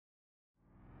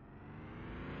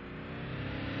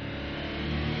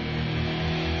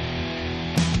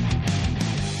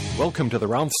Welcome to the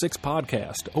Round 6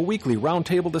 Podcast, a weekly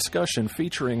roundtable discussion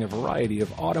featuring a variety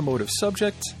of automotive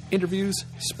subjects, interviews,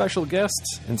 special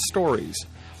guests, and stories,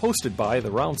 hosted by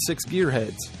the Round 6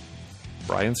 Gearheads,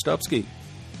 Brian Stupski,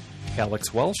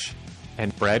 Alex Welsh,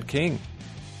 and Brad King.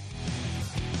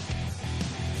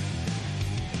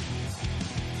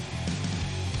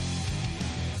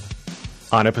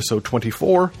 On episode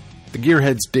 24, the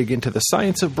Gearheads dig into the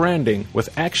science of branding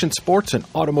with action sports and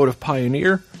automotive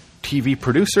pioneer, TV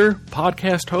producer,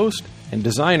 podcast host, and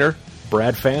designer,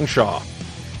 Brad Fanshaw.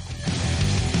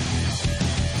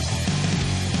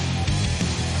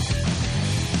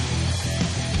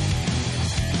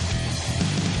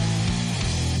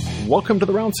 Welcome to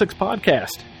the Round 6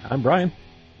 Podcast. I'm Brian.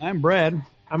 I'm Brad.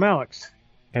 I'm Alex.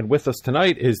 And with us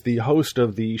tonight is the host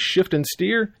of the Shift and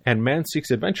Steer and Man Seeks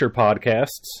Adventure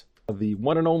podcasts, the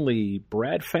one and only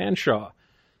Brad Fanshaw.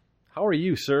 How are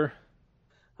you, sir?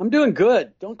 I'm doing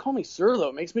good. Don't call me sir, though.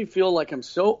 It makes me feel like I'm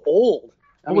so old.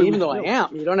 Even though I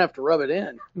am, you don't have to rub it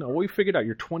in. No, we figured out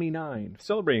you're 29,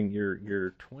 celebrating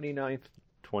your 29th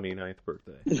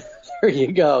birthday. There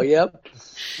you go. Yep.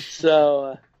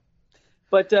 So,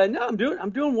 no, I'm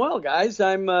doing well, guys.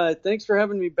 Thanks for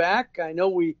having me back. I know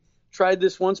we tried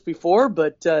this once before,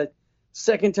 but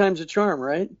second time's a charm,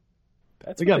 right?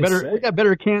 We got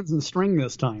better cans and string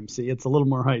this time. See, it's a little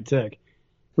more high tech.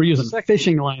 We're using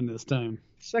fishing line this time.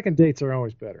 Second dates are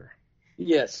always better.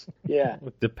 Yes. Yeah.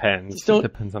 It depends. It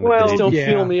depends on the date. Don't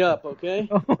feel me up, okay?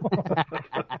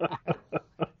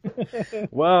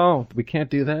 Well, we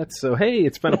can't do that. So, hey,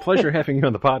 it's been a pleasure having you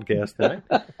on the podcast tonight.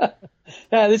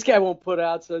 This guy won't put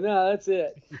out, so no, that's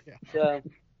it. Yeah. So,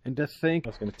 and to think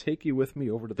I was going to take you with me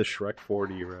over to the Shrek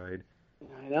 40 ride.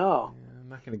 I know. Yeah, I'm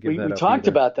not going to give that up. We talked either.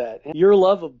 about that. Your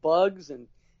love of bugs,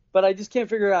 but I just can't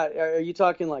figure out, are you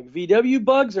talking like VW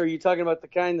bugs, or are you talking about the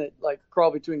kind that like crawl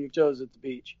between your toes at the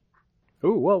beach?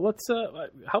 Ooh, well, let's,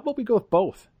 how about we go with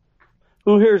both?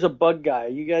 Who here's a bug guy?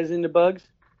 You guys into bugs?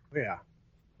 Yeah.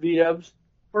 V-dubs?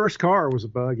 First car was a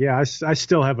bug. Yeah, I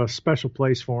still have a special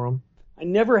place for them. I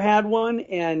never had one,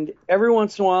 and every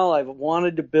once in a while I've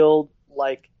wanted to build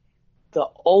like the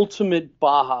ultimate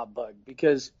Baja bug,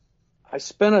 because I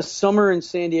spent a summer in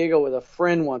San Diego with a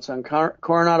friend once on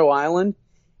Coronado Island,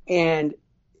 and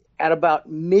at about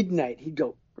midnight he'd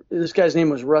go, this guy's name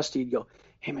was Rusty, he'd go,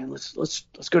 hey man, let's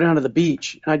go down to the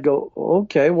beach. And I'd go,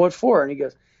 okay, what for? And he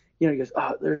goes,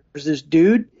 oh, there's this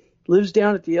dude lives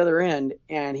down at the other end,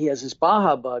 and he has this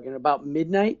Baja bug, and about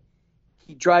midnight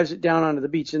he drives it down onto the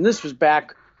beach. And this was probably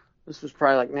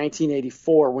like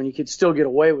 1984, when you could still get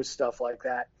away with stuff like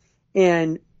that.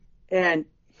 And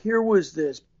here was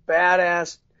this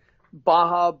badass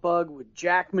Baja bug with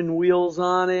Jackman wheels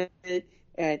on it,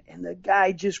 and the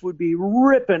guy just would be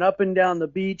ripping up and down the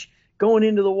beach, going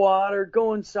into the water,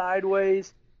 going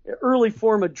sideways, early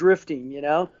form of drifting, you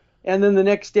know. And then the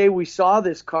next day we saw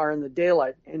this car in the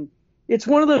daylight, and it's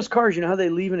one of those cars, you know how they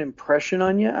leave an impression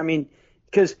on you? I mean,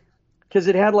 because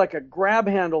it had like a grab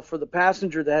handle for the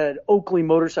passenger that had Oakley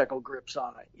motorcycle grips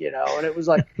on it, you know, and it was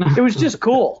like, it was just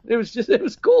cool. It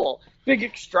was cool. Big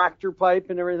extractor pipe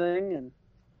and everything. And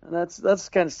that's the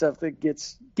kind of stuff that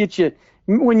gets you,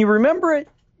 when you remember it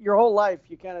your whole life,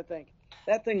 you kind of think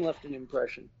that thing left an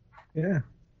impression. Yeah.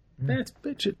 That's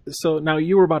bitch. So now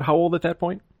you were about how old at that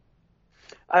point?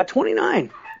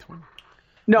 29.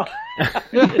 No.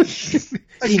 Again,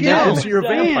 so you're a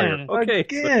vampire. Okay.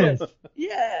 Again.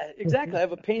 Yeah, exactly. I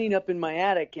have a painting up in my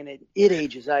attic, and it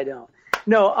ages. I don't.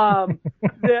 No.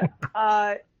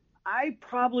 I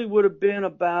probably would have been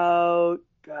about,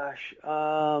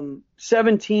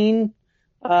 17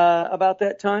 about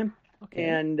that time. Okay.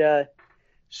 And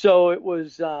so it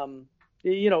was,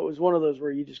 it was one of those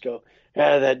where you just go,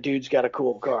 that dude's got a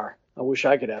cool car. I wish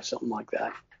I could have something like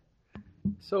that.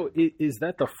 So is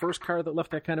that the first car that left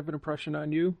that kind of an impression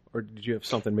on you? Or did you have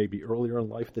something maybe earlier in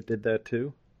life that did that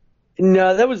too?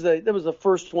 No, that was the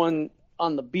first one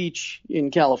on the beach in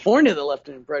California that left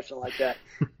an impression like that.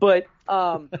 But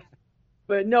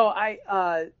no,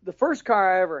 the first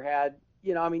car I ever had,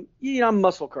 I'm a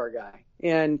muscle car guy.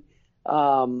 And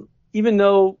even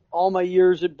though all my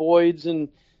years at Boyd's and,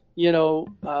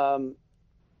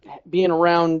 being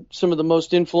around some of the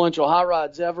most influential hot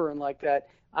rods ever and like that,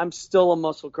 I'm still a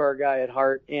muscle car guy at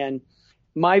heart. And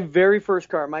my very first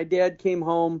car, my dad came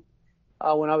home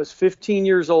when I was 15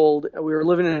 years old. We were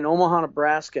living in Omaha,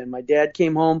 Nebraska, and my dad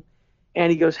came home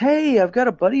and he goes, hey, I've got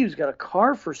a buddy who's got a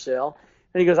car for sale.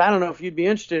 And he goes, I don't know if you'd be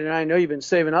interested, and I know you've been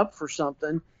saving up for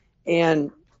something.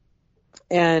 And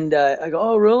I go,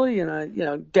 oh, really?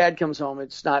 And Dad comes home.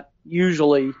 It's not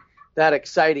usually that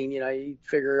exciting. You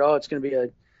figure, oh, it's going to be a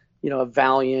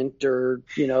Valiant or,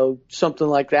 something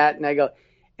like that. And I go,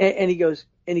 And he goes,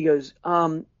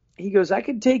 I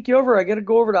could take you over. I got to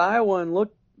go over to Iowa and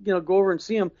look, go over and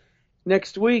see him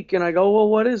next week. And I go, well,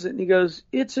 what is it? And he goes,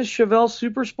 it's a Chevelle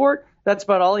Super Sport. That's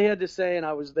about all he had to say. And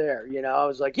I was there, I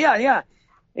was like, yeah.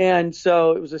 And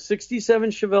so it was a 67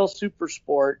 Chevelle Super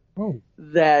Sport,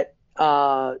 that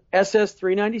SS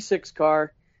 396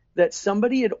 car that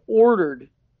somebody had ordered.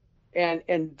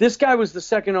 And this guy was the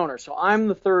second owner. So I'm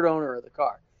the third owner of the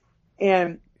car.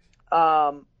 And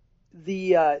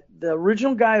the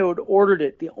original guy who had ordered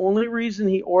it, the only reason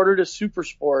he ordered a Super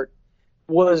Sport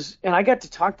was, and I got to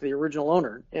talk to the original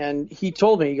owner, and he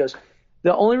told me, he goes,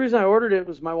 the only reason I ordered it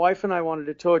was my wife and I wanted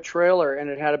to tow a trailer, and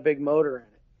it had a big motor in it.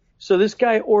 So this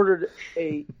guy ordered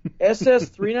a SS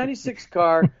 396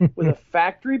 car with a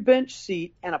factory bench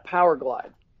seat and a power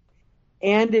glide.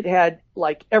 And it had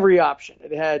like every option.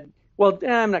 It had, well,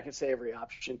 I'm not going to say every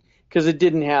option because it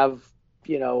didn't have,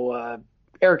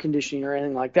 air conditioning or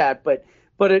anything like that, but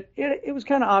it was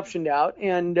kind of optioned out,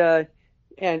 and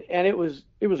it was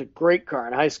a great car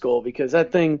in high school because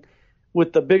that thing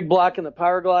with the big block and the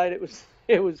power glide, it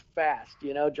was fast,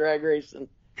 drag race and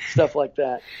stuff like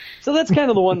that. So that's kind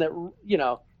of the one that,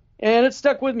 and it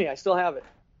stuck with me. I still have it.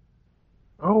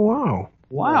 Oh, wow.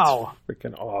 Wow. That's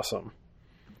freaking awesome.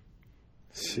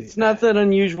 It's not that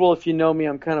unusual. If you know me,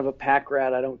 I'm kind of a pack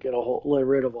rat. I don't get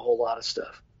rid of a whole lot of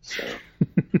stuff.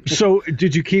 So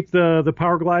did you keep the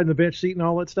power glide and the bench seat and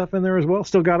all that stuff in there as well?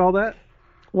 Still got all that?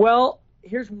 Well,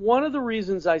 here's one of the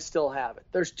reasons I still have it.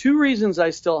 There's two reasons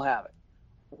I still have it.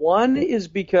 One is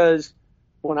because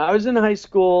when I was in high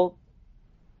school,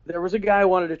 there was a guy who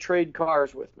wanted to trade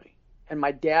cars with me, and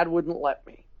my dad wouldn't let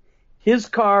me. His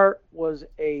car was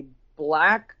a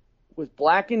black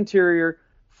interior,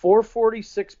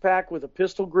 446 pack with a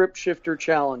pistol grip shifter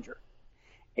Challenger.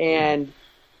 And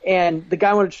the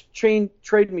guy wanted to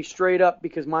trade me straight up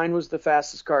because mine was the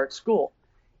fastest car at school.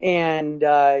 And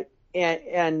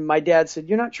my dad said,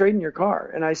 "You're not trading your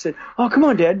car." And I said, "Oh, come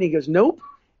on, Dad." And he goes, "Nope."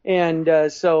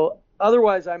 And so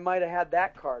otherwise I might have had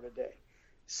that car today.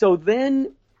 So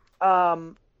then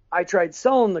I tried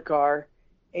selling the car,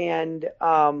 and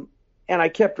I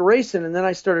kept racing. And then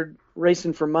I started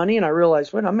racing for money, and I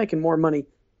realized, wait, I'm making more money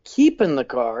keeping the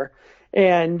car.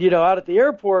 And, out at the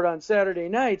airport on Saturday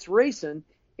nights racing.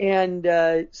 And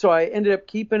so I ended up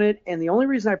keeping it. And the only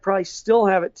reason I probably still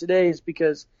have it today is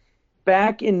because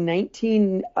back in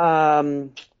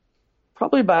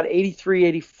probably about 83,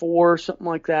 84, something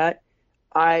like that,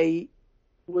 I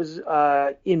was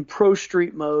in pro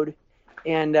street mode,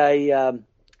 and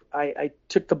I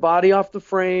took the body off the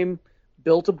frame,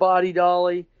 built a body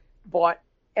dolly, bought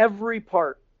every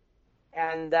part.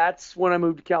 And that's when I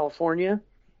moved to California.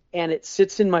 And it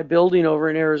sits in my building over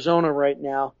in Arizona right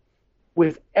now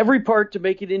with every part to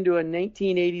make it into a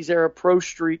 1980s era pro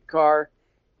street car,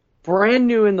 brand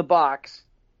new in the box,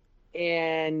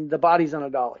 and the body's on a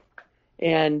dolly.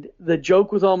 And the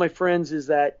joke with all my friends is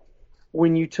that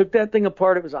when you took that thing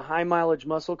apart, it was a high mileage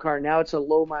muscle car. Now it's a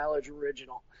low mileage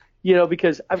original,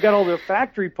 because I've got all the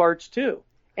factory parts too.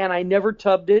 And I never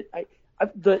tubbed it.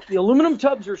 The aluminum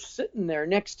tubs are sitting there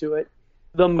next to it.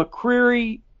 The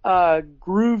McCreary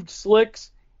grooved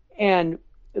slicks and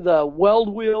the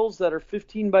weld wheels that are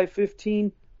 15 by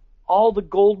 15, all the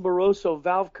gold Moroso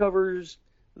valve covers,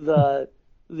 the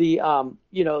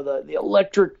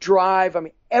electric drive. I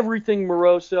mean, everything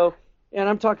Moroso, and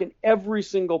I'm talking every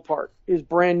single part is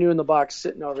brand new in the box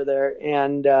sitting over there.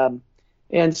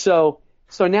 And so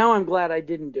now I'm glad I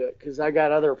didn't do it because I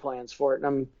got other plans for it, and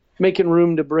I'm making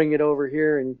room to bring it over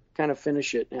here and kind of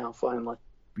finish it now finally.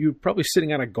 You're probably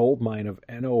sitting on a gold mine of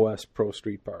NOS Pro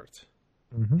Street parts.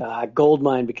 Mm-hmm. Gold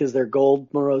mine because they're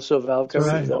gold Moroso valve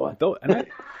covers. Right.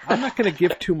 I'm not going to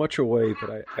give too much away,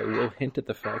 but I will hint at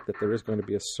the fact that there is going to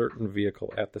be a certain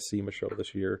vehicle at the SEMA show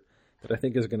this year that I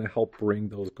think is going to help bring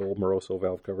those gold Moroso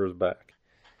valve covers back.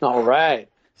 All right.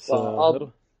 So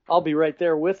well, I'll be right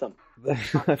there with them. I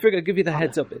figured I'd give you the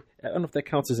heads up. I don't know if that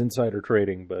counts as insider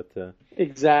trading, but...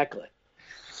 Exactly.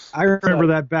 I remember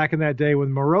that back in that day when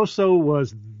Moroso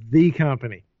was the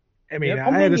company. I mean,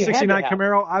 I had a 69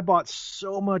 Camaro. I bought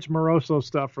so much Moroso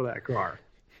stuff for that car.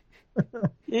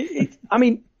 I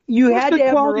mean, you had to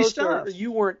have Moroso stuff, or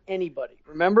you weren't anybody.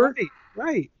 Remember?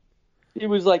 Right. It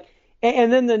was like,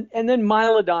 and then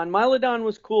Milodon. Milodon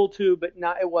was cool too, but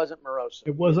it wasn't Moroso.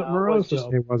 It wasn't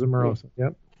Moroso. It wasn't Moroso.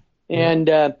 Yep. And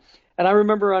I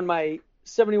remember on my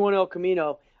 71 El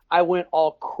Camino, I went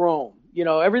all chrome.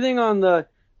 Everything on the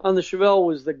Chevelle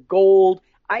was the gold.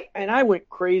 I went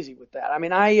crazy with that. I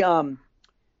mean,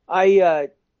 I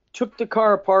took the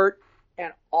car apart,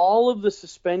 and all of the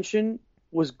suspension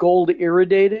was gold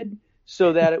irradiated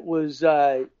so that it was,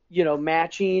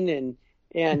 matching,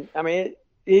 And I mean,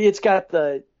 it's got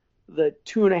the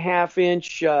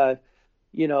 2.5-inch,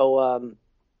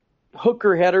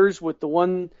 hooker headers with the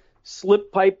one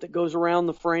slip pipe that goes around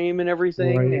the frame and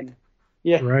everything. Right. And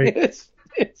yeah, right.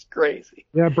 It's crazy.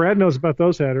 Yeah, Brad knows about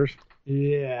those headers.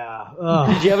 Yeah.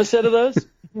 Did you have a set of those?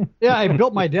 Yeah, I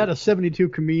built my dad a 72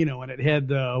 Camino, and it had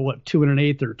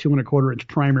 2.125 or 2.25-inch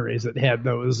primaries that had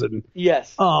those. And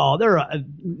yes. Oh, they're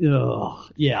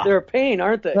yeah. They're a pain,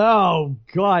 aren't they? Oh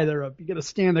God, you got to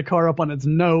stand the car up on its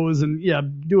nose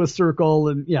and do a circle,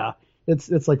 and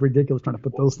it's like ridiculous trying to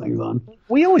put those things on.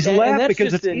 We always laugh and that's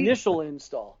because just it's the initial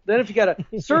install. Then if you got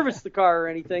to service the car or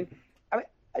anything,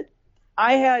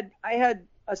 I had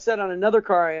a set on another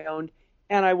car I owned,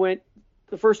 and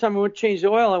the first time I went to change the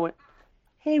oil, I went,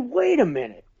 hey, wait a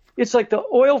minute. It's like the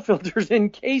oil filter's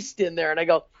encased in there. And I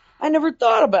go, I never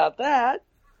thought about that.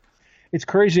 It's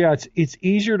crazy how it's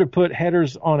easier to put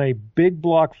headers on a big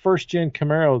block first-gen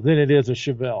Camaro than it is a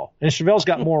Chevelle. And Chevelle's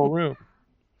got more room.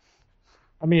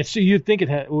 I mean, so you'd think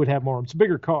it would have more room. It's a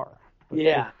bigger car.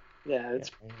 Yeah.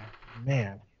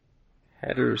 Man.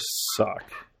 Headers suck.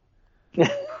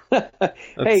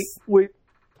 Hey,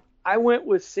 I went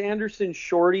with Sanderson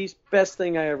Shorties. Best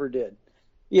thing I ever did.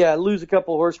 Yeah, lose a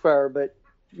couple horsepower, but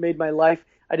made my life.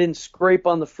 I didn't scrape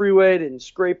on the freeway. Didn't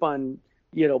scrape on,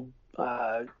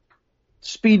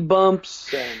 speed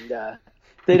bumps, and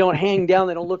they don't hang down.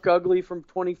 They don't look ugly from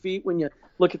 20 feet when you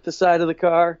look at the side of the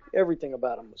car. Everything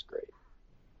about them was great.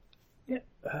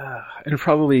 And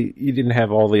probably you didn't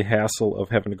have all the hassle of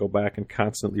having to go back and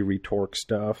constantly retorque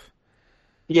stuff.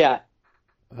 Yeah.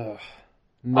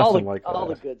 Nothing like that. All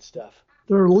the good stuff.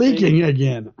 They're leaking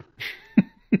again.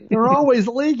 They're always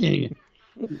leaking.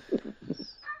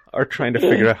 Or trying to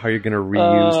figure out how you're going to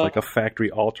reuse like a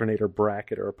factory alternator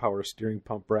bracket or a power steering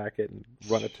pump bracket and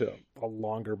run it to a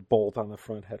longer bolt on the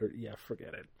front header. Yeah,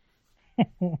 forget it.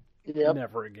 Yep.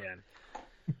 Never again.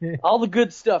 All the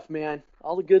good stuff, man.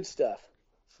 All the good stuff.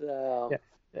 So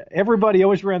everybody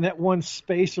always ran that one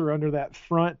spacer under that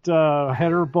front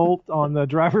header bolt on the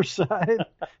driver's side.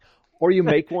 Or you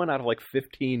make one out of like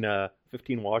 15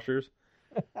 washers.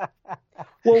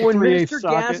 Well, when Mr.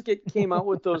 Gasket came out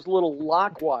with those little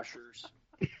lock washers,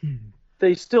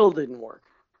 they still didn't work.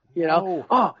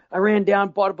 I ran down,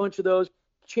 bought a bunch of those,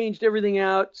 changed everything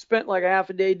out, spent like a half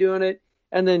a day doing it,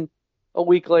 and then a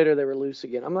week later they were loose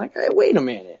again. I'm like, hey, wait a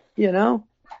minute, Of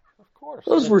course.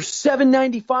 Those were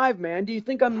 $7.95, man. Do you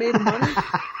think I'm made of money?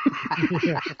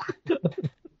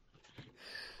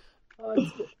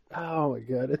 Oh my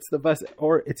God, it's the best.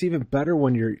 Or it's even better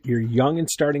when you're young and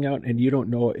starting out, and you don't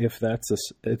know if that's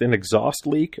an exhaust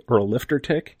leak or a lifter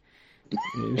tick.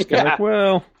 And you're just kind of like,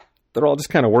 well, they're all just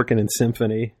kind of working in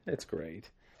symphony. It's great.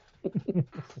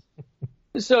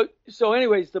 So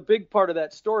anyways, the big part of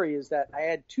that story is that I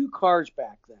had two cars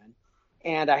back then,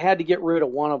 and I had to get rid of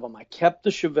one of them. I kept the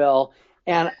Chevelle,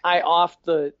 and I offed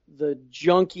the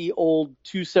junky old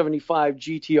 275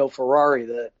 GTO Ferrari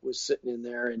that was sitting in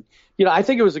there. And, I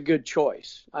think it was a good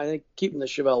choice. I think keeping the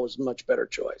Chevelle was a much better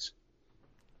choice.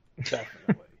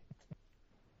 Definitely.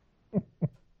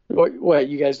 What,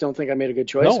 you guys don't think I made a good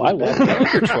choice? No, I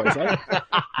like your choice.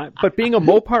 But being a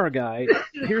Mopar guy,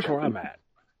 here's where I'm at.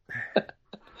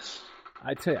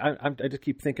 I tell you, I just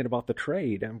keep thinking about the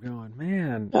trade. I'm going,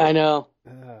 man. I know.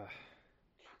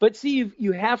 But see,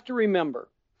 you have to remember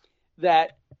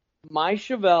that my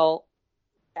Chevelle,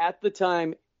 at the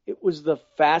time, it was the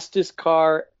fastest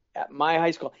car at my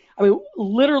high school. I mean,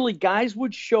 literally, guys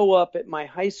would show up at my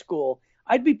high school.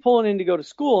 I'd be pulling in to go to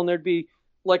school, and there'd be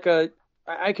like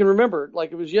I can remember,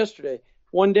 like it was yesterday.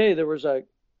 One day there was a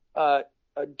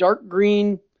dark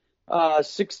green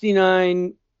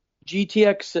 69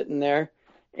 GTX sitting there,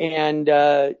 and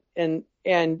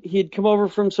he'd come over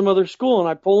from some other school, and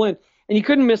I pull in. And you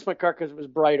couldn't miss my car because it was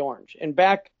bright orange. And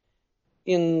back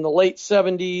in the late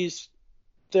 70s,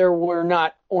 there were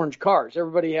not orange cars.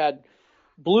 Everybody had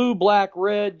blue, black,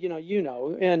 red,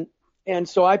 And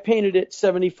so I painted it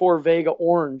 74 Vega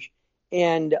orange,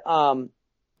 and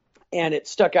it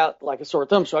stuck out like a sore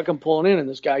thumb. So I come pulling in, and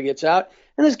this guy gets out,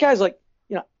 and this guy's like,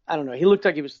 I don't know. He looked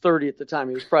like he was 30 at the time.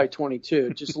 He was probably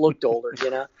 22. Just looked older,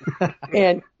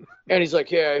 And he's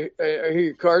like, "Yeah, I hear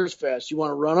your car's fast. You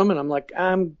want to run them?" And I'm like,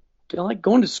 "I'm like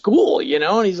going to school,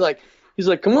 And he's like,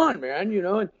 "Come on,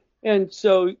 man, And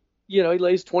so, he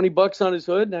lays $20 on his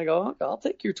hood, and I go, I'll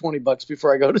take your $20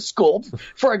 before I go to school,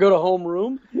 before I go to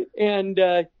homeroom. And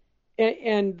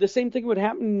the same thing would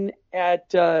happen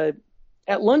at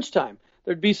lunchtime.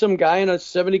 There'd be some guy in a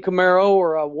 70 Camaro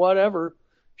or a whatever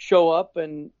show up,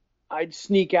 and I'd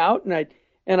sneak out and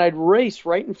I'd race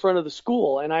right in front of the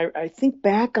school. And I think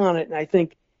back on it, and I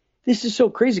think, this is so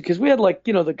crazy, because we had like,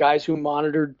 the guys who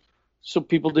monitored so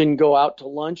people didn't go out to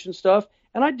lunch and stuff.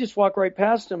 And I'd just walk right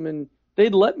past them, and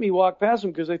they'd let me walk past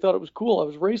them because they thought it was cool. I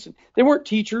was racing. They weren't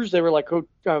teachers. They were like,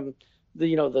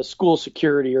 the school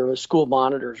security or the school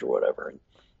monitors or whatever.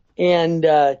 And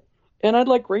I'd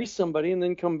like race somebody and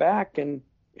then come back and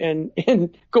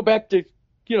go back to,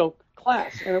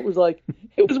 class. And it was like,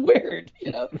 it was weird.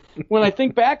 When I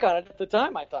think back on it at the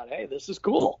time, I thought, hey, this is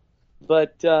cool.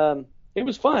 But it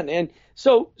was fun. And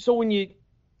so when you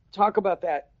talk about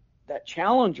that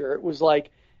Challenger, it was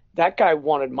like that guy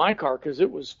wanted my car because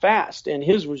it was fast, and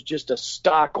his was just a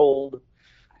stock old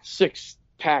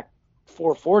 6-pack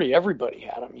 440. Everybody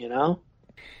had them,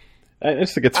 I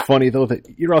just think it's funny, though,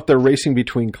 that you're out there racing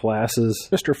between classes.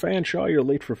 Mr. Fanshaw, you're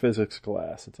late for physics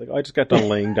class. It's like, I just got done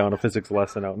laying down a physics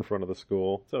lesson out in front of the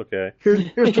school. It's okay. Here's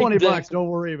 $20. Don't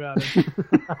worry about it.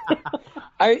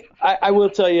 I will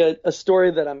tell you a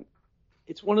story that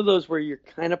it's one of those where you're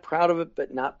kind of proud of it,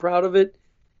 but not proud of it.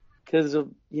 Because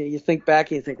you think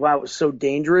back and you think, wow, it was so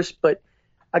dangerous. But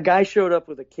a guy showed up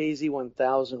with a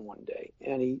KZ1000 one day,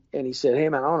 and he said, hey,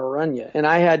 man, I want to run you.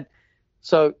 And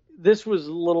so this was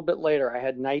a little bit later. I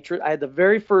had nitrous. I had the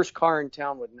very first car in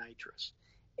town with nitrous.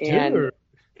 And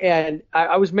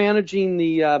I was managing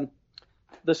the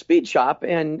speed shop.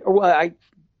 Let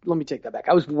me take that back.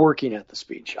 I was working at the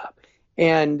speed shop.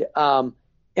 And a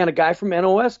guy from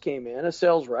NOS came in, a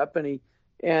sales rep, and he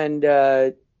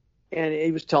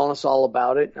was telling us all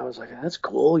about it. And I was like, that's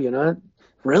cool,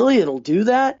 really? It'll do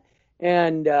that?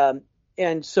 And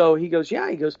so he goes,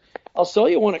 yeah, I'll sell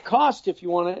you one at cost if you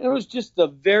want it. And it was just the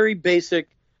very basic,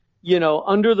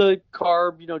 under the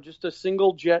carb, just a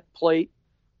single jet plate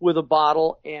with a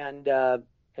bottle. And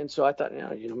so I thought,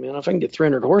 man, if I can get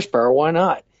 300 horsepower, why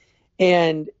not?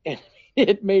 And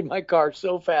it made my car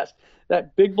so fast.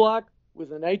 That big block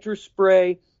with a nitrous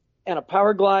spray and a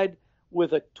power glide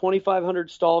with a 2500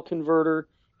 stall converter,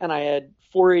 and I had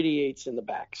 488s in the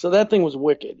back. So that thing was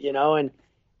wicked,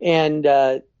 and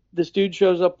this dude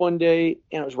shows up one day,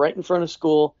 and it was right in front of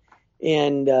school,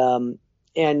 and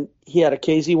he had a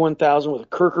KZ1000 with a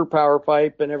Kirker power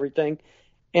pipe and everything.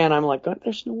 And I'm like, God,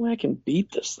 there's no way I can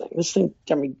beat this thing. This thing,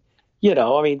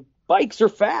 bikes are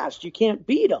fast. You can't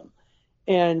beat them.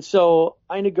 And so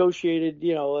I negotiated,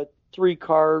 a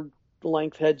 3-car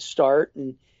length head start,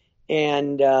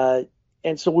 and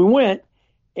so we went,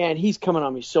 and he's coming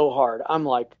on me so hard. I'm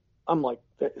like,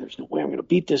 there's no way I'm going to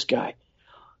beat this guy.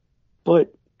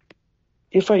 But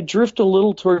if I drift a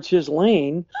little towards his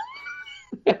lane,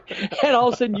 and all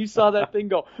of a sudden you saw that thing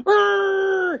go,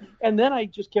 and then I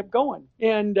just kept going.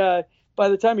 And by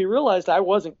the time he realized I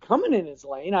wasn't coming in his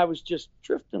lane, I was just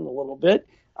drifting a little bit,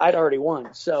 I'd already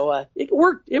won. So it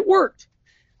worked.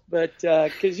 But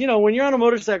because, when you're on a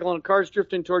motorcycle and a car's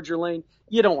drifting towards your lane,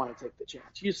 you don't want to take the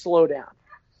chance. You slow down.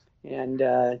 And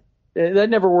that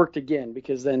never worked again,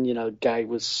 because then, guy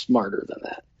was smarter than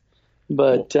that.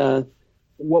 But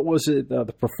what was it, the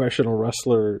professional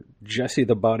wrestler Jesse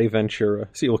the Body Ventura?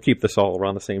 See, we'll keep this all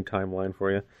around the same timeline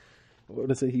for you.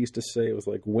 What is it he used to say? It was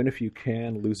like, win if you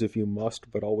can, lose if you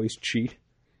must, but always cheat.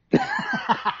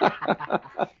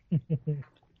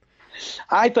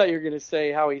 I thought you were going to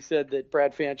say how he said that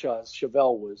Brad Fanshaw's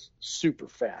Chevelle was super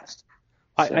fast.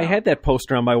 So. I had that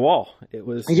poster on my wall. It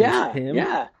was him.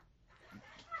 Yeah.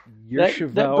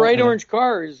 Chevelle. That bright orange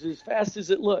car is as fast as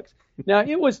it looks. Now,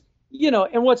 it was,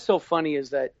 and what's so funny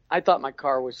is that I thought my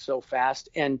car was so fast,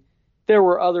 and there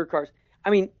were other cars. I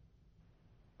mean,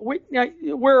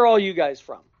 where are all you guys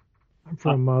from? I'm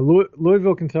from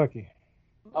Louisville, Kentucky.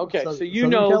 Okay, so Southern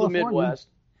the Midwest.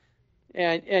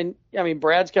 And I mean,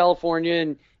 Brad's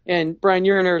California, and Brian,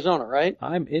 you're in Arizona, right?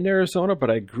 I'm in Arizona,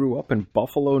 but I grew up in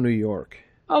Buffalo, New York.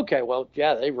 Okay, well,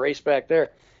 yeah, they race back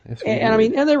there. And I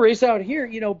mean, and they race out here,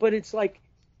 but it's like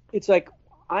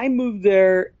I moved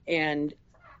there, and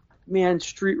man,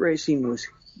 street racing was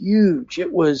huge.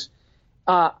 It was,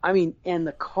 and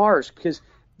the cars, because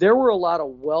there were a lot of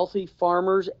wealthy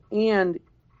farmers, and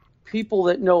people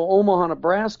that know Omaha,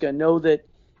 Nebraska know that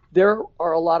there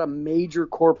are a lot of major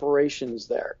corporations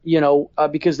there,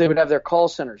 because they would have their call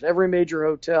centers, every major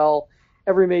hotel,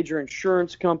 every major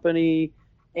insurance company,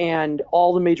 and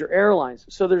all the major airlines.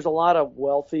 So there's a lot of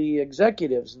wealthy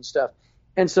executives and stuff.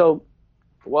 And so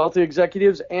the wealthy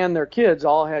executives and their kids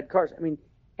all had cars. I mean,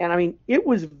 it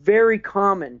was very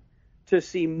common to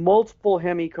see multiple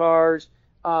Hemi cars,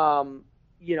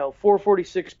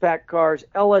 446 pack cars,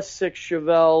 LS6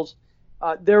 Chevelles.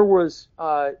 There was,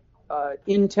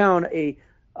 in town a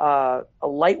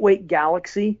lightweight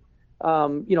Galaxy,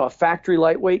 a factory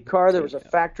lightweight car. There was a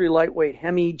factory lightweight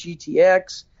Hemi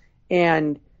GTX,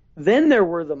 and then there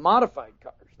were the modified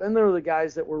cars. and they were the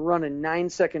guys that were running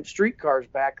 9-second street cars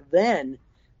back then.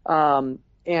 And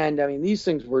I mean, these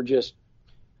things were just,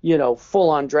 full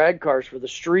on drag cars for the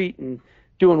street and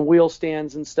doing wheel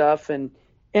stands and stuff. And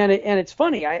it's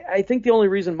funny. I think the only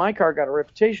reason my car got a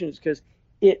reputation is because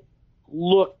it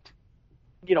looked,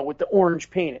 with the orange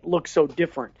paint, it looked so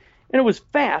different. And it was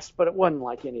fast, but it wasn't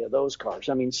like any of those cars.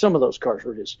 I mean, some of those cars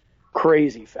were just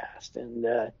crazy fast. And,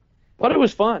 but it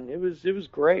was fun. It was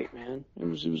great, man. It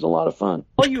was a lot of fun.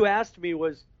 All you asked me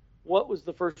was, what was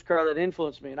the first car that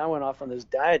influenced me? And I went off on this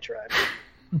diatribe.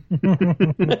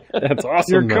 That's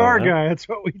awesome. You're a car guy. That's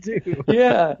what we do.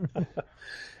 Yeah.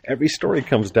 Every story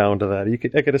comes down to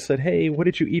that. I could have said, "Hey, what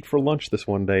did you eat for lunch this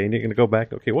one day?" And you're going to go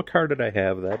back. Okay, what car did I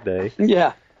have that day?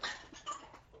 Yeah.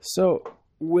 So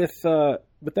with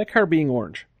that car being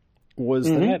orange, was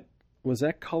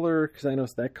that color? Because I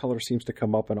noticed that color seems to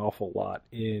come up an awful lot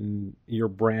in your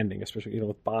branding, especially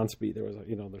with Bondspeed. There was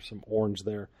there's some orange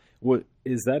there.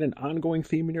 Is that an ongoing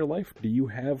theme in your life? Do you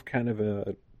have kind of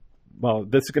a well,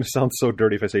 this is going to sound so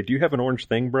dirty if I say, do you have an orange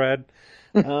thing, Brad?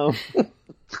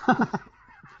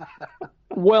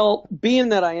 Well, being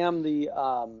that I am the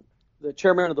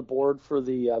chairman of the board for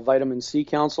the Vitamin C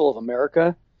Council of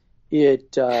America,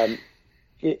 it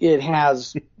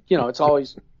has, it's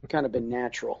always kind of been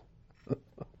natural.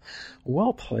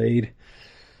 Well played.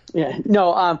 Yeah.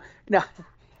 No.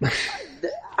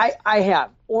 I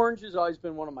have. Orange has always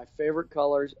been one of my favorite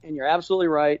colors, and you're absolutely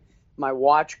right. My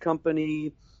watch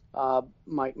company,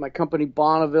 my company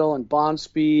Bonneville and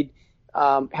Bondspeed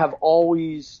have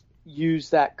always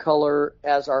used that color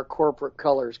as our corporate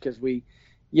colors because we,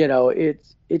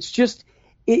 it's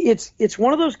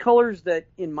one of those colors that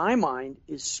in my mind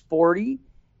is sporty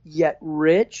yet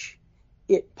rich.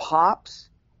 It pops,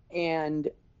 and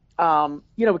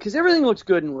because everything looks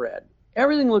good in red,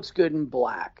 everything looks good in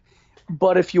black.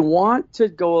 But if you want to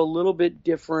go a little bit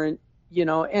different,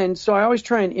 and so I always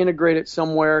try and integrate it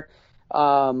somewhere.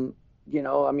 The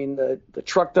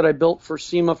truck that I built for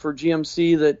SEMA for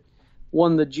GMC that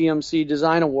won the GMC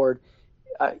Design Award,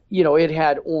 it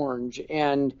had orange.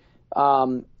 And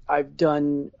I've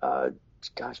done,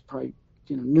 probably,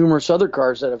 numerous other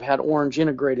cars that have had orange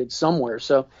integrated somewhere.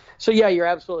 So yeah, you're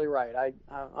absolutely right.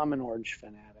 I'm an orange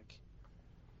fanatic.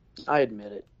 I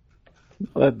admit it.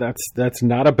 Well, that's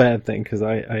not a bad thing because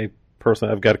I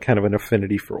personally I've got kind of an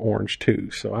affinity for orange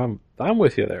too. So I'm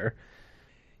with you there.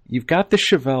 You've got the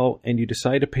Chevelle and you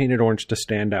decide to paint it orange to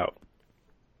stand out.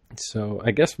 So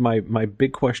I guess my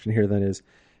big question here then is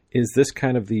this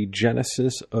kind of the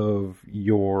genesis of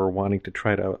your wanting to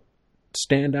try to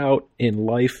stand out in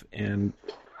life? And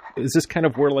is this kind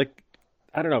of where, like,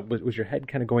 I don't know, was your head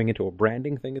kind of going into a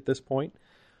branding thing at this point?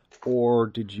 Or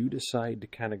did you decide to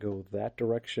kind of go that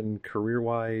direction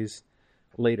career-wise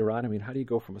later on? I mean, how do you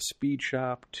go from a speed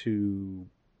shop to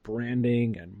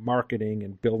branding and marketing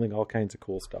and building all kinds of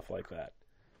cool stuff like that?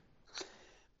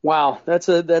 Wow, that's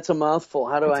a mouthful.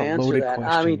 How do I answer that? Question,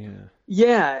 I mean,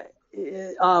 yeah.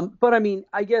 But I mean,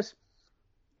 I guess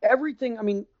everything. I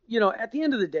mean, at the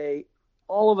end of the day,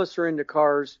 all of us are into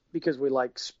cars because we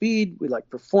like speed, we like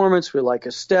performance, we like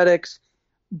aesthetics,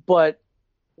 but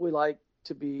we like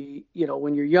to be,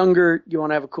 when you're younger, you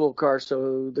want to have a cool car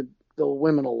so the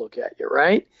women will look at you,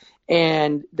 right?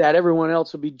 And that everyone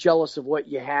else will be jealous of what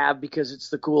you have because it's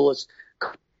the coolest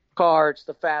car, it's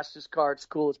the fastest car, it's the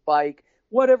coolest bike,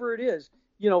 whatever it is.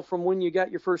 From when you got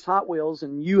your first Hot Wheels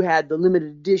and you had the limited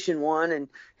edition one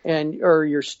and or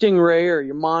your Stingray or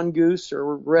your Mongoose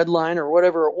or Redline or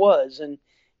whatever it was.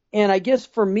 And I guess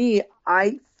for me,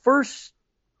 I first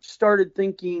started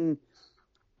thinking,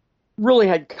 really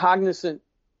had cognizant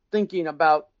thinking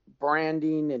about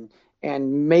branding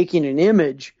and making an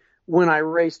image when I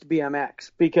raced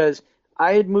BMX, because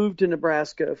I had moved to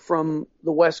Nebraska from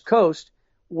the West Coast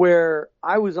where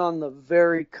I was on the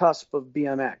very cusp of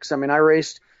BMX. I mean, I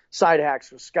raced side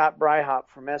hacks with Scott Bryhop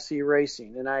from SE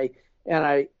Racing, and I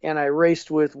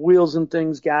raced with Wheels and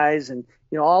Things guys and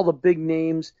all the big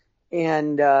names,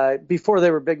 and before they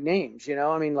were big names,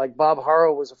 I mean, like Bob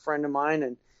Harrow was a friend of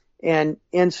mine, and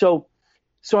so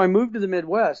I moved to the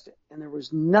Midwest, and there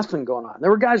was nothing going on. There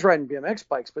were guys riding BMX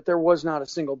bikes, but there was not a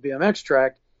single BMX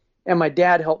track, and my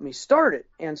dad helped me start it,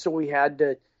 and so we had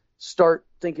to start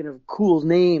thinking of cool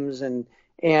names and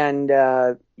kind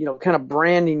of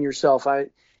branding yourself.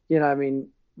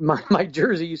 My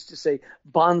jersey used to say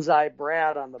Bonsai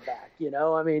Brad on the back,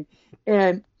 I mean,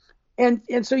 and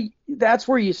so that's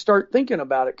where you start thinking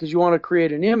about it, because you want to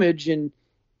create an image and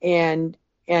being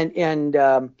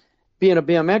a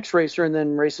BMX racer and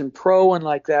then racing pro and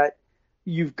like that,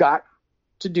 you've got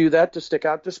to do that to stick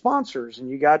out to sponsors,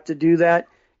 and you got to do that.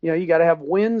 You got to have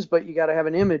wins, but you got to have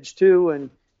an image too.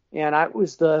 And I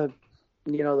was the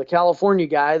California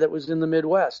guy that was in the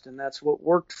Midwest, and that's what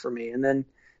worked for me. And then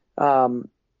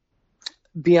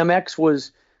BMX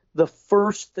was the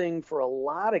first thing for a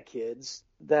lot of kids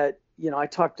that, I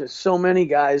talked to so many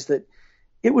guys that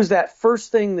it was that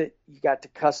first thing that you got to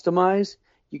customize,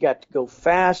 you got to go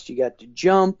fast, you got to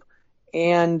jump,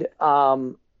 and I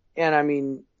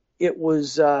mean, it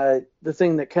was the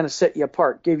thing that kind of set you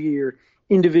apart, gave you your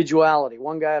individuality.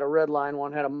 One guy had a red line,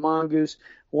 one had a mongoose,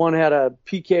 one had a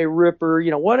PK Ripper,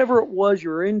 whatever it was you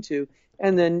were into,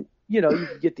 and then you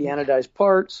could get the anodized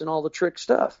parts and all the trick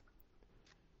stuff.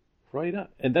 Right on.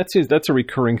 And that's a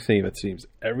recurring theme, it seems.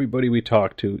 Everybody we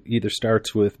talk to either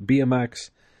starts with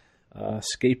BMX,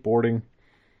 skateboarding.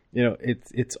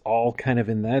 It's all kind of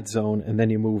in that zone, and then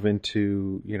you move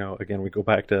into, again, we go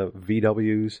back to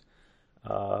VWs,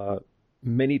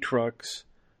 mini trucks,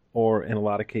 or in a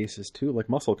lot of cases too, like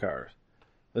muscle cars.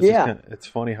 It's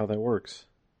funny how that works.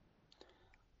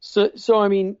 So I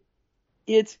mean,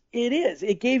 it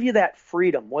gave you that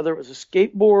freedom, whether it was a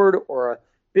skateboard or a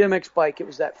BMX bike. It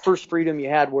was that first freedom you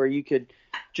had where you could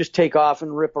just take off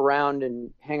and rip around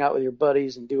and hang out with your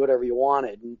buddies and do whatever you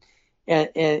wanted.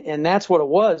 And that's what it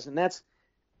was. And that's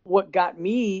what got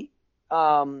me,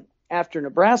 after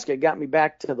Nebraska, got me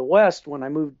back to the West when I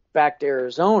moved back to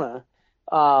Arizona,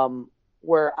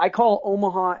 where I call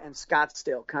Omaha and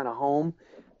Scottsdale kind of home,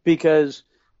 because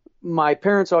my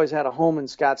parents always had a home in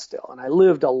Scottsdale, and I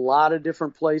lived a lot of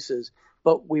different places,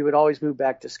 but we would always move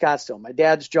back to Scottsdale. My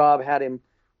dad's job had him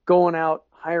going out,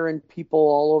 hiring people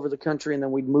all over the country, and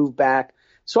then we'd move back.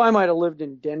 So I might have lived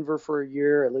in Denver for a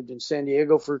year. I lived in San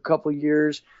Diego for a couple of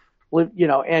years,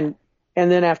 and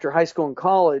then after high school and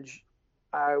college,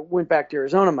 I went back to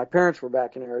Arizona. My parents were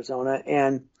back in Arizona,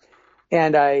 and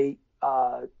I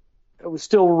was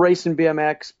still racing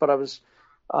BMX, but I was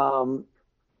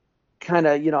kind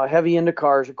of heavy into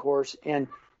cars, of course, and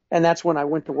that's when I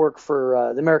went to work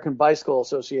for the American Bicycle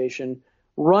Association,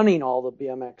 running all the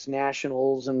BMX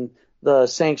nationals and the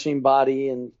sanctioning body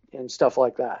and stuff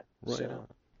like that. Right. So.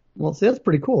 Well, see, that's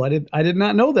pretty cool. I did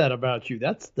not know that about you.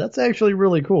 That's actually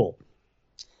really cool.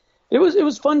 It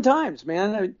was fun times,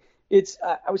 man.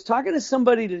 I was talking to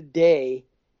somebody today,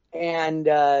 and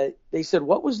they said,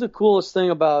 what was the coolest thing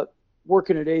about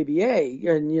working at ABA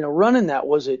and running that?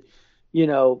 Was it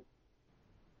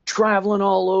traveling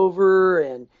all over,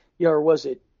 and or was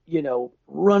it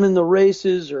running the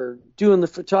races or doing the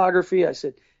photography? I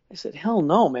said hell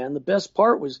no, man. The best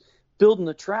part was building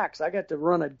the tracks. I got to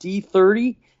run a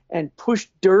D30 and push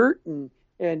dirt and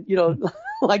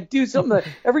like do something that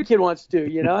every kid wants to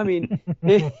do. I mean,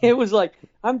 it was like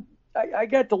I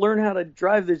got to learn how to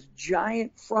drive this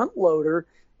giant front loader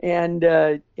and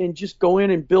just go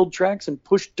in and build tracks and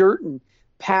push dirt and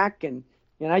pack, and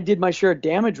I did my share of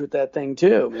damage with that thing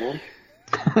too, man.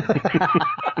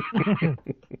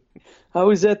 I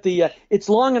was at the it's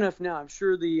long enough now. I'm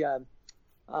sure the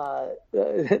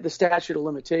statute of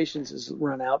limitations has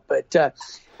run out, but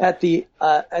at the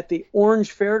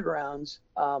Orange Fairgrounds,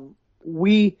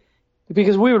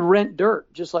 because we would rent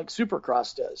dirt just like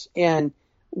Supercross does, and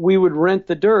we would rent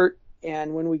the dirt,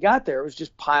 and when we got there, it was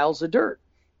just piles of dirt,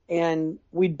 and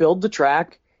we'd build the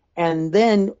track, and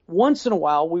then once in a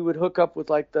while we would hook up with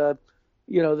like the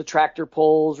tractor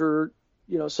poles or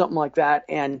something like that,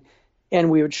 and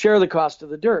we would share the cost of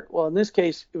the dirt. Well, in this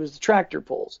case, it was the tractor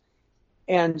poles.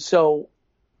 And so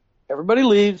everybody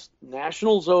leaves,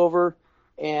 Nationals over,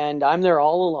 and I'm there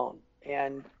all alone.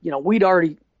 And, we'd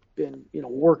already been,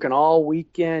 working all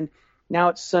weekend. Now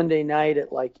it's Sunday night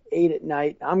at like 8 at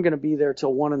night. I'm going to be there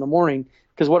till 1 in the morning,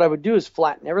 because what I would do is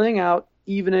flatten everything out,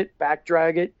 even it, back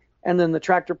drag it, and then the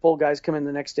tractor pole guys come in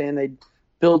the next day and they'd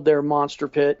build their monster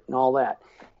pit and all that.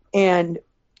 And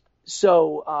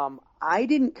so I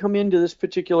didn't come into this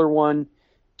particular one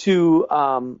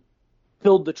to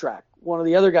build the track. One of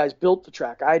the other guys built the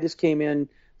track. I just came in,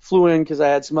 flew in because I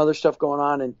had some other stuff going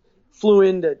on, and flew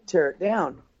in to tear it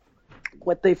down.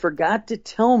 What they forgot to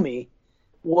tell me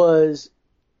was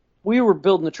we were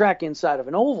building the track inside of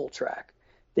an oval track.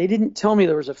 They didn't tell me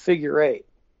there was a figure eight.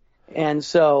 And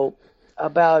so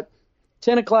about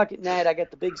 10 o'clock at night, I got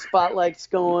the big spotlights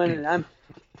going, and I'm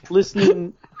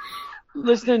listening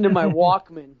to my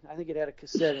Walkman. I think it had a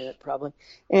cassette in it probably.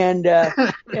 And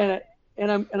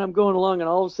I'm going along, and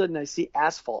all of a sudden I see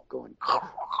asphalt going,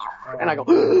 and I go,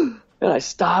 and I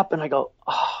stop, and I go,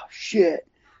 oh shit!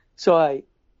 So I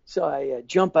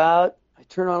jump out, I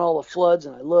turn on all the floods,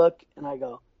 and I look, and I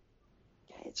go.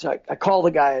 So I call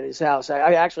the guy at his house.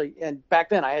 I actually, and back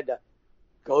then I had to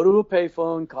go to a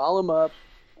payphone, call him up,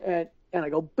 and I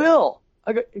go, Bill.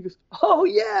 He goes, oh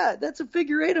yeah, that's a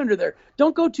figure eight under there.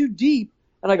 Don't go too deep.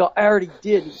 And I go, I already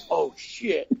did. He goes, oh,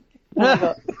 shit.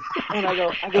 And I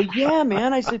go, yeah,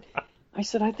 man. I said,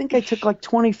 I think I took like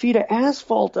 20 feet of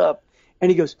asphalt up. And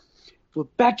he goes, we'll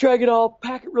back drag it all,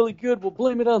 pack it really good. We'll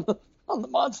blame it on the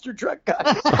monster truck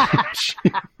guy.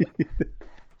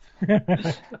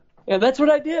 And that's what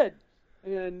I did.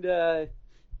 And,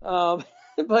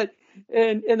 but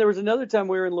there was another time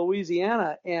we were in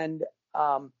Louisiana, and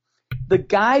the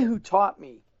guy who taught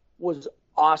me was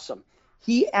awesome.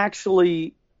 He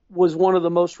actually was one of the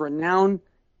most renowned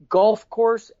golf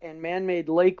course and man-made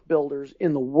lake builders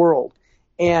in the world.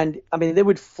 And I mean, they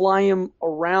would fly him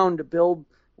around to build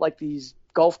like these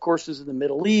golf courses in the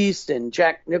Middle East, and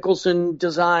Jack Nicholson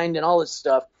designed and all this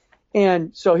stuff.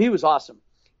 And so he was awesome.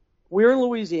 We're in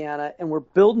Louisiana, and we're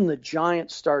building the giant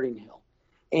starting hill.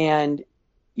 And,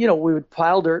 you know, we would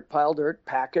pile dirt,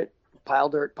 pack it, pile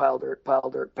dirt,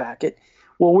 pack it.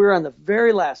 Well, we're on the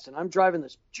very last, and I'm driving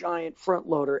this giant front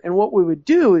loader. And what we would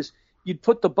do is you'd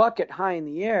put the bucket high in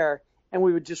the air, and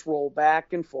we would just roll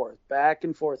back and forth,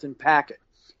 and pack it.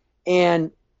 And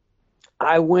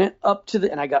I went up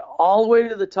to and I got all the way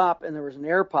to the top, and there was an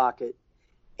air pocket,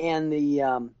 and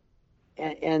the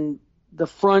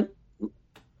front,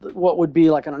 what would be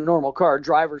like on a normal car,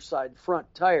 driver's side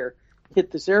front tire,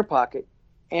 hit this air pocket,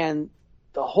 and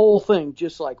the whole thing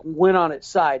just like went on its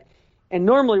side. And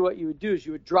normally what you would do is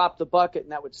you would drop the bucket,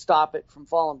 and that would stop it from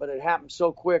falling, but it happened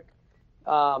so quick.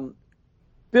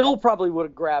 Bill probably would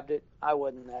have grabbed it. I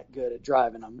wasn't that good at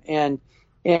driving them.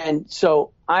 And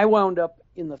so I wound up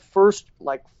in the first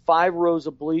like 5 rows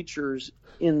of bleachers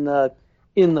in the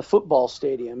football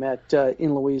stadium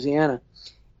in Louisiana.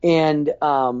 And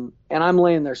I'm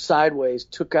laying there sideways,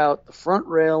 took out the front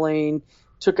railing,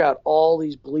 took out all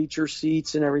these bleacher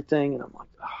seats and everything. And I'm like,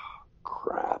 oh,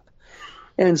 crap.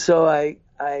 And so I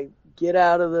get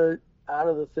out of the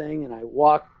thing, and I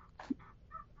walk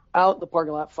out the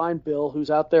parking lot, find Bill,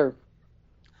 who's out there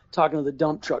talking to the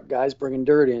dump truck guys bringing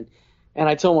dirt in. And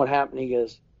I tell him what happened. He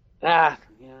goes, yeah,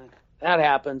 that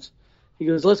happens. He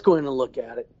goes, let's go in and look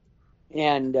at it.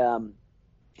 And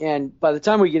by the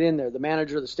time we get in there, the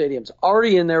manager of the stadium's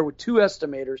already in there with 2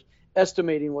 estimators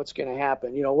estimating what's going to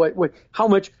happen. You know, how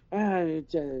much,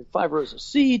 5 rows of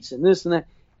seats and this and that.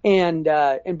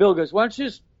 And Bill goes, why don't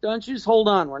you just hold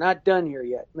on? We're not done here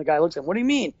yet. And the guy looks at him, what do you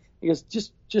mean? He goes,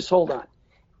 just hold on.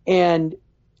 And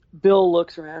Bill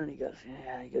looks around, and he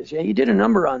goes, yeah, you did a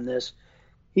number on this.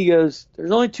 He goes,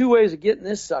 there's only 2 ways of getting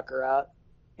this sucker out.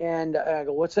 And I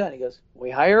go, what's that? He goes,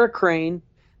 we hire a crane.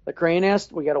 The crane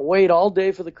we got to wait all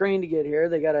day for the crane to get here.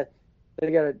 They got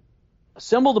to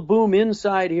assemble the boom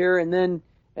inside here, and then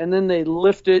they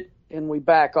lift it, and we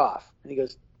back off. And he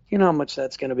goes, you know how much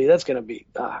that's going to be? That's going to be,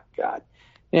 oh God.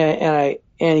 And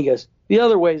he goes, the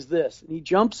other way is this. And he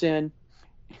jumps in,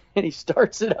 and he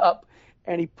starts it up,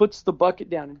 and he puts the bucket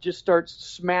down and just starts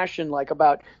smashing like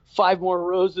about 5 more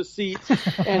rows of seats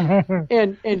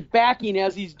and backing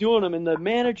as he's doing them. And the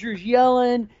manager's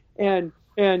yelling, and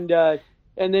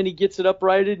then he gets it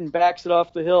uprighted and backs it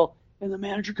off the hill. And the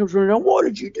manager comes running down, what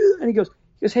did you do? And he goes,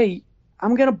 hey,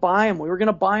 I'm going to buy them. We were going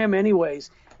to buy them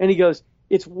anyways. And he goes,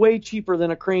 it's way cheaper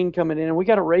than a crane coming in, and we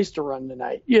got a race to run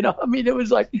tonight. You know, I mean, it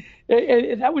was like,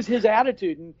 and that was his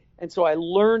attitude. And so I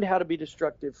learned how to be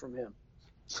destructive from him.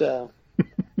 So.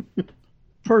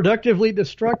 Productively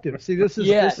destructive. See, this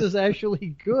is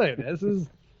actually good. This is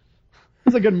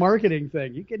a good marketing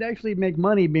thing. You can actually make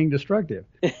money being destructive.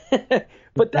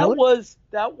 But that was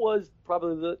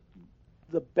probably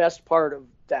the best part of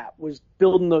that, was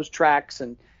building those tracks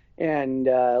and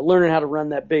learning how to run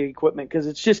that big equipment. Because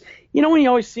it's just, you know, when you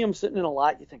always see them sitting in a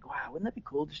lot, you think, wow, wouldn't that be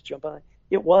cool? Just jump on it.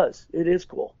 It is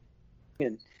cool.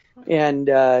 And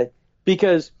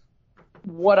because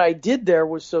what I did there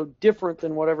was so different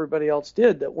than what everybody else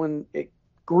did, that when it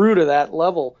grew to that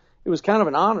level, it was kind of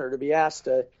an honor to be asked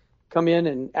to come in,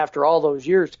 and after all those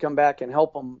years, to come back and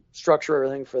help them structure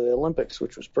everything for the Olympics,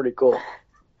 which was pretty cool.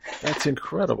 That's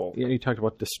incredible. You talked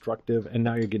about destructive, and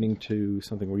now you're getting to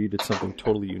something where you did something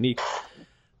totally unique.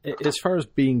 As far as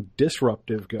being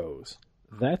disruptive goes,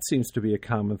 that seems to be a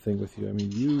common thing with you. I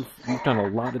mean, you've done a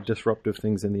lot of disruptive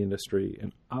things in the industry,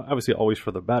 and obviously always for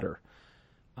the better.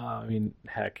 I mean,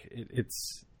 heck,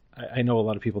 I know a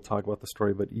lot of people talk about the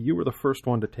story, but you were the first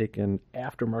one to take an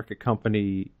aftermarket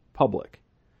company public.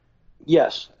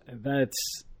 Yes. That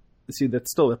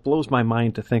blows my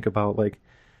mind to think about, like,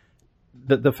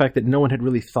 the fact that no one had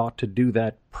really thought to do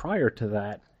that prior to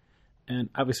that. And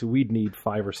obviously we'd need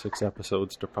 5 or 6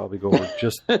 episodes to probably go over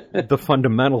just the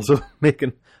fundamentals of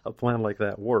making a plan like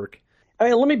that work. I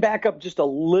mean, let me back up just a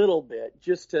little bit,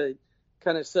 just to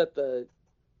kind of set the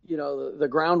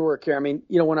groundwork here. I mean,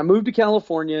 when I moved to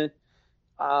California,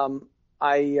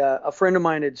 a friend of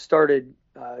mine had started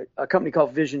a company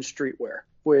called Vision Streetwear,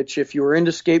 which if you were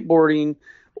into skateboarding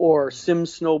or sim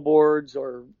snowboards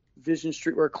or Vision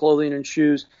Streetwear clothing and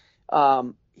shoes,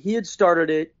 he had started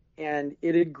it, and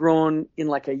it had grown in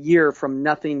like a year from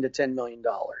nothing to $10 million.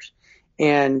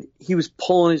 And he was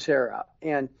pulling his hair out.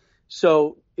 And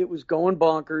so it was going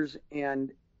bonkers,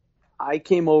 and I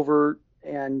came over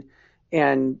and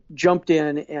jumped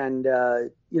in and,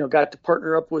 got to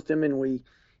partner up with him,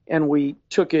 and we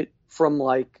took it from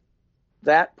like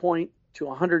that point to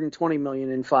 120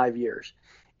 million in 5 years.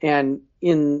 And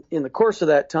in the course of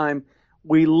that time,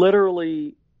 we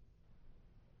literally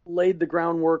laid the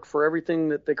groundwork for everything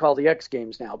that they call the X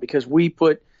Games now, because we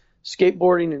put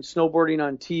skateboarding and snowboarding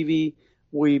on TV.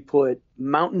 We put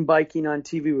mountain biking on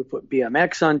TV. We put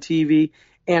BMX on TV,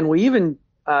 and we even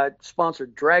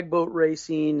sponsored drag boat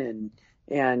racing and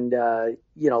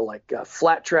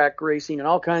flat track racing and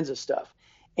all kinds of stuff.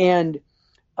 And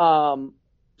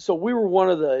so we were one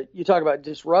of you talk about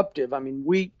disruptive. I mean,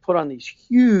 we put on these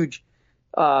huge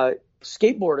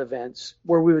skateboard events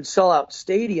where we would sell out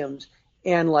stadiums,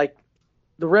 and like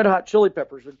the Red Hot Chili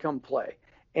Peppers would come play.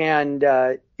 And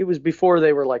it was before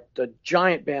they were like the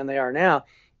giant band they are now.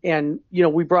 And,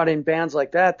 we brought in bands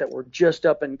like that were just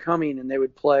up and coming, and they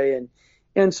would play.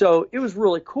 And so it was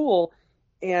really cool.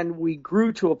 And we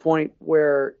grew to a point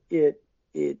where it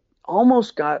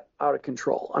almost got out of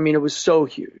control. I mean, it was so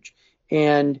huge.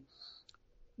 And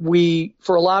we,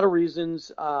 for a lot of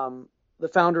reasons, the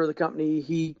founder of the company,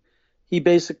 he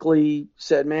basically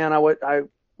said, man, I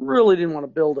really didn't want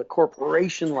to build a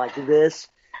corporation like this.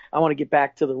 I want to get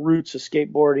back to the roots of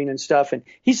skateboarding and stuff. And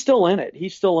he's still in it. He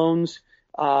still owns,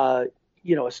 a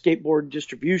skateboard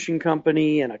distribution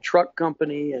company and a truck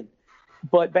company.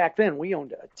 But back then we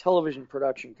owned a television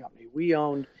production company. We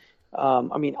owned,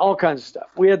 all kinds of stuff.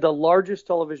 We had the largest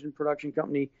television production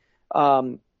company,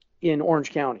 in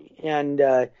Orange County. And,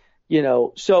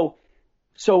 so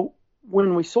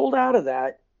when we sold out of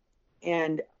that,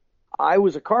 and I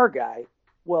was a car guy,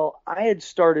 well, I had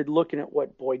started looking at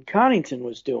what Boyd Connington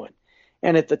was doing.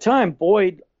 And at the time,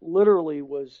 Boyd literally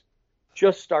was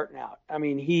just starting out. I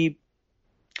mean, he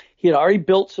had already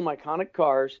built some iconic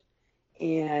cars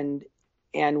and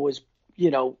was,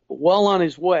 well on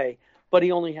his way, but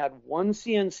he only had one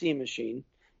CNC machine,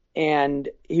 and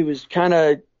he was kind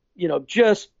of,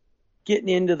 just getting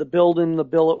into the building the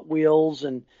billet wheels.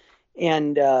 And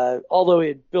although he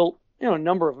had built, a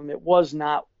number of them, it was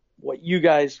not what you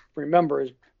guys remember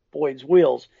as Boyd's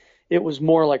wheels. It was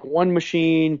more like one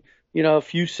machine, a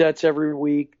few sets every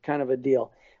week kind of a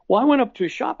deal. Well, I went up to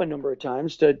his shop a number of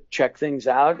times to check things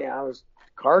out. I was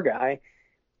a car guy.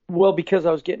 Well, because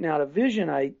I was getting out of Vision,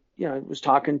 I was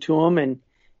talking to him,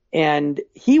 and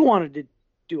he wanted to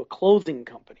do a clothing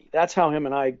company. That's how him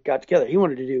and I got together. He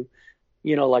wanted to do,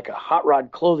 like a hot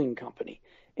rod clothing company.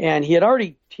 And he had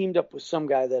already teamed up with some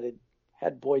guy that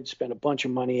had Boyd spend a bunch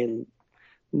of money and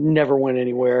never went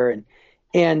anywhere.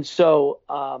 And so,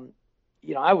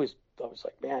 I was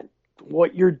like, man,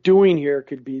 what you're doing here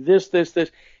could be this.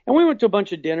 And we went to a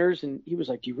bunch of dinners, and he was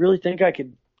like, do you really think I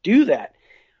could do that?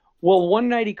 Well, one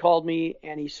night he called me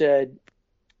and he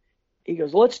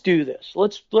goes, let's do this.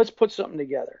 Let's put something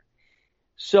together.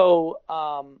 So,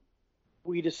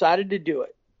 we decided to do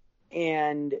it,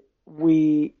 and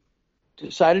we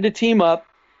decided to team up,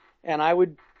 and I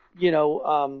would,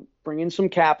 bring in some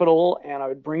capital, and I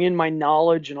would bring in my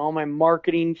knowledge and all my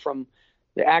marketing from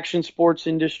the action sports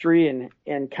industry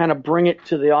and kind of bring it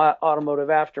to the automotive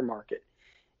aftermarket.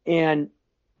 And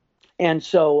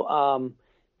so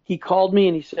he called me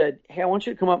and he said, hey, I want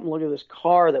you to come up and look at this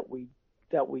car that we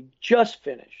just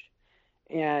finished.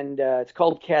 And it's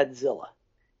called Cadzilla.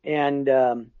 And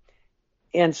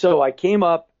so I came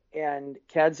up, and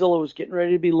Cadzilla was getting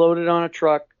ready to be loaded on a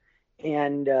truck,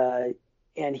 and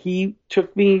he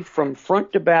took me from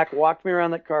front to back, walked me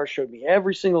around that car, showed me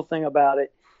every single thing about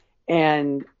it.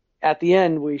 And at the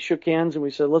end, we shook hands and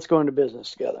we said, let's go into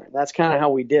business together. And that's kind of how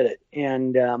we did it.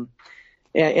 And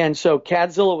so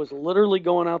Cadzilla was literally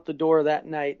going out the door that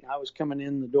night, and I was coming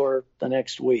in the door the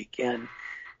next week. And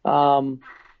so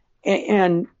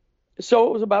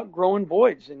it was about growing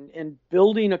Boyd's and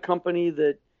building a company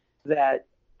that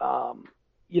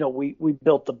we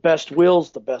built the best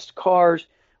wheels, the best cars.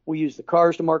 We used the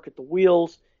cars to market the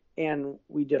wheels, and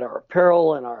we did our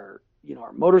apparel and our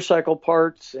motorcycle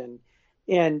parts.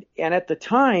 And at the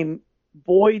time,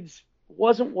 Boyd's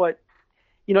wasn't what,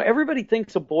 everybody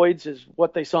thinks of Boyd's as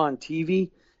what they saw on TV.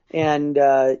 And,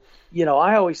 I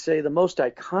always say the most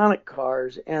iconic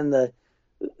cars and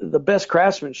the best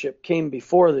craftsmanship came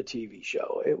before the TV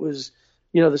show. It was,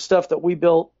 the stuff that we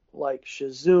built like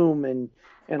Shazoom and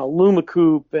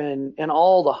Alumacoup and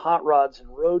all the hot rods and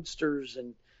roadsters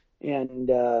and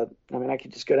I mean, I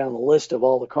could just go down the list of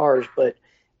all the cars, but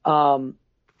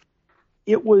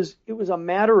it was a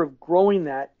matter of growing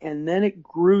that, and then it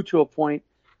grew to a point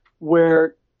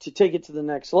where to take it to the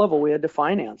next level, we had to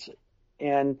finance it,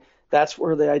 and that's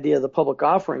where the idea of the public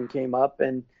offering came up.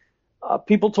 And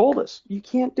people told us, you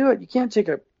can't do it. You can't take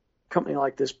a company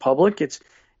like this public. It's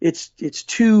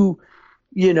too,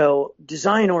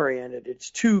 design oriented.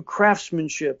 It's too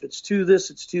craftsmanship. It's too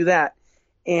this. It's too that.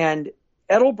 And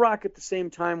Edelbrock at the same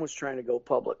time was trying to go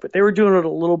public, but they were doing it a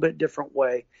little bit different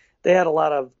way. They had a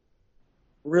lot of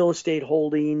real estate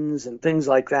holdings and things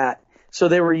like that. So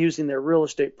they were using their real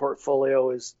estate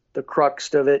portfolio as the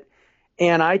crux of it.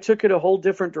 And I took it a whole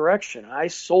different direction. I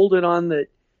sold it on that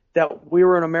we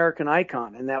were an American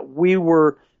icon and that we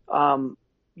were,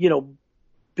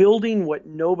 building what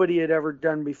nobody had ever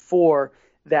done before,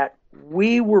 that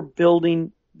we were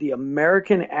building the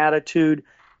American attitude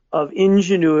of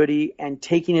ingenuity and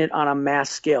taking it on a mass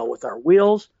scale with our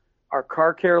wheels, our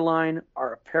car care line,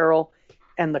 our apparel,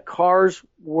 and the cars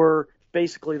were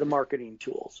basically the marketing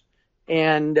tools.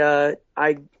 And I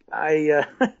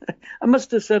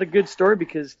must have said a good story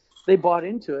because they bought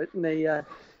into it, and they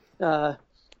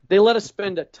let us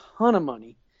spend a ton of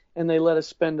money, and they let us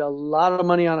spend a lot of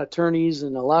money on attorneys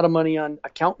and a lot of money on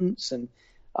accountants. And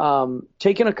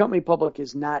taking a company public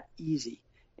is not easy,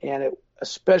 and it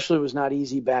especially was not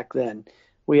easy back then.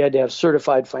 We had to have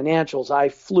certified financials. I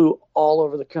flew all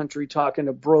over the country talking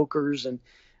to brokers, and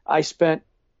I spent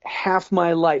half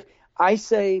my life. I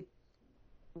say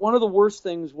one of the worst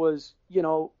things was,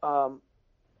 Boyd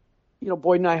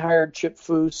and I hired Chip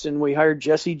Foose, and we hired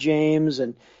Jesse James,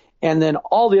 and then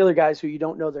all the other guys who you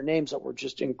don't know their names that were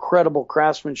just incredible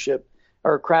craftsmen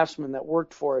that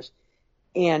worked for us.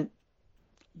 And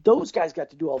those guys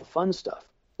got to do all the fun stuff.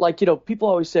 Like, people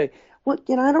always say, well,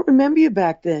 I don't remember you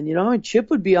back then, and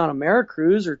Chip would be on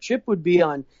Americruise or Chip would be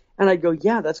on, and I'd go,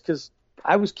 yeah, that's because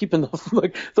I was keeping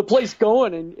the place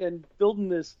going and building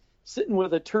this, sitting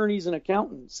with attorneys and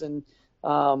accountants. And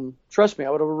trust me, I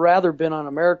would have rather been on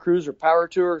Americruise or Power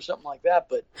Tour or something like that,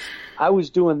 but I was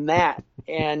doing that,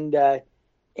 and it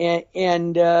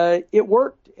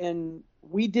worked. And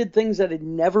we did things that had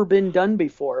never been done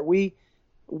before. We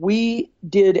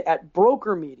did at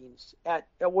broker meetings at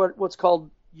what's called,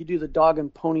 you do the dog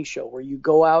and pony show, where you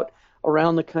go out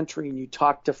around the country and you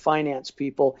talk to finance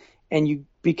people,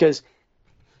 because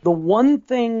the one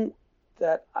thing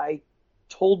that I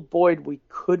told Boyd we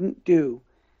couldn't do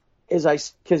is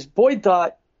because Boyd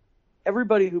thought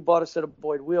everybody who bought a set of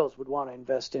Boyd wheels would want to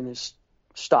invest in his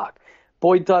stock.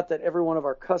 Boyd thought that every one of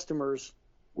our customers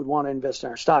would want to invest in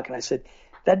our stock. And I said,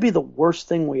 that'd be the worst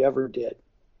thing we ever did.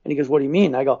 And he goes, what do you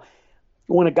mean? I go,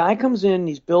 when a guy comes in and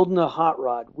he's building a hot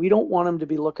rod, we don't want him to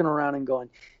be looking around and going,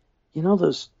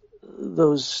 those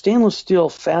stainless steel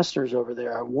fasteners over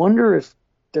there, I wonder if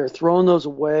they're throwing those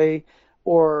away,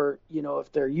 or,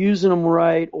 if they're using them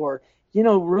right, or,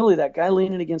 really that guy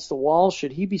leaning against the wall,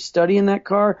 should he be studying that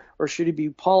car or should he be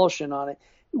polishing on it?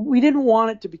 We didn't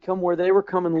want it to become where they were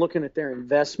coming looking at their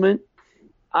investment.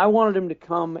 I wanted them to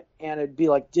come and it'd be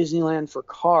like Disneyland for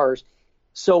cars.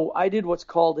 So I did what's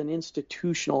called an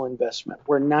institutional investment,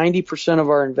 where 90% of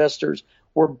our investors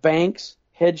were banks,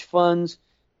 hedge funds,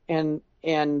 and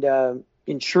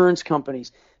insurance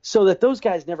companies, so that those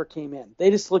guys never came in.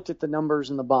 They just looked at the numbers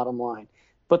and the bottom line.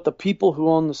 But the people who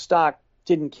own the stock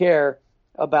didn't care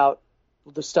about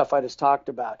the stuff I just talked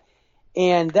about.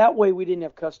 And that way we didn't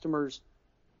have customers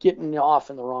getting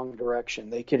off in the wrong direction.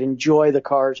 They could enjoy the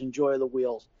cars, enjoy the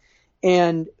wheels.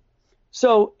 And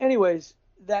so anyways,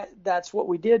 that's what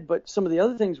we did. But some of the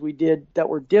other things we did that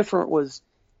were different was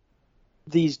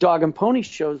these dog and pony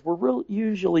shows were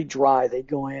usually dry. They'd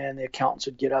go in, the accountants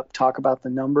would get up, talk about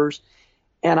the numbers.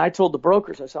 And I told the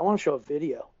brokers, I said, I want to show a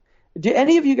video. Do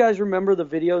any of you guys remember the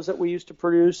videos that we used to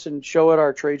produce and show at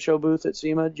our trade show booth at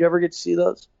SEMA? Did you ever get to see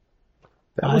those?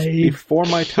 That was before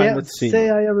my time with SEMA. I can't say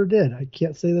I ever did. I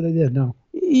can't say that I did, no.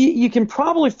 You can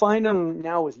probably find them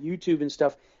now with YouTube and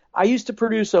stuff. I used to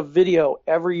produce a video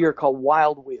every year called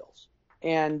Wild Wheels.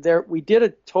 And we did a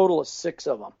total of 6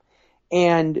 of them.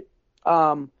 And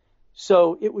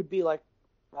so it would be like,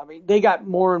 they got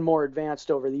more and more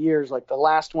advanced over the years. Like the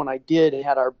last one I did, it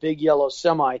had our big yellow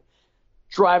semi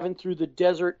driving through the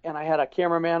desert, and I had a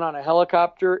cameraman on a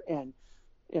helicopter, and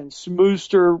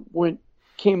Smooster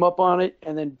came up on it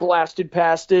and then blasted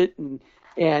past it, and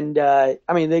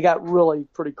they got really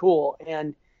pretty cool.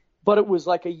 But it was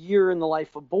like a year in the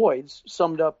life of Boyd's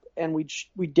summed up, and we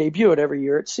debut it every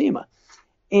year at SEMA.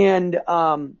 And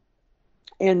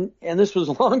And this was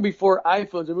long before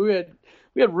iPhones. I mean,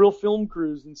 we had real film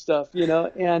crews and stuff,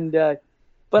 and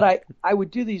but I would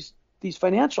do these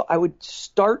financial. I would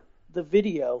start the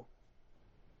video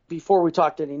before we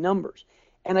talked any numbers,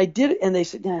 and I did it. And they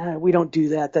said, "Nah, we don't do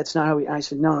that. That's not how we." I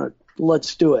said, "No,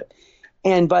 let's do it."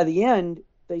 And by the end,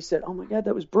 they said, "Oh my God,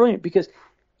 that was brilliant!" Because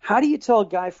how do you tell a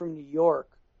guy from New York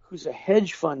who's a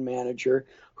hedge fund manager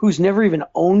who's never even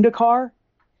owned a car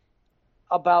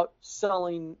about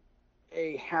selling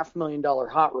a $500,000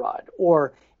 hot rod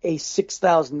or a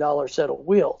 $6,000 set of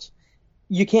wheels?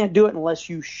 You can't do it unless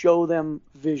you show them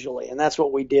visually, and that's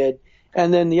what we did.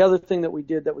 And then the other thing that we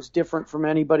did that was different from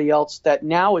anybody else that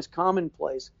now is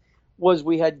commonplace was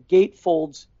we had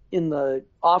gatefolds in the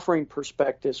offering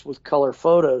prospectus with color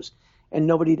photos, and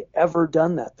nobody had ever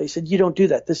done that. They said, "You don't do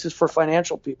that. This is for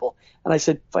financial people." And I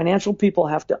said, financial people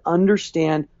have to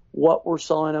understand what we're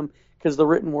selling them because the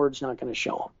written word's not going to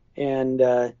show them. And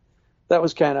that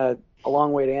was kind of a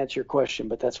long way to answer your question,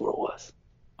 but that's what it was.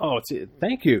 Oh,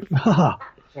 thank you. That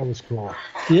was cool.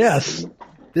 Yes.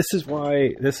 This is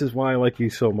why I like you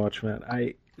so much, man.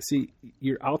 I see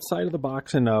you're outside of the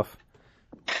box enough.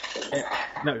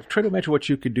 Now, try to imagine what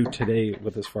you could do today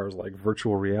with as far as like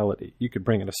virtual reality. You could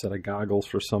bring in a set of goggles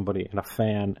for somebody and a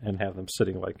fan and have them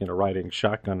sitting like riding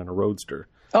shotgun in a roadster.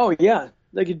 Oh yeah,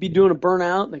 they could be doing a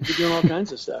burnout and they could be doing all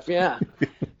kinds of stuff. Yeah,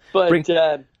 but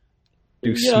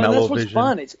do smell-o-vision. That's what's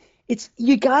fun. It's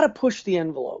you got to push the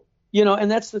envelope, and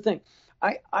that's the thing.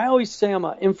 I always say I'm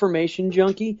an information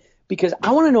junkie because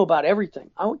I want to know about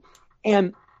everything.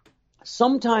 And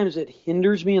sometimes it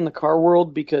hinders me in the car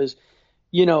world because,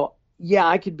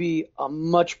 I could be a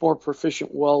much more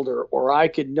proficient welder or I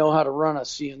could know how to run a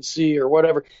CNC or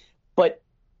whatever, but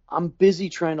I'm busy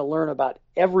trying to learn about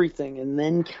everything and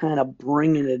then kind of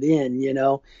bringing it in,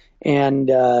 and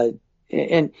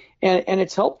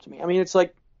it's helped me. I mean, it's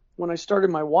like when I started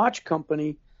my watch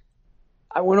company,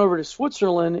 I went over to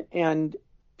Switzerland and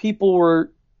people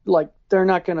were like, they're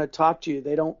not going to talk to you.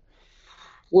 They don't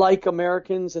like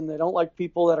Americans and they don't like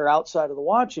people that are outside of the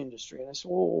watch industry. And I said,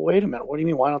 well, wait a minute. What do you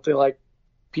mean? Why don't they like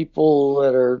people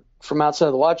that are from outside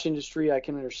of the watch industry? I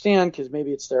can understand because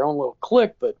maybe it's their own little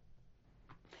clique, but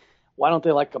why don't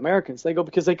they like Americans? They go,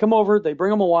 because they come over, they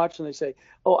bring them a watch and they say,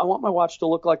 oh, I want my watch to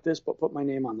look like this, but put my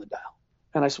name on the dial.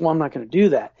 And I said, well, I'm not going to do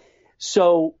that.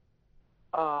 So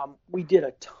we did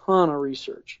a ton of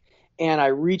research and I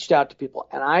reached out to people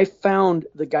and I found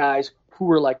the guys who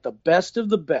were like the best of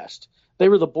the best. They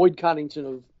were the Boyd Coddington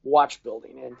of watch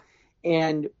building.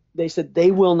 And they said,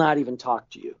 they will not even talk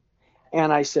to you.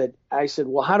 And I said,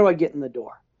 well, how do I get in the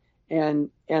door? And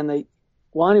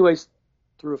anyways,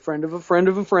 through a friend of a friend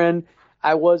of a friend,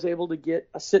 I was able to get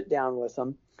a sit down with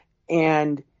them.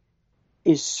 And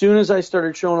as soon as I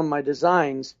started showing them my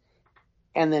designs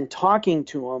and then talking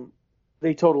to them,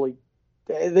 they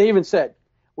even said,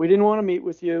 we didn't want to meet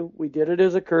with you. We did it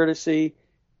as a courtesy,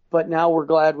 but now we're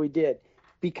glad we did.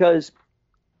 Because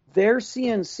their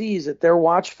CNCs at their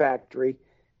watch factory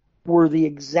were the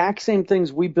exact same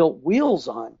things we built wheels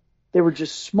on. They were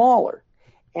just smaller.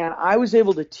 And I was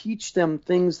able to teach them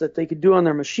things that they could do on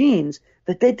their machines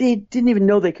that they didn't even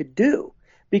know they could do.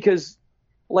 Because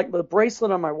like the bracelet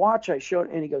on my watch I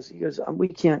showed, and he goes, we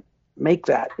can't make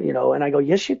that, and I go,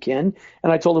 yes, you can.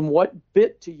 And I told him what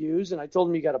bit to use. And I told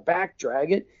him you got to back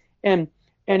drag it. And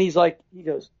he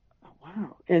goes, oh,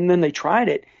 wow. And then they tried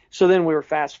it. So then we were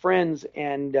fast friends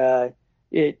and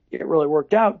it really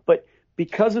worked out. But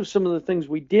because of some of the things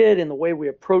we did and the way we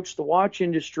approached the watch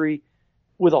industry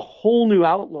with a whole new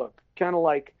outlook, kind of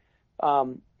like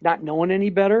not knowing any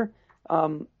better.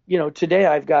 Today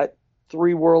I've got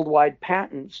 3 worldwide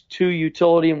patents, 2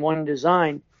 utility and 1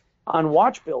 design on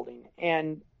watch building.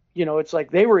 And, it's like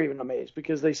they were even amazed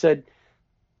because they said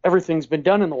everything's been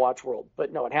done in the watch world,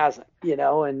 but no, it hasn't,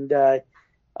 and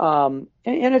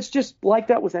it's just like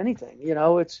that with anything,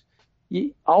 it's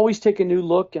you always take a new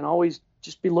look and always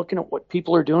just be looking at what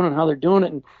people are doing and how they're doing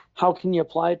it and how can you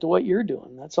apply it to what you're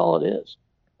doing. That's all it is.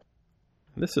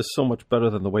 This is so much better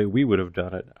than the way we would have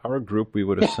done it. Our group, we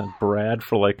would have sent Brad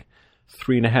for like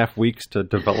 3.5 weeks to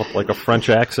develop like a French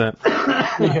accent.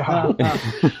 Yeah.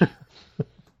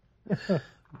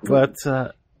 But,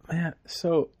 man,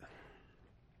 so,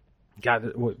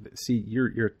 God, see,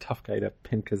 you're a tough guy to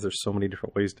pin because there's so many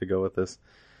different ways to go with this.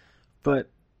 But,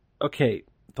 okay,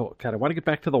 God, I want to get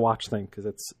back to the watch thing because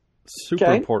it's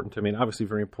super important to me and obviously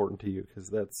very important to you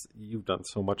because you've done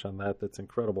so much on that. That's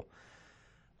incredible.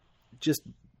 Just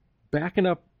backing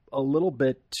up a little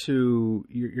bit to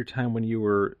your time when you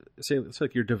were, say, it's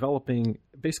like you developed an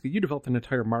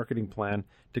entire marketing plan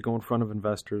to go in front of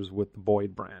investors with the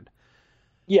Boyd brand.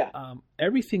 Yeah.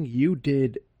 Everything you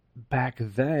did back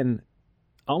then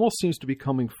almost seems to be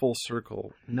coming full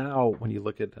circle now when you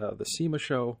look at the SEMA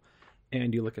show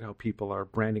and you look at how people are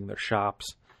branding their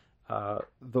shops,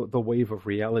 the wave of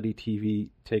reality TV,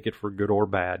 take it for good or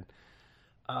bad.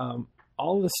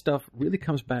 All this stuff really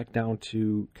comes back down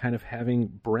to kind of having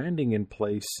branding in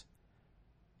place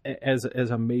as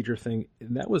a major thing.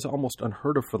 And that was almost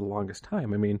unheard of for the longest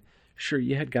time. I mean, sure,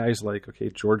 you had guys like,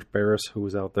 George Barris, who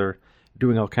was out there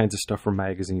doing all kinds of stuff for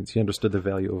magazines. He understood the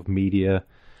value of media.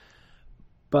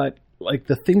 But like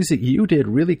the things that you did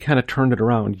really kind of turned it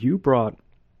around. You brought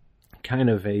kind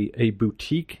of a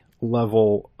boutique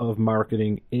level of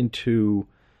marketing into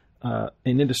an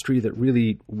industry that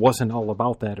really wasn't all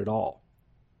about that at all.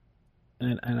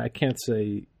 And I can't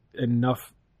say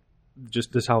enough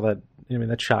just how that,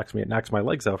 that shocks me. It knocks my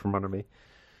legs out from under me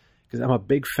because I'm a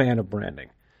big fan of branding.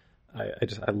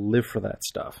 I live for that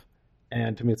stuff.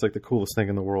 And to me, it's like the coolest thing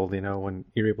in the world, when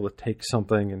you're able to take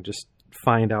something and just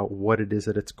find out what it is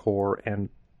at its core and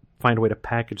find a way to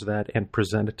package that and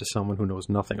present it to someone who knows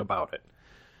nothing about it.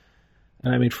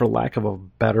 And I mean, for lack of a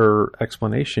better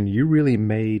explanation, you really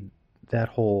made that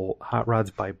whole Hot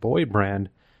Rods by Boyd brand,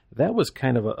 that was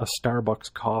kind of a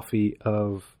Starbucks coffee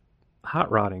of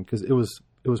hot rodding because it was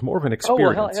more of an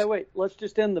experience. Oh, well, hey, wait, let's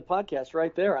just end the podcast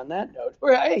right there on that note.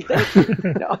 Hey, thank you.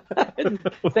 No,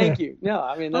 thank you. No,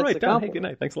 I mean, that's all right, a compliment. Hey, good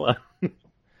night. Thanks a lot.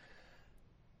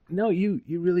 No, you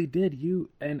really did.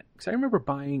 Because I remember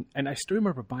buying, and I still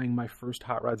remember buying my first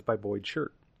Hot Rods by Boyd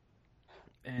shirt.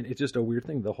 And it's just a weird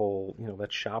thing, the whole,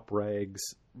 that Shop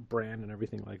Rags brand and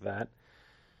everything like that.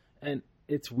 And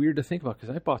it's weird to think about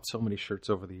because I bought so many shirts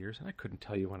over the years and I couldn't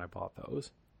tell you when I bought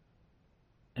those.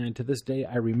 And to this day,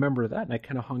 I remember that and I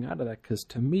kind of hung on to that because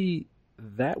to me,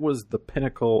 that was the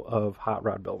pinnacle of hot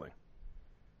rod building.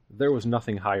 There was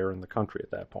nothing higher in the country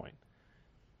at that point.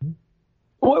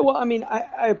 Well, I mean,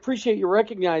 I appreciate you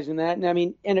recognizing that. And I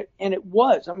mean, and it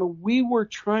was. I mean, we were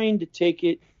trying to take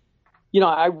it.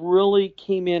 I really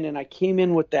came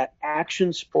in with that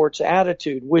action sports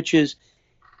attitude, which is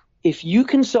if you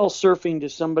can sell surfing to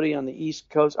somebody on the East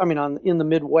Coast, in the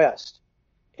Midwest,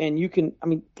 and you can,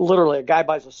 literally a guy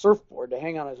buys a surfboard to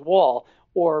hang on his wall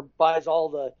or buys all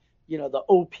the, the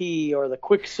OP or the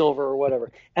Quicksilver or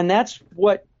whatever. And that's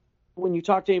what, when you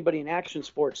talk to anybody in action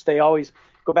sports, they always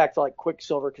go back to like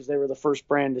Quicksilver because they were the first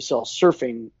brand to sell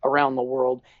surfing around the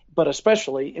world, but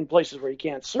especially in places where you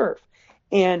can't surf.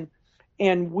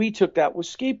 And we took that with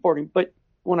skateboarding. But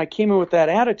when I came in with that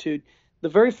attitude, the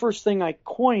very first thing I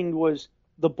coined was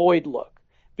the Boyd look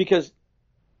because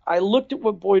I looked at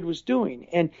what Boyd was doing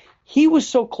and he was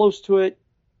so close to it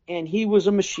and he was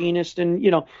a machinist and,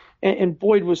 and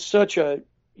Boyd was such a,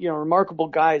 remarkable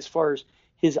guy as far as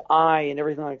his eye and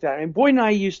everything like that. And Boyd and I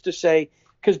used to say,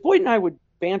 because Boyd and I would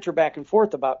banter back and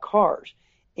forth about cars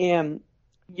and,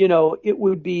 it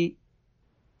would be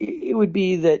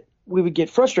that we would get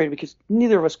frustrated because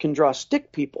neither of us can draw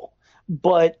stick people,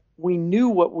 but we knew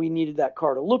what we needed that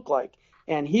car to look like.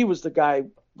 And he was the guy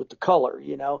with the color,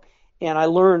 and I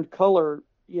learned color,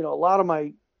 a lot of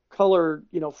my color,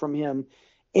 from him.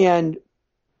 And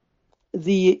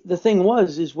the thing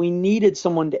is we needed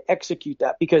someone to execute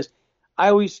that because I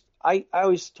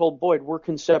always told Boyd, we're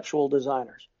conceptual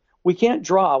designers. We can't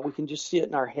draw. We can just see it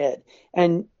in our head.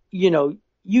 And, you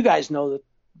guys know that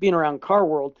being around car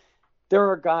world, there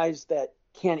are guys that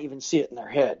can't even see it in their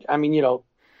head.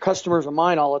 Customers of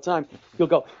mine all the time, you'll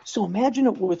go, so imagine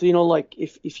it with, like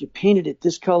if you painted it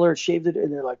this color, shaved it,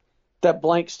 and they're like, that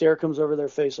blank stare comes over their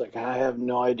face like, I have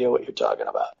no idea what you're talking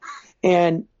about.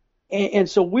 And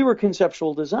so we were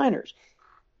conceptual designers.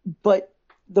 But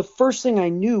the first thing I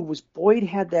knew was Boyd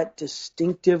had that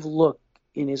distinctive look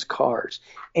in his cars.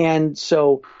 And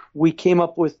so we came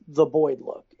up with the Boyd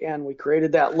look and we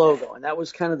created that logo. And that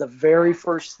was kind of the very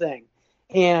first thing.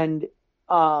 And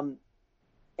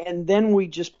then we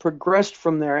just progressed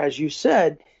from there, as you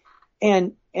said,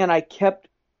 and I kept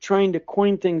trying to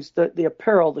coin things, the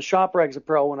apparel, the Shop Rags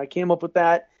apparel, when I came up with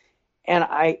that, and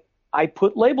I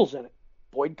put labels in it,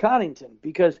 Boyd Coddington,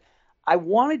 because I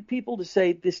wanted people to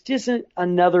say, this isn't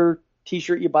another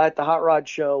T-shirt you buy at the Hot Rod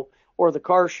Show or the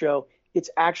car show. It's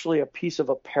actually a piece of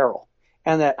apparel,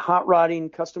 and that hot rodding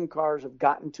custom cars have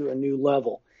gotten to a new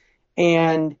level.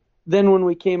 And then when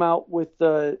we came out with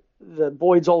the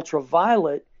Boyd's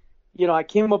Ultraviolet, I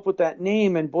came up with that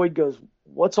name and Boyd goes,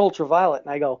 what's ultraviolet?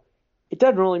 And I go, it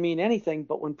doesn't really mean anything,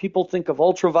 but when people think of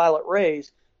ultraviolet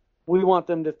rays, we want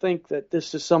them to think that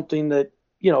this is something that,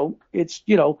 it's,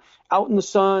 out in the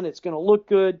sun, it's going to look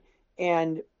good.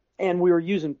 And we were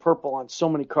using purple on so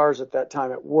many cars at that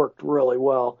time. It worked really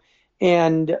well.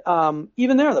 And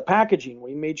even there, the packaging,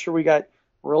 we made sure we got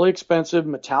really expensive,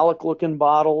 metallic-looking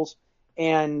bottles.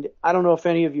 And I don't know if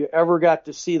any of you ever got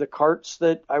to see the carts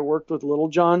that I worked with Little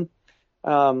John,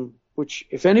 which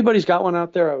if anybody's got one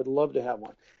out there, I would love to have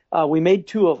one. We made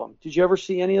 2 of them. Did you ever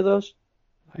see any of those?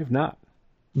 I have not.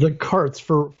 The carts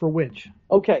for which?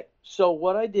 Okay, so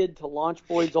what I did to launch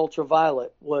Boyd's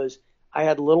Ultraviolet was I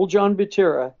had Little John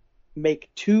Butera make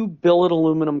 2 billet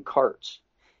aluminum carts.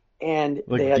 And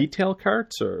like they had, detail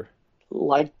carts or?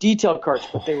 Like detail carts,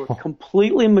 but they were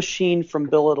completely machined from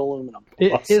billet aluminum.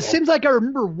 It seems like I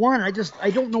remember one. I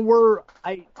don't know where.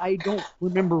 I don't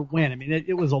remember when. I mean,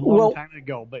 it was a long time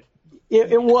ago, but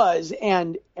it was.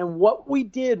 And what we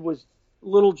did was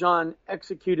Little John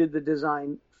executed the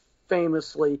design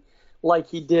famously, like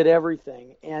he did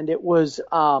everything. And it was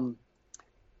what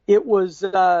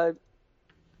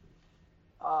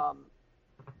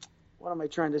am I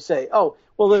trying to say? Oh,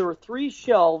 well, there were 3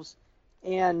 shelves.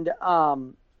 And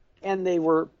they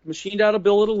were machined out of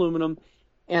billet aluminum,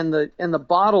 and the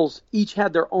bottles each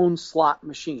had their own slot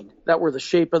machine that were the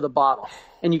shape of the bottle,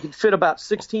 and you could fit about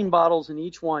 16 bottles in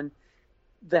each one.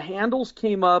 The handles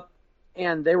came up,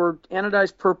 and they were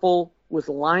anodized purple with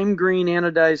lime green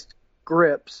anodized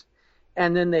grips,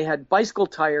 and then they had bicycle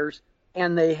tires,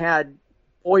 and they had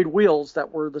Boyd wheels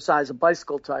that were the size of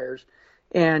bicycle tires,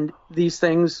 and these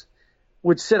things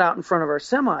would sit out in front of our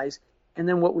semis. And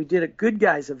then what we did at Good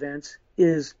Guys events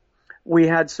is we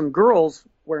had some girls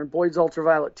wearing Boyd's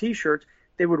Ultraviolet T-shirts.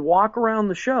 They would walk around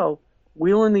the show,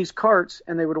 wheeling these carts,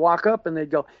 and they would walk up and they'd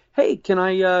go, "Hey, can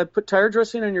I put tire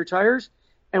dressing on your tires?"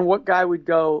 And what guy would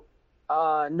go,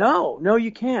 no,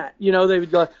 you can't. You know, they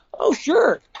would go, "Oh,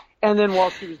 sure." And then while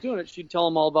she was doing it, she'd tell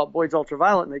them all about Boyd's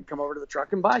Ultraviolet, and they'd come over to the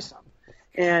truck and buy some.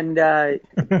 And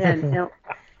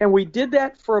we did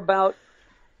that for about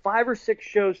 5 or 6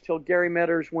 shows till Gary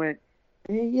Metters went,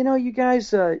 "Hey, you know, you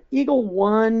guys, Eagle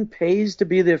One pays to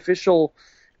be the official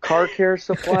car care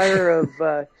supplier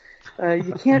of,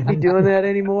 you can't be doing that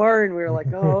anymore." And we were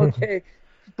like, "Oh, okay."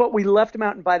 But we left them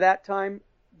out, and by that time,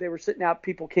 they were sitting out.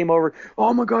 People came over,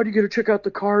 "Oh my God, you got to check out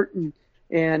the cart."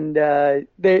 And they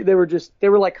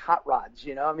were like hot rods,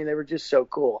 you know? I mean, they were just so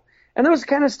cool. And that was the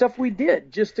kind of stuff we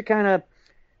did just to kind of,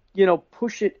 you know,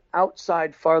 push it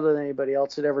outside farther than anybody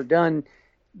else had ever done,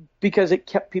 because it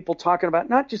kept people talking about,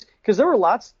 not just because there's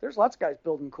lots of guys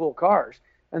building cool cars,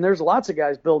 and there's lots of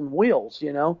guys building wheels,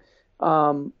 you know.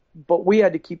 But we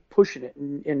had to keep pushing it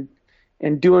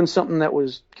and doing something that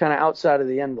was kind of outside of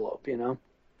the envelope, you know.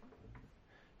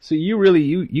 So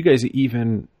you guys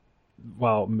even,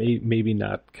 well, maybe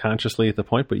not consciously at the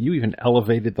point, but you even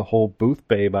elevated the whole booth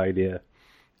babe idea.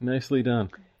 Nicely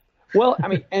done. Well, I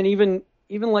mean, and even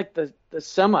like the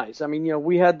semis. I mean, you know,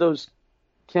 we had those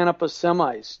Canapa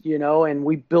semis, you know, and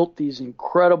we built these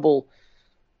incredible,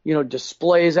 you know,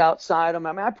 displays outside them.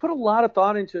 I mean, I put a lot of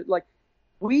thought into it. Like,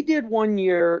 we did one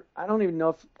year, I don't even know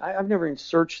if, I've never even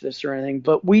searched this or anything,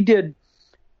 but we did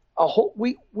a whole,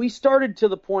 we started to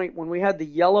the point when we had the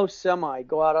yellow semi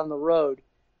go out on the road,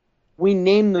 we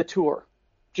named the tour,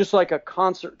 just like a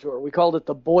concert tour. We called it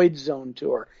the Boyd Zone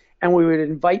Tour. And we would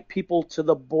invite people to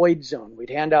the Boyd Zone. We'd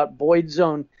hand out Boyd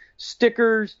Zone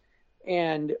stickers,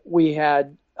 and we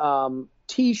had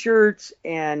T-shirts,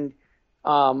 and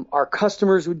our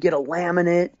customers would get a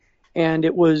laminate, and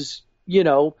it was, you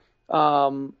know,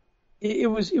 it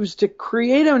was to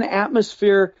create an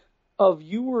atmosphere of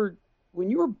when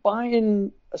you were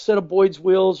buying a set of Boyd's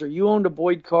wheels or you owned a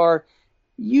Boyd car,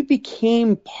 you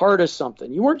became part of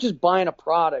something. You weren't just buying a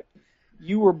product;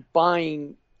 you were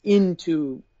buying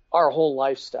into our whole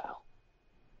lifestyle.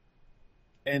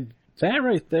 And that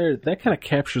right there, that kind of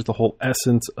captures the whole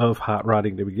essence of hot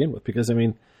rodding to begin with. Because, I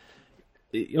mean,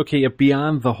 okay,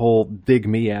 beyond the whole dig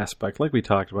me aspect, like we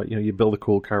talked about, you know, you build a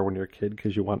cool car when you're a kid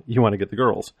because you want to get the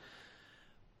girls.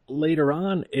 Later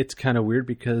on, it's kind of weird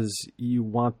because you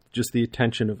want just the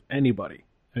attention of anybody.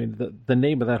 I mean, the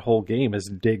name of that whole game is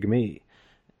Dig Me.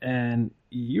 And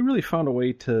you really found a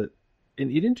way to,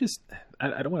 and you didn't just,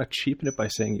 I don't want to cheapen it by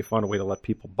saying you found a way to let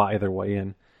people buy their way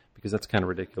in, because that's kind of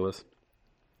ridiculous.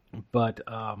 But,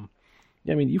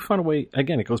 yeah, I mean, you found a way,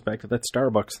 again, it goes back to that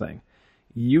Starbucks thing.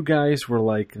 You guys were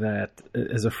like that,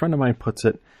 as a friend of mine puts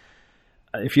it,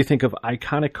 if you think of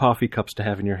iconic coffee cups to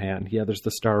have in your hand, yeah, there's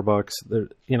the Starbucks, there,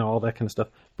 you know, all that kind of stuff.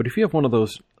 But if you have one of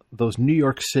those New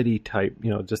York City type, you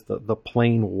know, just the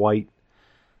plain white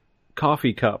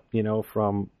coffee cup, you know,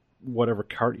 from whatever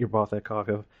cart you bought that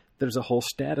coffee of, there's a whole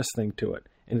status thing to it.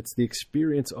 And it's the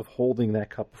experience of holding that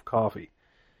cup of coffee.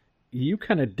 You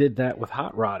kind of did that with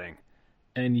hot rodding,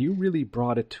 and you really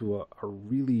brought it to a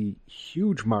really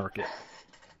huge market.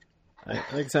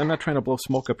 Like I said, I'm not trying to blow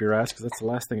smoke up your ass, because that's the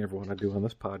last thing I ever want to do on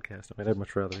this podcast. I mean, I'd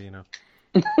much rather, you know,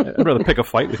 I'd rather pick a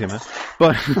fight with you, man.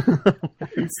 But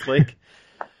it's like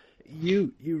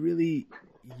you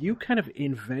kind of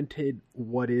invented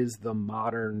what is the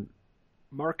modern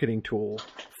marketing tool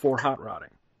for hot rodding.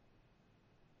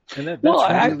 And that's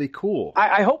really cool.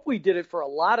 I hope we did it for a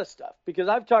lot of stuff, because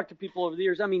I've talked to people over the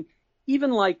years. I mean,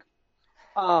 even like,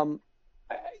 I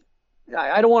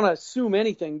don't want to assume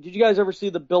anything. Did you guys ever see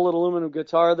the Billet aluminum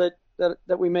guitar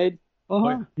that we made?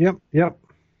 Uh-huh. Yep.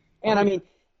 And I mean,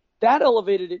 that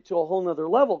elevated it to a whole nother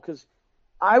level, because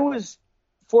I was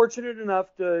fortunate enough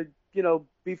to,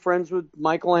 be friends with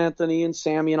Michael Anthony and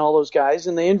Sammy and all those guys,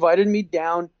 and they invited me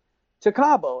down to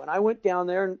Cabo, and I went down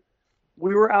there, and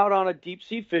we were out on a deep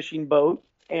sea fishing boat,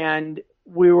 and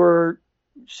we were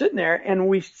sitting there, and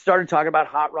we started talking about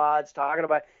hot rods, and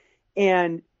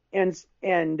I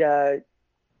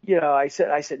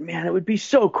said, man, it would be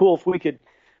so cool if we could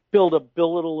build a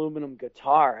billet aluminum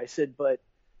guitar. I said, but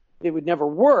it would never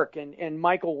work. And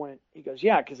Michael he goes,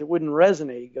 yeah, because it wouldn't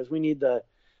resonate. He goes, we need the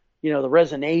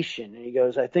resonation. And he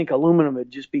goes, I think aluminum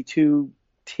would just be too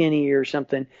tinny or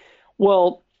something.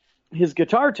 Well, his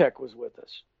guitar tech was with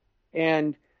us.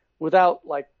 And without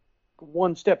like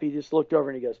one step, he just looked over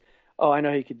and he goes, oh, I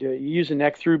know he could do it. You use a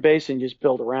neck through bass and just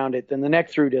build around it. Then the neck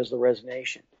through does the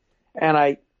resonation.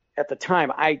 And at the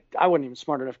time, I wasn't even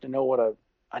smart enough to know what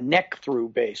a neck through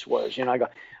bass was. I go,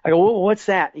 well, what's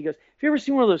that? And he goes, have you ever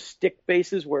seen one of those stick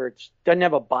basses where it doesn't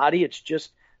have a body? It's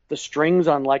just the strings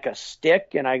on like a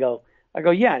stick. And I go,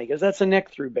 yeah. And he goes, that's a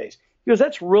neck through bass. He goes,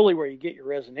 that's really where you get your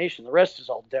resonation. The rest is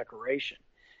all decoration.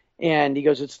 And he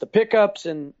goes, it's the pickups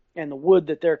and the wood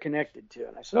that they're connected to.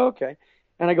 And I said, okay.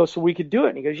 And I go, so we could do it.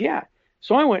 And he goes, yeah.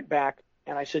 So I went back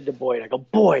and I said to Boyd,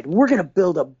 Boyd, we're going to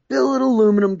build a billet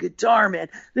aluminum guitar, man.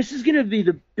 This is going to be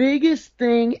the biggest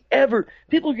thing ever.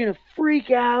 People are going to freak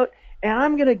out, and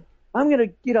I'm going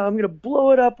to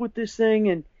blow it up with this thing.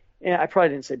 And I probably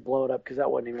didn't say blow it up because that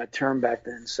wasn't even a term back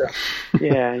then. So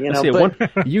yeah,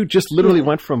 you just literally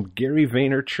went from Gary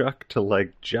Vaynerchuk to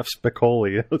like Jeff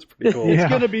Spicoli. That was pretty cool. It's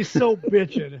going to be so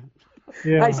bitchin'.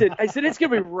 Yeah. I said it's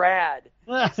going to be rad.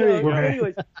 So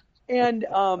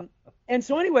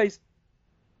anyways,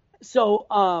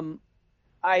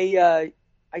 I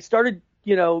started,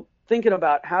 thinking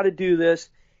about how to do this,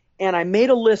 and I made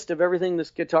a list of everything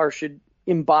this guitar should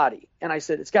embody. And I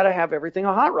said, it's got to have everything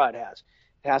a hot rod has.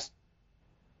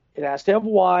 It has to have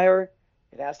wire.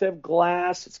 It has to have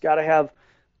glass. It's got to have,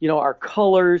 our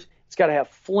colors. It's got to have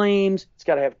flames. It's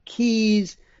got to have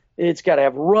keys. It's got to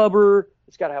have rubber.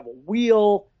 It's got to have a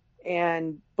wheel,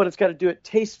 but it's got to do it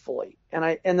tastefully.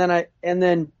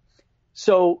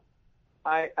 So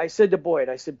I said to Boyd,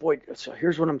 Boyd, so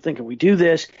here's what I'm thinking. We do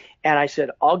this. And I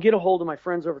said, I'll get a hold of my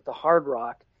friends over at the Hard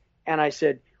Rock. And I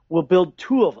said, we'll build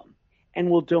 2 of them, and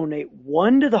we'll donate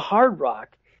 1 to the Hard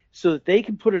Rock so that they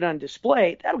can put it on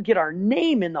display. That'll get our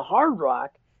name in the Hard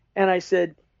Rock. And I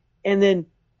said, and then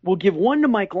we'll give 1 to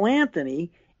Michael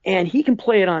Anthony, and he can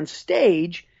play it on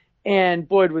stage. And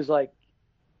Boyd was like,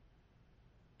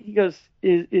 he goes,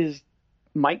 is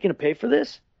Mike going to pay for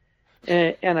this?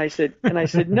 And I said,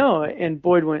 no. And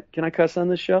Boyd went, can I cuss on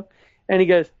this show? And he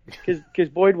goes, because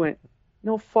Boyd went,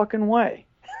 no fucking way.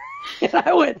 And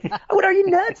I went, are you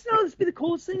nuts? No, this would be the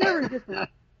coolest thing ever. He goes,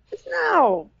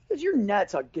 no, because you're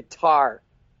nuts, a guitar.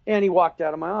 And he walked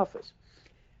out of my office.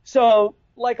 So,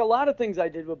 like a lot of things I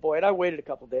did with Boyd, I waited a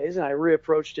couple days and I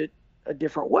reapproached it a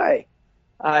different way.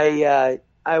 I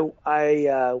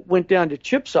went down to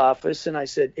Chip's office and I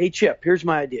said, hey, Chip, here's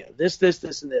my idea. This,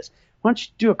 and this. Why don't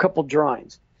you do a couple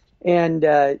drawings?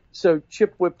 And so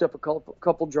Chip whipped up a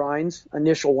couple drawings,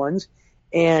 initial ones,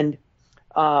 and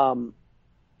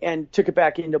took it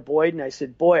back into Boyd. And I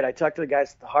said, Boyd, I talked to the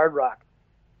guys at the Hard Rock.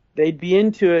 They'd be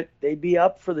into it. They'd be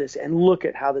up for this. And look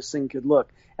at how this thing could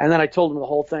look. And then I told them the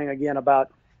whole thing again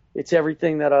about it's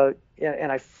everything that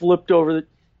and I flipped over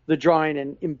the drawing,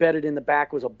 and embedded in the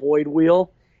back was a Boyd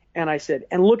wheel. And I said,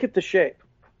 and look at the shape.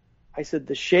 I said,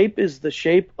 the shape is the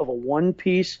shape of a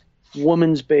one-piece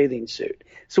woman's bathing suit.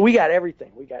 So we got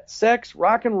everything. We got sex,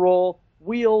 rock and roll,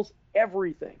 wheels,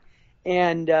 everything.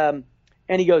 And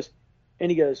he goes,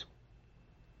 yeah,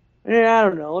 I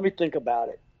don't know. Let me think about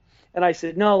it. And I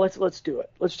said, no, let's do it.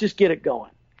 Let's just get it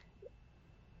going.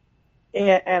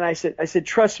 And I said,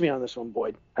 trust me on this one,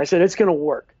 Boyd. I said, it's going to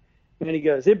work. And he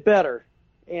goes, it better.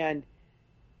 And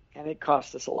it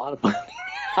cost us a lot of money.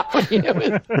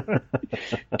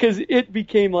 Because it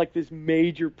became like this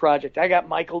major project. I got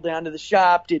Michael down to the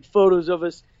shop, did photos of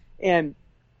us, and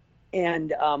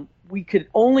we could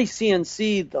only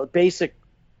CNC the basic,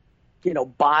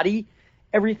 body.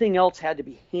 Everything else had to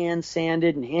be hand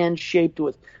sanded and hand shaped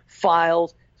with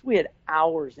files. So we had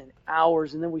hours and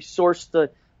hours, and then we sourced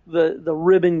the the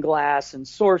ribbon glass and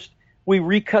sourced. We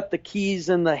recut the keys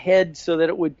in the head so that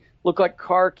it would look like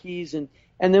car keys, and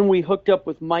then we hooked up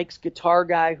with Mike's guitar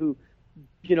guy who,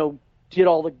 did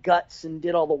all the guts and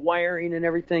did all the wiring and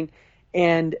everything.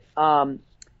 And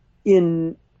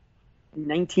in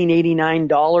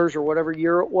 $1989 or whatever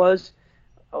year it was,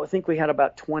 I think we had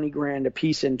about 20 grand a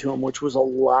piece into them, which was a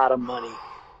lot of money.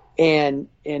 And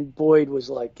Boyd was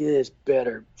like, "This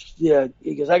better." Yeah,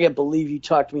 he goes, "I can't believe you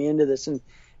talked me into this." And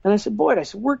I said, "Boyd, I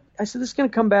said, this is going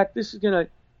to come back. This is going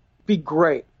to be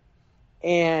great."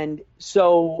 And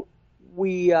so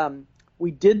we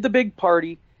did the big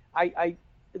party.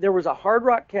 There was a Hard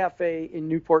Rock Cafe in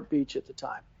Newport Beach at the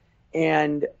time,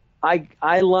 and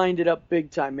I lined it up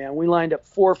big time, man. We lined up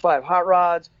 4 or 5 hot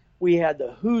rods. We had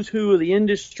the who's who of the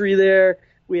industry there.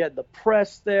 We had the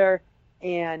press there,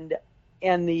 and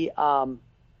I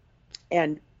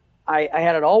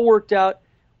had it all worked out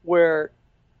where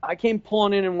I came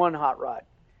pulling in one hot rod.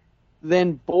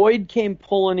 Then Boyd came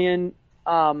pulling in,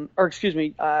 another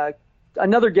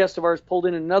guest of ours pulled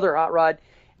in another hot rod,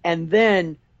 and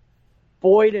then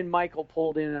Boyd and Michael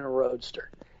pulled in a Roadster,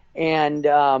 and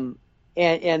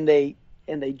they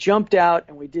jumped out,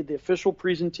 and we did the official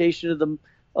presentation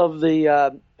of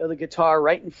the guitar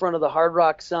right in front of the Hard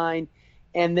Rock sign,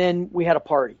 and then we had a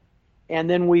party, and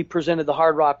then we presented the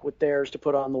Hard Rock with theirs to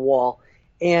put on the wall,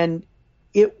 and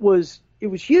it was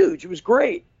huge. It was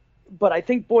great, but I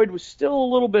think Boyd was still a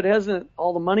little bit hesitant.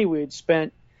 All the money we had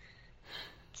spent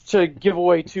to give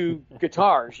away 2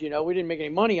 guitars, we didn't make any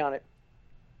money on it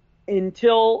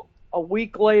until a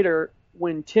week later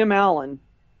when Tim Allen.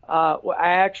 I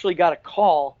actually got a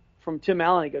call from Tim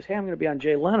Allen. He goes, "Hey, I'm going to be on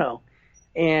Jay Leno,"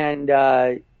 and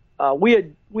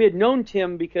we had known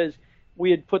Tim because we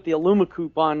had put the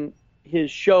Alumacoupe on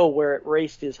his show where it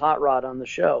raced his hot rod on the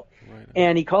show. Right.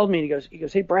 And he called me and he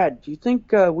goes, "Hey, Brad, do you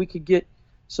think we could get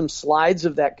some slides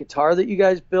of that guitar that you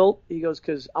guys built?" He goes,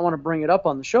 "Because I want to bring it up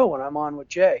on the show when I'm on with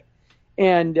Jay."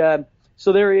 And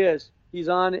so there he is. He's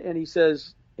on, and he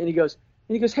goes,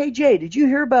 "Hey, Jay, did you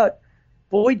hear about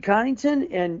Boyd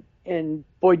Connington?" And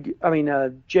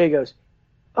Jay goes,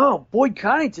 "Oh, Boyd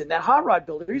Connington, that hot rod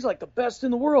builder, he's like the best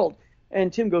in the world."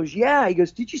 And Tim goes, "Yeah." He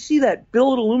goes, "Did you see that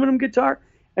billet aluminum guitar?"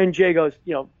 And Jay goes,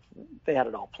 they had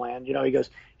it all planned. He goes,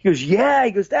 "Yeah."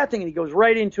 He goes, "That thing," and he goes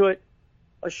right into it.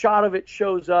 A shot of it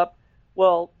shows up.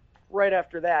 Well, right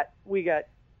after that, we got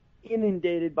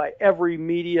inundated by every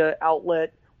media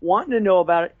outlet wanting to know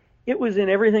about it. It was in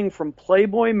everything from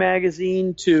Playboy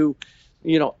magazine to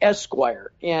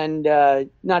Esquire, and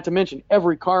not to mention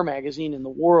every car magazine in the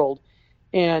world.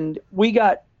 And we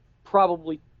got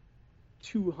probably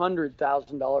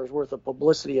 $200,000 worth of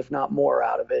publicity, if not more,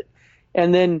 out of it.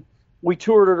 And then we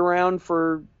toured it around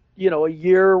for, a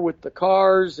year with the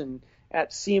cars and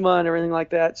at SEMA and everything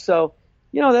like that. So,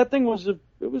 that thing was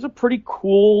a pretty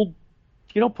cool,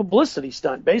 publicity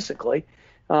stunt, basically.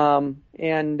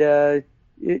 It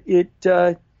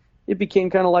became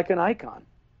kind of like an icon.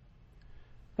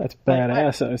 That's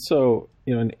badass. So,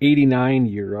 an 89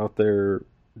 year out there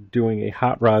doing a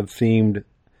hot rod themed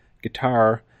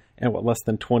guitar, and less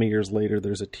than 20 years later,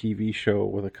 there's a TV show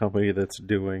with a company that's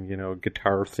doing,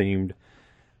 guitar themed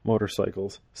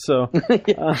motorcycles. So,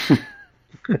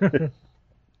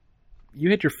 you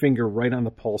had your finger right on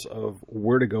the pulse of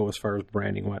where to go as far as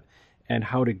branding went, and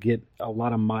how to get a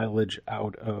lot of mileage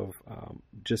out of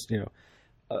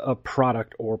a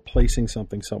product or placing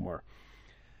something somewhere.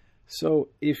 So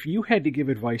if you had to give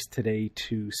advice today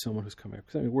to someone who's coming up,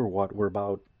 because we're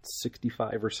about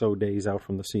 65 or so days out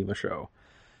from the SEMA show,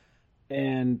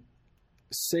 and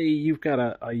say you've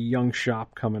got a young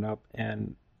shop coming up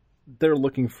and they're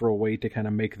looking for a way to kind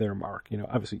of make their mark.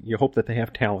 Obviously you hope that they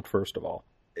have talent first of all.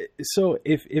 So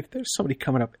if there's somebody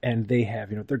coming up and they have,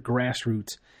 they're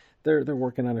grassroots, they're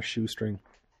working on a shoestring,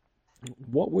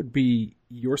 what would be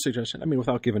your suggestion? I mean,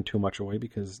 without giving too much away,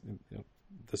 because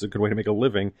this is a good way to make a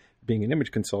living being an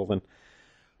image consultant,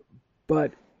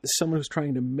 but someone who's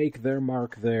trying to make their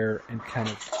mark there and kind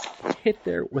of hit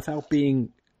there without being,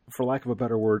 for lack of a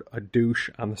better word, a douche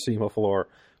on the SEMA floor,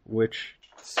 which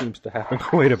seems to happen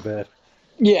quite a bit.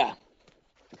 Yeah.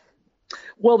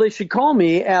 Well, they should call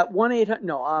me at 1-800.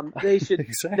 No, they should.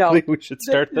 Exactly. No, we should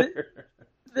start there.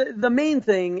 The main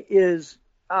thing is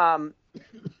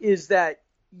that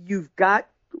you've got,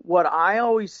 what I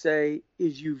always say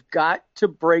is you've got to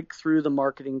break through the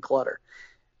marketing clutter.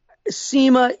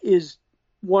 SEMA is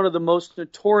one of the most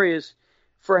notorious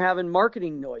for having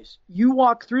marketing noise. You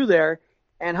walk through there,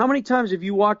 and how many times have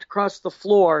you walked across the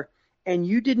floor and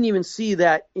you didn't even see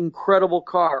that incredible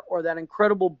car or that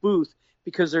incredible booth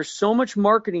because there's so much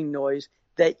marketing noise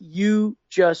that you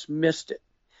just missed it.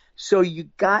 So you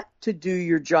got to do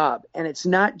your job, and it's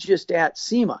not just at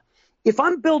SEMA. If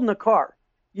I'm building a car,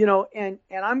 and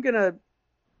I'm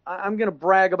gonna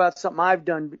brag about something I've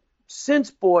done since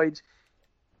Boyd's.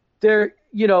 There,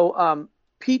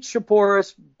 Pete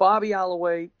Shaporis, Bobby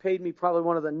Alloway paid me probably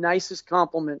one of the nicest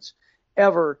compliments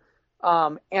ever.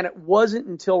 And it wasn't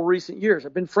until recent years.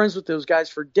 I've been friends with those guys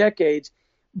for decades,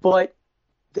 but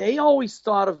they always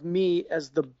thought of me as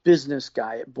the business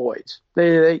guy at Boyd's.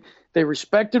 They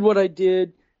respected what I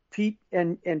did. Pete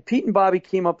and Bobby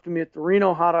came up to me at the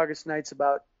Reno Hot August Nights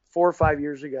about 4 or 5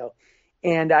 years ago,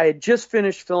 and I had just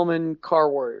finished filming Car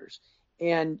Warriors,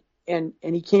 and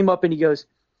he came up and he goes,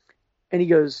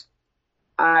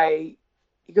 I've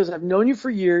known you for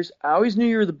years. I always knew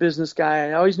you were the business guy.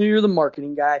 I always knew you were the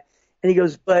marketing guy. And he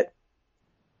goes, but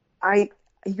I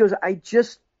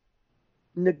just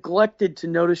neglected to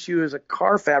notice you as a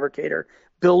car fabricator,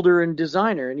 builder, and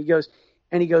designer. And he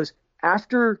goes,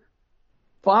 after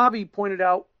Bobby pointed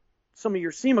out some of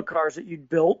your SEMA cars that you'd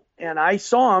built, and I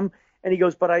saw them, and he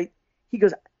goes,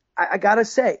 I gotta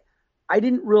say, I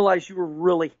didn't realize you were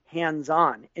really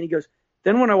hands-on. And he goes,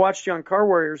 then when I watched you on Car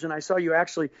Warriors and I saw you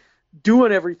actually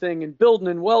doing everything and building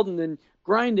and welding and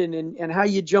grinding and how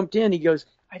you jumped in, he goes,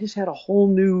 I just had a whole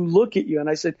new look at you. And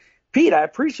I said, Pete, I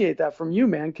appreciate that from you,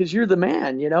 man, because you're the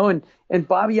man, and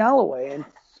Bobby Alloway.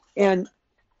 And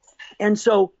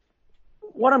so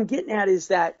what I'm getting at is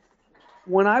that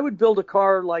when I would build a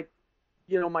car like,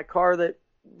 my car that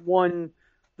won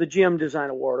the GM Design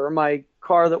Award or my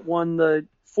car that won the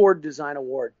Ford Design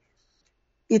Award,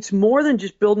 it's more than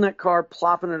just building that car,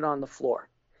 plopping it on the floor.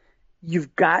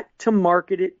 You've got to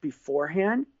market it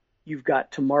beforehand. You've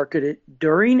got to market it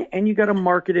during, and you got to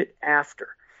market it after.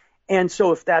 And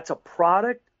so if that's a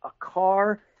product, a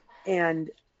car, and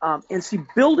see,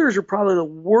 builders are probably the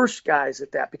worst guys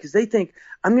at that because they think,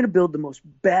 I'm going to build the most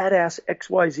badass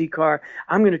XYZ car.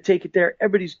 I'm going to take it there.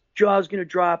 Everybody's jaw's going to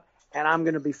drop, and I'm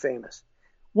going to be famous.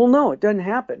 Well, no, it doesn't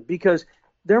happen because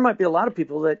there might be a lot of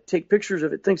people that take pictures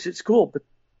of it, thinks it's cool, but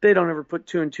they don't ever put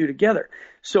 2 and 2 together.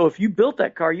 So if you built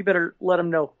that car, you better let them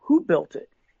know who built it.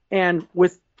 And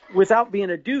without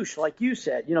being a douche, like you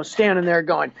said, standing there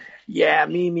going, yeah,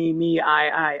 me,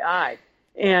 I.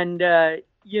 And,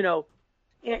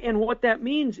 and what that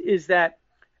means is that,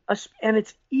 and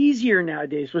it's easier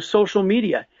nowadays with social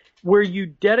media, where you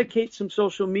dedicate some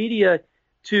social media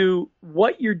to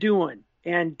what you're doing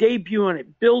and debuting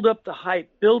it, build up the hype,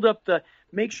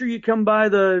 make sure you come by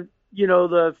the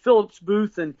Phillips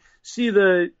booth and see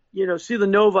the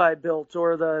Nova I built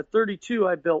or the 32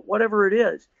 I built, whatever it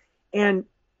is, and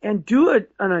do an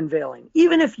unveiling,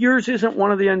 even if yours isn't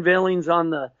one of the unveilings on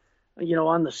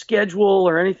the schedule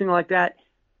or anything like that.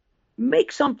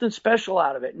 Make something special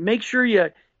out of it. Make sure you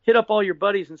hit up all your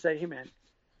buddies and say, hey man,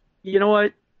 you know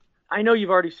what? I know you've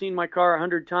already seen my car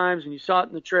 100 times and you saw it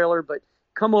in the trailer, but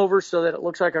come over so that it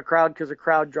looks like a crowd because a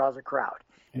crowd draws a crowd.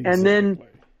 Exactly. And then,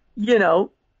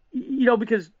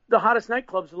 because the hottest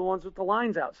nightclubs are the ones with the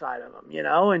lines outside of them,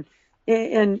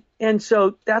 and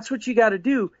so that's what you got to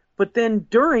do. But then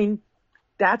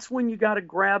that's when you got to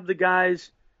grab the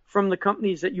guys from the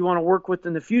companies that you want to work with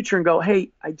in the future and go,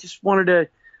 hey, I just wanted to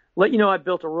let you know I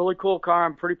built a really cool car.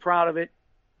 I'm pretty proud of it.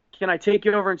 Can I take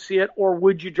you over and see it? Or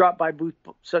would you drop by booth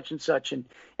such and such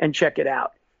and check it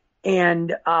out?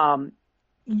 And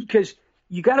because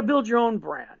you got to build your own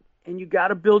brand and you got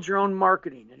to build your own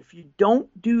marketing. And if you don't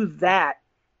do that,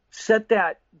 set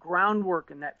that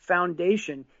groundwork and that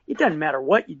foundation, it doesn't matter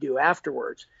what you do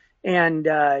afterwards. And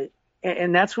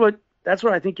that's what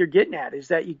I think you're getting at, is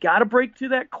that you got to break through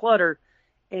that clutter.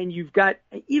 And you've got,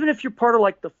 even if you're part of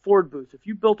like the Ford booth, if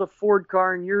you built a Ford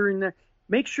car and you're in there,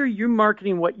 make sure you're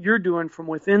marketing what you're doing from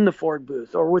within the Ford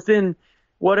booth or within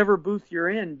whatever booth you're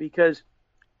in, because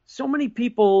so many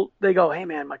people, they go, hey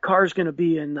man, my car's going to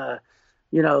be in the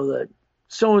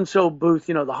so-and-so booth,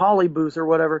 the Holly booth or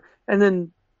whatever. And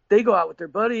then they go out with their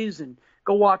buddies and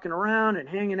go walking around and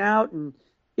hanging out. And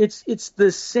it's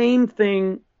the same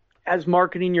thing as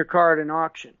marketing your car at an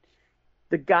auction.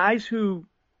 The guys who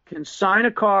can sign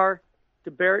a car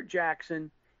to Barrett-Jackson,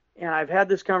 and I've had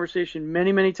this conversation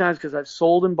many, many times because I've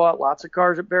sold and bought lots of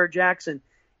cars at Barrett-Jackson.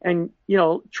 And,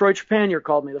 Troy Trepanier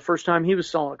called me the first time he was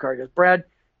selling a car. He goes, Brad,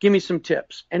 give me some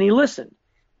tips. And he listened.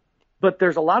 But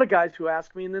there's a lot of guys who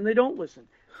ask me and then they don't listen.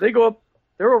 They go up,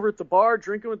 they're over at the bar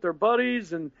drinking with their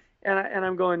buddies, and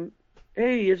I'm going,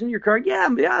 hey, isn't your car?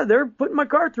 Yeah, they're putting my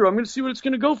car through. I'm going to see what it's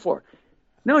going to go for.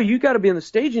 No, you got to be in the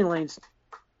staging lanes,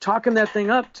 talking that thing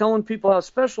up, telling people how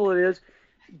special it is,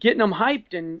 getting them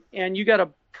hyped, and you got to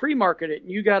pre-market it,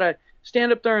 and you got to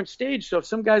stand up there on stage. So if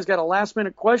some guy's got a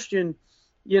last-minute question,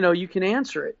 you can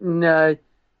answer it. And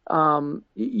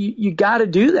you got to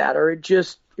do that, or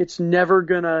it's never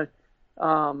gonna.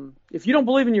 If you don't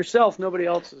believe in yourself, nobody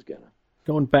else is gonna.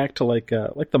 Going back to like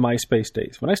the MySpace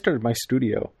days, when I started my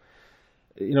studio,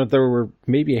 there were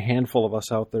maybe a handful of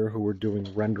us out there who were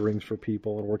doing renderings for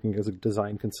people and working as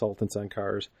design consultants on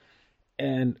cars.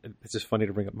 And it's just funny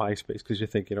to bring up MySpace because you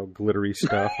think, glittery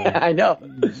stuff. I know.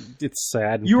 It's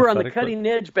sad. And you were on the pathetic, cutting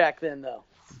edge back then, though.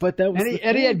 But that was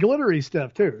Eddie had glittery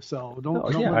stuff too, so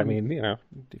don't. Yeah, I mean,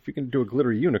 if you can do a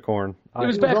glittery unicorn. It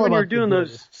was back when you were doing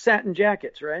those satin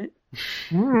jackets, right?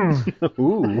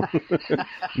 Ooh.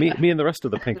 me and the rest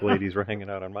of the pink ladies were hanging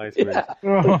out on MySpace.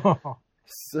 Yeah.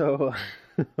 So,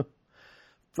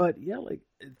 but yeah, like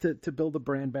to build a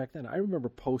brand back then, I remember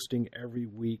posting every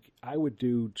week. I would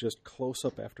do just close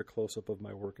up after close up of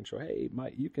my work and show, hey,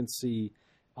 you can see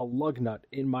a lug nut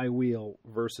in my wheel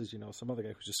versus, some other guy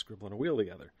who's just scribbling a wheel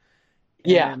together.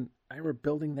 Yeah. And I remember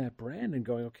building that brand and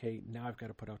going, okay, now I've got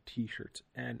to put out T-shirts.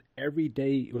 And every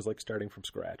day it was like starting from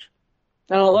scratch.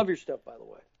 And I love your stuff, by the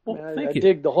way. Well, I thank you.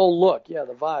 dig the whole look. Yeah,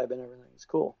 the vibe and everything. It's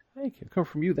cool. Thank you. Come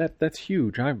from you. That's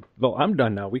huge. I'm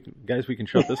done now. We can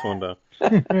shut this one down.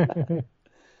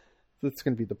 It's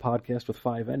going to be the podcast with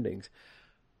 5 endings.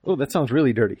 Oh, that sounds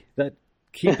really dirty.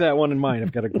 Keep that one in mind.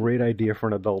 I've got a great idea for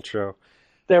an adult show.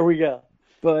 There we go.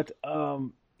 But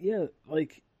yeah,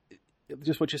 like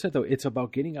just what you said though, it's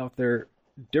about getting out there,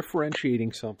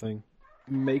 differentiating something,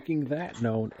 making that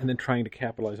known, and then trying to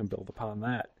capitalize and build upon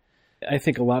that. I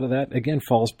think a lot of that again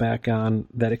falls back on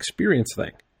that experience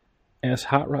thing. As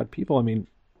hot rod people, I mean,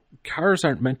 cars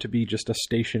aren't meant to be just a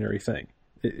stationary thing.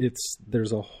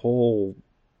 There's a whole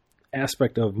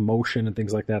aspect of motion and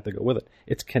things like that go with it.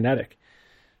 It's kinetic.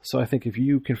 So I think if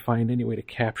you can find any way to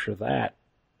capture that,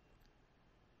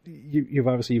 you've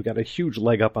got a huge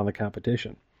leg up on the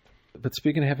competition. But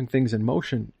speaking of having things in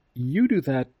motion, you do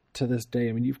that to this day.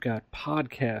 I mean, you've got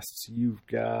podcasts, you've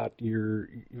got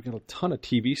a ton of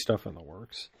TV stuff in the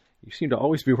works. You seem to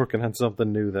always be working on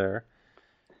something new there.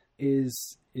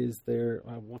 Is there?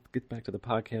 We'll get back to the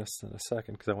podcasts in a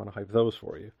second because I want to hype those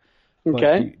for you.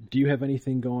 Okay. But do you have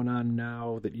anything going on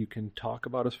now that you can talk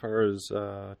about as far as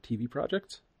TV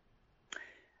projects?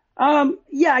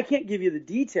 Yeah, I can't give you the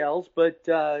details, but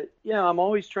I'm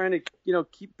always trying to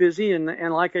keep busy,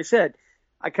 and like I said,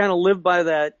 I kind of live by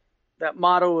that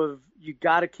motto of you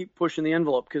got to keep pushing the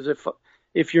envelope, because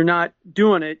if you're not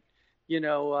doing it,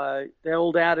 the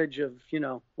old adage of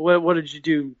what did you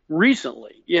do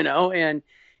recently,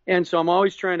 and so I'm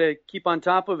always trying to keep on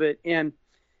top of it, and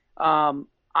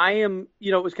I am,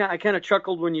 I kind of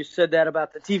chuckled when you said that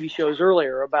about the TV shows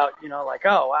earlier about, like,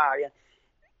 oh, wow. Yeah.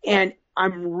 And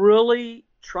I'm really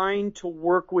trying to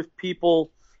work with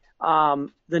people, the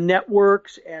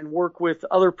networks, and work with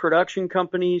other production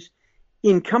companies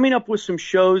in coming up with some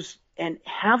shows and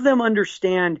have them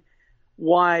understand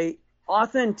why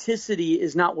authenticity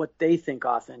is not what they think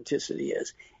authenticity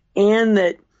is. And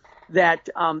that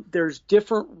there's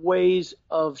different ways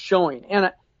of showing.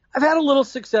 And I've had a little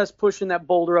success pushing that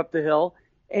boulder up the hill,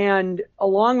 and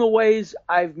along the ways,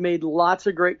 I've made lots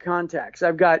of great contacts.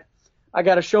 I got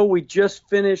a show we just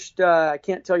finished. I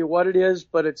can't tell you what it is,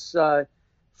 but it's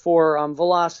for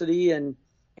Velocity, and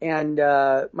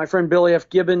my friend Billy F.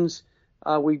 Gibbons.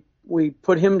 We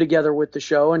put him together with the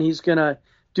show, and he's gonna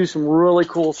do some really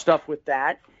cool stuff with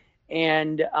that.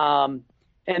 And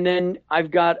then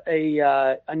I've got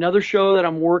another show that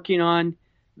I'm working on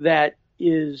that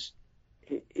is.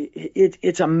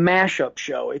 It's a mashup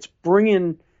show. It's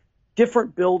bringing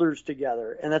different builders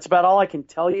together, and that's about all I can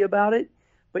tell you about it.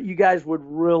 But you guys would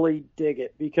really dig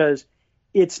it, because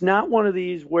it's not one of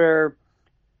these where,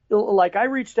 like, I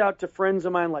reached out to friends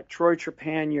of mine like Troy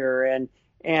Trepanier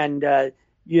and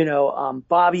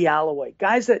Bobby Alloway,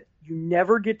 guys that you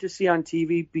never get to see on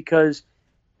TV because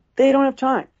they don't have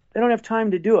time. They don't have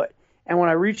time to do it. And when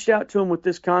I reached out to them with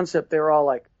this concept, they were all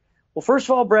like, well, first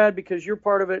of all, Brad, because you're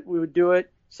part of it, we would do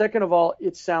it. Second of all,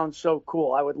 it sounds so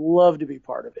cool. I would love to be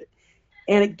part of it.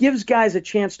 And it gives guys a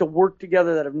chance to work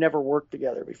together that have never worked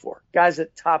together before. Guys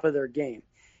at top of their game.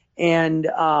 And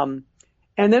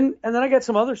then I got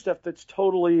some other stuff that's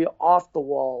totally off the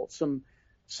wall. Some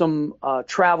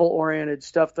travel oriented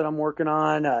stuff that I'm working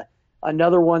on.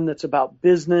 Another one that's about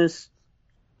business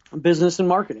and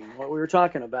marketing, what we were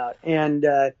talking about. And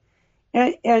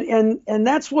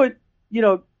that's what,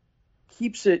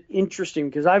 keeps it interesting,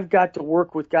 because I've got to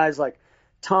work with guys like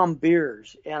Tom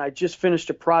Beers, and I just finished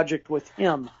a project with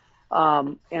him.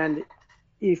 And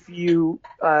if you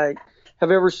have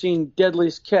ever seen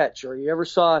Deadliest Catch, or you ever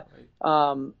saw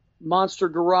Monster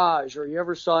Garage, or you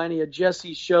ever saw any of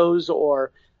Jesse's shows,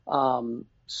 or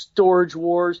Storage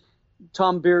Wars,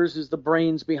 Tom Beers is the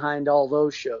brains behind all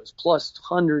those shows, plus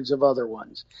hundreds of other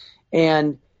ones.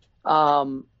 And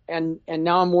now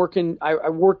I'm working. I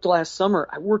worked last summer.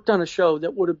 I worked on a show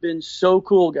that would have been so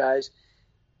cool, guys.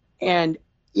 And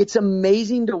it's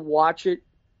amazing to watch it.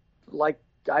 Like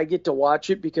I get to watch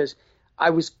it because I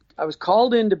was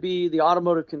called in to be the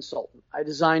automotive consultant. I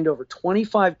designed over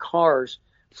 25 cars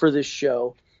for this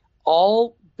show,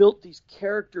 all built these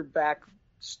character back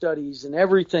studies and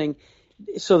everything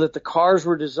so that the cars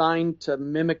were designed to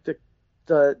mimic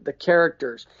the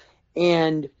characters.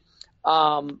 And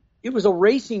it was a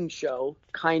racing show,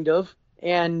 kind of.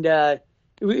 And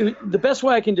the best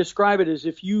way I can describe it is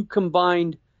if you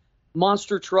combined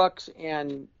monster trucks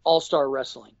and all-star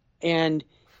wrestling. And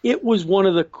it was one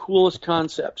of the coolest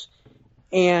concepts.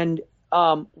 And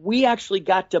we actually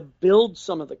got to build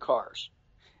some of the cars.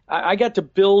 I got to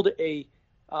build an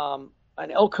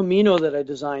El Camino that I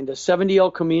designed, a 70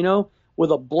 El Camino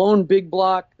with a blown big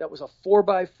block that was a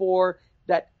 4x4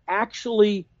 that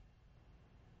actually,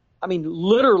 I mean,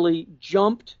 literally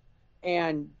jumped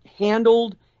and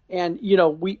handled, and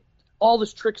all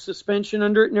this trick suspension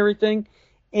under it and everything.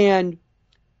 And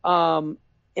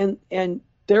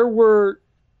there were,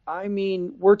 I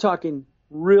mean, we're talking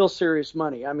real serious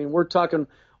money. I mean, we're talking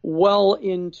well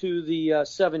into the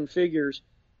 7 figures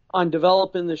on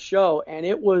developing the show. And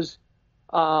it was,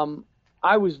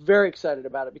 I was very excited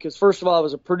about it because first of all, I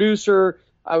was a producer,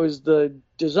 I was the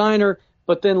designer,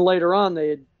 but then later on they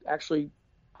had actually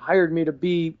hired me to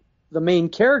be the main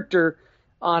character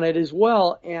on it as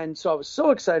well. And so I was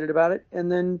so excited about it.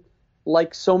 And then,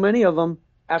 like so many of them,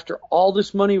 after all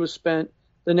this money was spent,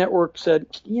 the network said,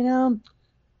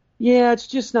 yeah, it's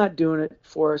just not doing it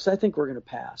for us. I think we're going to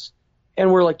pass.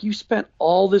 And we're like, you spent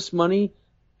all this money?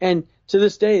 And to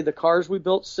this day, the cars we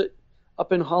built sit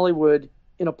up in Hollywood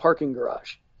in a parking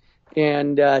garage.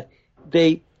 And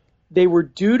they were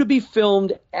due to be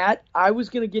filmed I was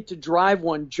going to get to drive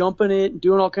one, jump in it and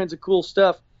doing all kinds of cool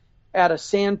stuff at a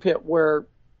sand pit where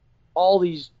all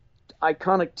these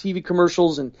iconic TV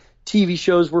commercials and TV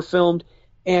shows were filmed.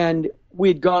 And we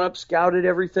had gone up, scouted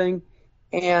everything,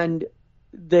 and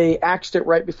they axed it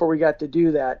right before we got to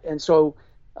do that. And so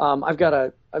I've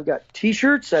got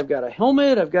T-shirts, I've got a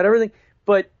helmet, I've got everything,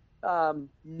 but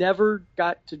never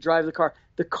got to drive the car.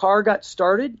 The car got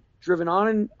started, driven on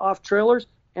and off trailers,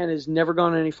 and has never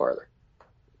gone any farther.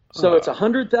 So it's a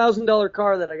 $100,000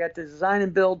 car that I got to design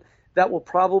and build that will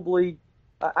probably,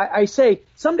 I say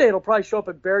someday it'll probably show up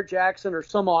at Barrett-Jackson or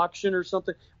some auction or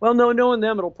something. Well, no, knowing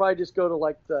them, it'll probably just go to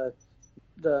like the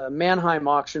Mannheim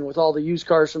auction with all the used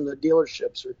cars from the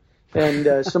dealerships,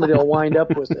 and somebody will wind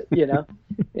up with it,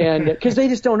 and because they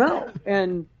just don't know.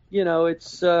 And,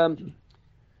 it's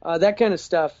that kind of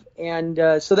stuff.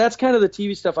 And so that's kind of the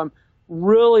TV stuff. I'm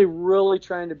really, really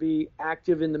trying to be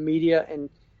active in the media and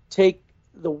take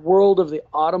the world of the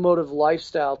automotive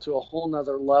lifestyle to a whole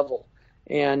nother level.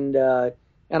 And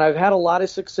I've had a lot of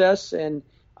success, and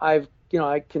I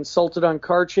consulted on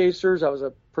Car Chasers. I was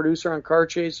a producer on Car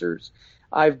Chasers.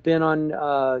 I've been on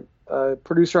a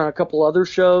producer on a couple other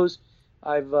shows.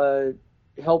 I've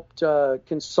helped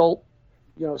consult,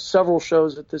 several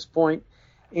shows at this point.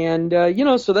 And,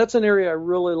 so that's an area I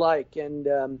really like.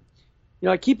 And,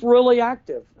 I keep really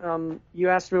active. You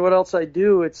asked me what else I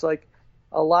do. It's like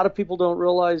a lot of people don't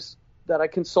realize that I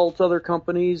consult other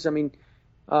companies. I mean,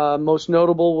 most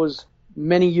notable was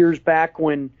many years back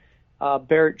when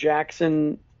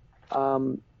Barrett-Jackson,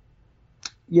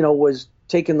 was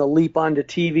taking the leap onto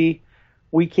TV.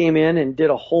 We came in and did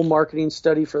a whole marketing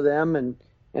study for them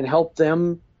and helped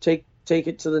them take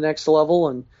it to the next level,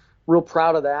 and real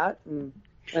proud of that.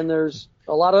 And there's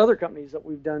a lot of other companies that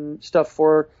we've done stuff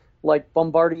for, like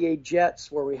Bombardier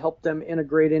Jets, where we helped them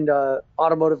integrate into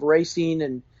automotive racing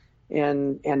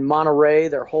and Monterey,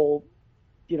 their whole,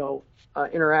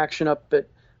 interaction up at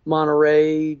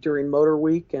Monterey during Motor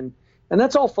Week. And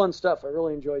that's all fun stuff. I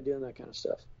really enjoy doing that kind of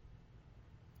stuff.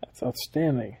 That's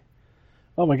outstanding.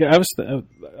 Oh my God!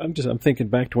 I'm thinking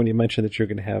back to when you mentioned that you're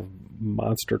going to have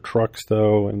monster trucks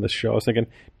though in the show. I was thinking,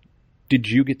 did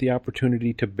you get the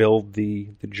opportunity to build the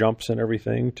jumps and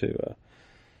everything to?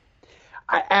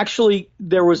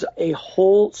 There was a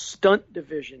whole stunt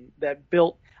division that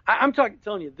built. I'm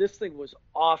telling you, this thing was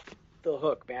off the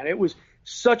hook, man. It was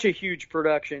such a huge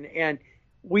production, and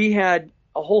we had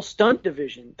a whole stunt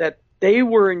division that they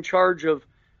were in charge of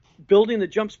building the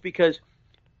jumps because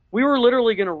we were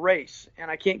literally going to race,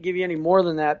 and I can't give you any more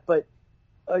than that, but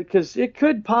because it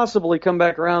could possibly come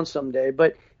back around someday,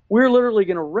 but we were literally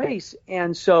going to race,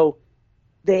 and so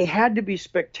they had to be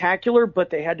spectacular, but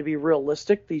they had to be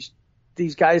realistic.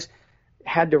 These guys,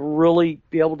 had to really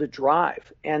be able to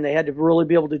drive, and they had to really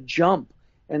be able to jump,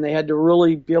 and they had to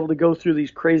really be able to go through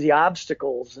these crazy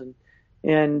obstacles, and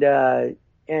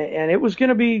it was going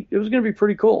to be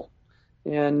pretty cool.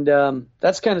 And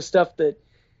that's kind of stuff that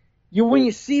when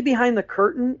you see behind the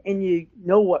curtain and you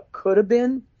know what could have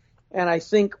been, and I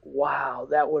think, wow,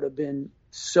 that would have been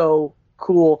so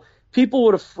cool. People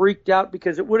would have freaked out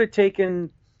because it would have taken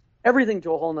everything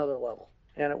to a whole nother level,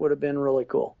 and it would have been really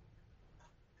cool.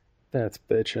 That's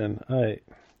bitchin'.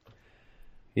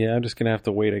 I'm just gonna have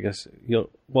to wait. I guess we'll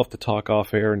have to talk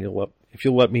off air, and if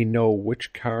you'll let me know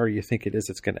which car you think it is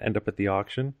that's gonna end up at the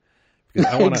auction.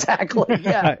 I wanna, exactly.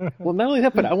 Yeah. Well, not only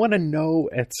that, but I want to know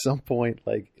at some point,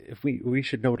 like, if we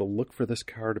should know to look for this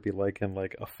car to be like in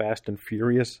like a Fast and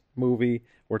Furious movie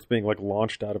where it's being like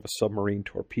launched out of a submarine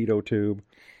torpedo tube.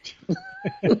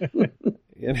 It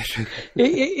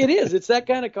is. It's that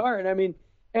kind of car, and I mean,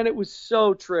 and it was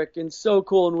so trick and so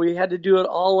cool, and we had to do it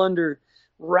all under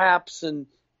wraps and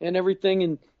everything,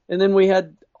 and then we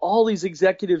had all these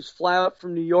executives fly out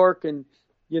from New York, and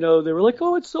they were like,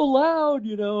 "Oh, it's so loud,"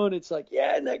 and it's like,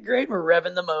 "Yeah, isn't that great?" We're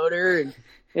revving the motor,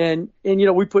 and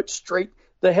we put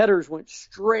the headers went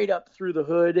straight up through the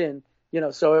hood, and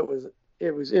so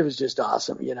it was just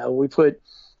awesome. We put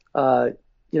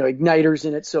igniters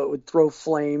in it so it would throw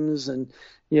flames, and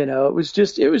it was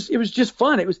just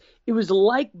fun. It was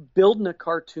like building a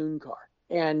cartoon car,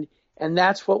 and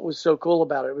that's what was so cool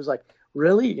about it. It was like,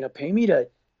 really, you're gonna pay me to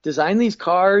design these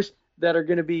cars that are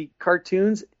gonna be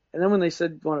cartoons? And then when they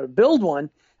said wanted to build one,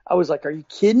 I was like, are you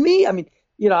kidding me? I mean,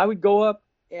 I would go up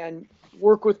and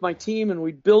work with my team, and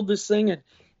we'd build this thing, and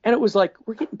it was like,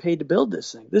 we're getting paid to build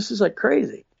this thing. This is like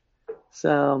crazy.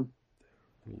 So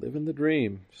living the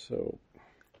dream. So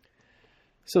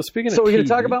speaking of we're going TV, to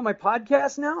talk about my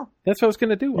podcast now? That's what I was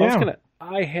going to do. Yeah.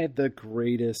 I had the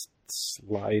greatest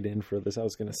slide in for this. I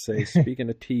was going to say, speaking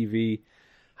of TV,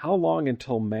 how long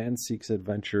until Man Seeks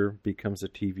Adventure becomes a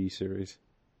TV series?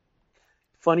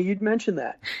 Funny you'd mention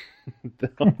that.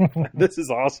 This is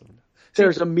awesome.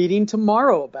 There's a meeting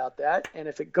tomorrow about that, and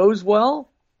if it goes well,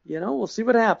 we'll see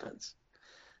what happens.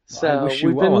 So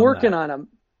we've been working on them.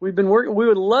 We've been working. We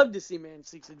would love to see Man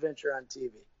Seeks Adventure on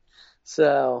TV.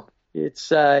 So it's.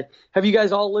 Have you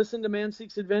guys all listened to Man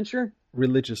Seeks Adventure?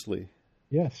 Religiously.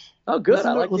 Yes. Oh, good.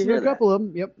 I like to hear a couple of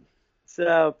them. Yep.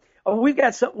 So we've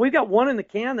got one in the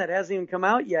can that hasn't even come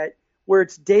out yet, where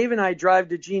it's Dave and I drive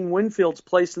to Gene Winfield's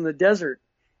place in the desert,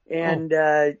 and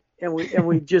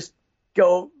we just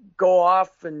go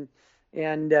off and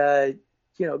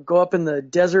go up in the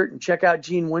desert and check out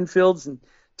Gene Winfield's and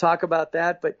talk about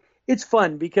that. But it's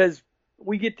fun because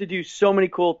we get to do so many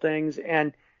cool things,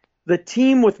 and the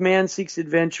team with Man Seeks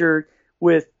Adventure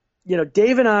with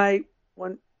Dave and I,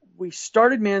 when we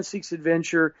started Man Seeks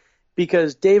Adventure,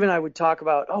 because Dave and I would talk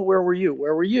about, oh, where were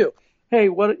you? Hey,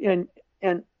 what? And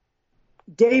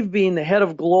Dave, being the head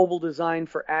of global design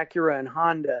for Acura and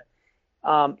Honda,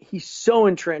 he's so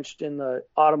entrenched in the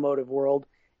automotive world,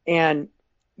 and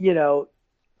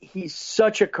he's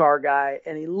such a car guy,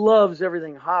 and he loves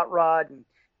everything hot rod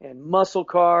and muscle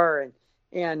car,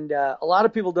 and a lot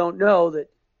of people don't know that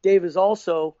Dave is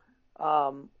also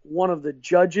one of the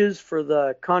judges for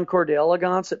the Concours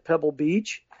d'Elegance at Pebble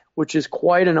Beach, which is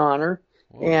quite an honor.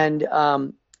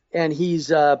 Whoa. And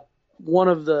he's one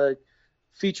of the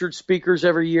featured speakers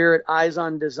every year at Eyes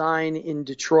on Design in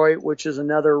Detroit, which is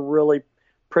another really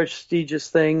prestigious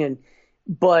thing.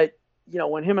 But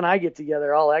when him and I get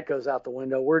together, all that goes out the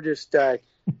window. We're just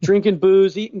drinking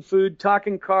booze, eating food,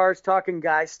 talking cars, talking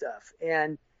guy stuff.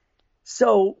 And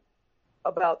so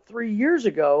about 3 years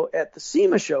ago at the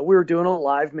SEMA show, we were doing a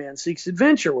live Man Seeks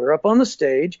Adventure. We were up on the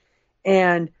stage,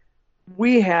 and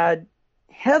we had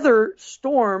Heather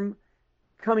Storm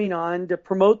coming on to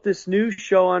promote this new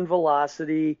show on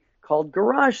Velocity called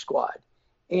Garage Squad.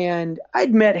 And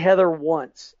I'd met Heather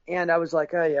once, and I was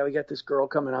like, oh, yeah, we got this girl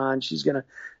coming on. She's going to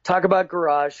talk about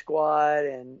Garage Squad.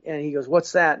 And he goes,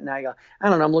 what's that? And I go, I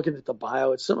don't know. I'm looking at the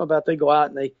bio. It's something about they go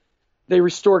out and they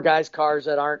restore guys' cars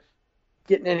that aren't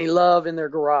getting any love in their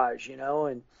garage,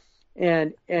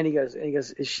 And he goes,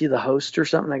 is she the host or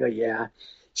something? I go, yeah.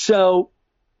 So,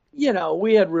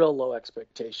 we had real low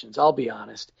expectations, I'll be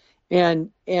honest.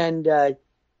 And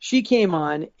she came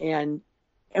on, and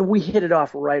we hit it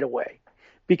off right away.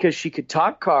 Because she could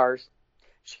talk cars,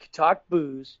 she could talk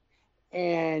booze,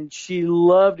 and she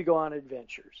loved to go on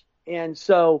adventures. And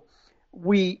so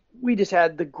we just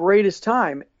had the greatest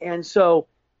time. And so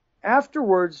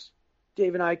afterwards,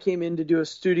 Dave and I came in to do a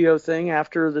studio thing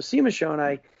after the SEMA show, and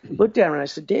I looked at him and I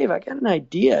said, Dave, I got an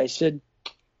idea. I said,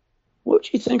 what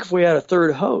would you think if we had a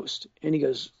third host? And he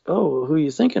goes, oh, who are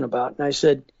you thinking about? And I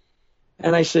said,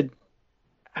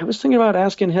 I was thinking about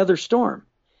asking Heather Storm.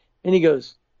 And he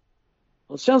goes,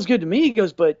 well, it sounds good to me. He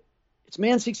goes, but it's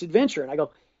Man Seeks Adventure. And I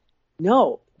go,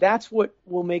 no, that's what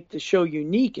will make the show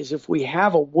unique, is if we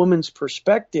have a woman's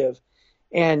perspective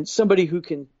and somebody who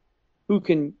can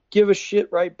give a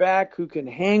shit right back, who can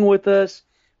hang with us,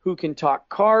 who can talk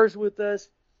cars with us.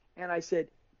 And I said,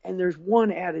 and there's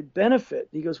one added benefit.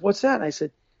 He goes, what's that? And I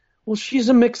said, well, she's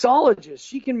a mixologist.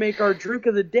 She can make our drink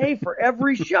of the day for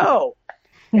every show.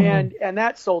 And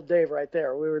that sold Dave right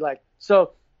there. We were like,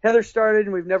 so Heather started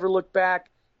and we've never looked back.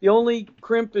 The only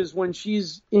crimp is when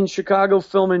she's in Chicago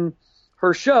filming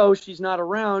her show. She's not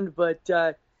around, but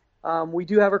we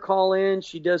do have her call in.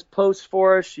 She does posts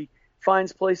for us. She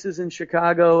finds places in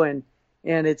Chicago, and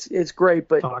it's great.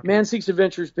 But Man Seeks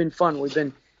Adventure has been fun. We've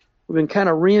been kind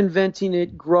of reinventing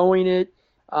it, growing it.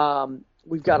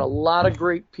 We've got a lot of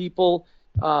great people,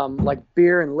 like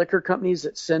beer and liquor companies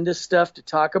that send us stuff to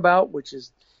talk about, which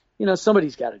is,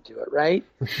 somebody's got to do it, right?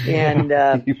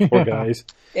 And you poor guys.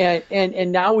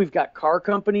 And now we've got car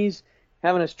companies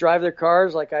having us drive their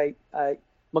cars. Like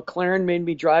McLaren made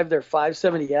me drive their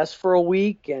 570S for a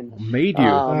week, and made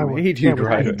you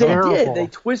drive it. They did. They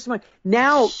twisted my.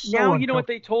 Now you know what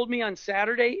they told me on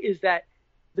Saturday is that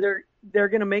they're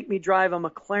going to make me drive a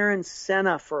McLaren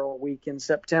Senna for a week in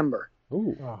September.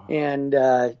 Ooh. And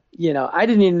I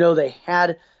didn't even know they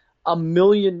had a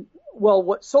million. Well,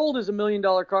 what sold is $1 million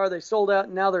car. They sold out,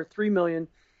 and now they're $3 million.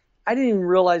 I didn't even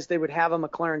realize they would have a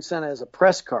McLaren Senna as a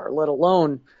press car, let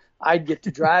alone I'd get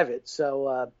to drive it.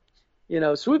 So,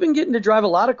 so we've been getting to drive a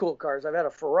lot of cool cars. I've had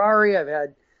a Ferrari. I've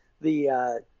had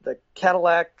the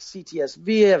Cadillac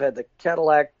CTS-V. I've had the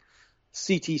Cadillac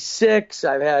CT6.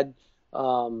 I've had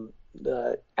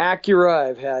the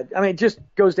Acura. It just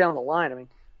goes down the line.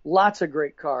 Lots of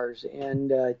great cars,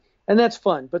 and that's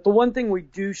fun. But the one thing we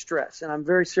do stress, and I'm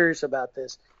very serious about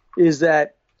this, is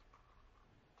that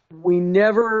we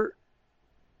never,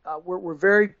 we're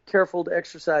very careful to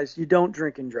exercise. You don't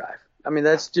drink and drive.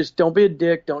 That's just, don't be a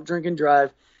dick. Don't drink and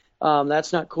drive.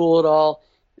 That's not cool at all.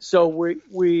 So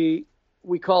we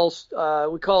call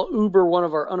Uber one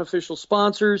of our unofficial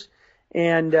sponsors,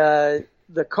 and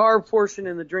the car portion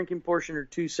and the drinking portion are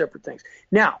two separate things.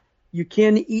 Now, you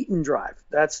can eat and drive.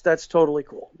 That's totally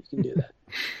cool. You can do that.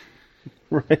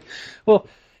 Right. Well,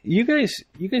 you guys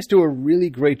do a really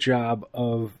great job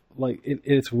of,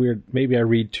 it's weird. Maybe I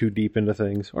read too deep into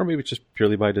things, or maybe it's just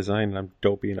purely by design, and I'm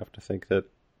dopey enough to think that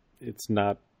it's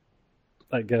not,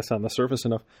 I guess, on the surface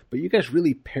enough. But you guys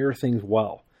really pair things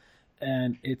well.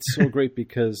 And it's so great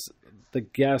because the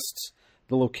guests,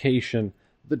 the location,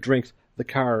 the drinks, the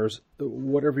cars,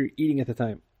 whatever you're eating at the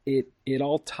time, it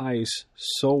all ties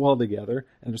so well together.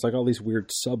 And there's all these weird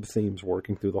sub-themes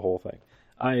working through the whole thing.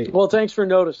 Well, thanks for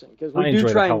noticing, because we do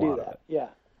try and do that. Yeah.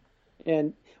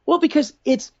 And, well, because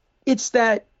it's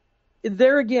that,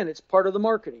 there again, it's part of the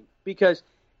marketing, because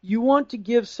you want to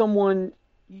give someone,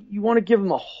 you want to give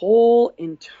them a whole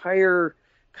entire,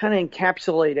 kind of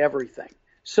encapsulate everything,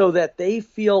 so that they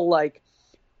feel like,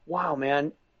 wow,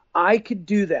 man, I could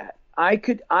do that. I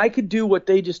could do what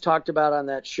they just talked about on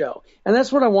that show. And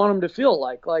that's what I want them to feel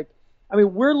like.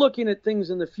 We're looking at things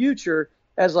in the future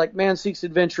as Man Seeks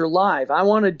Adventure Live. I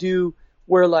want to do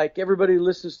where everybody who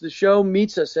listens to the show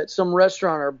meets us at some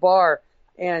restaurant or bar,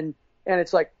 and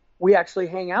it's we actually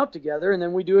hang out together, and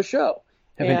then we do a show.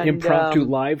 Have an impromptu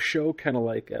live show, kind of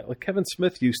like Kevin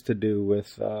Smith used to do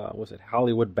with, was it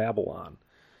Hollywood Babylon,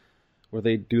 where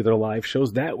they do their live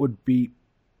shows. That would be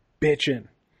bitchin'.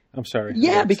 I'm sorry.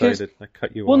 Yeah, because I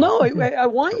cut you off. Well, no, I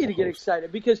want you to get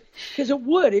excited because it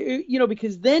would,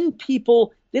 because then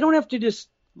people, they don't have to just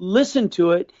listen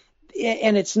to it,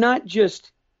 and it's not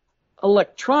just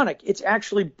electronic. It's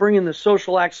actually bringing the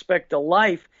social aspect to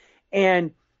life,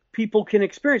 and people can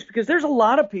experience, because there's a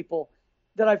lot of people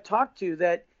that I've talked to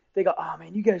that they go, oh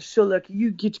man, you guys are so lucky.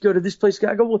 You get to go to this place.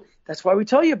 I go, well, that's why we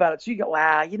tell you about it. So you go,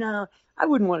 wow, I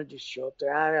wouldn't want to just show up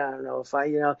there. I don't know if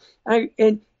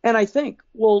and I think,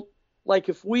 well,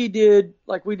 if we did,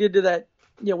 we did to that,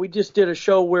 we just did a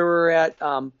show where we're at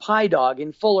Pie Dog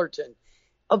in Fullerton,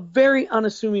 a very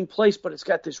unassuming place, but it's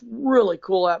got this really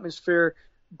cool atmosphere,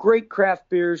 great craft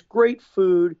beers, great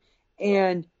food.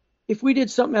 And if we did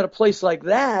something at a place like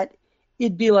that,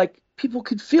 it'd be people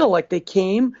could feel like they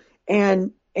came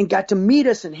and got to meet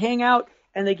us and hang out,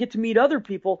 and they get to meet other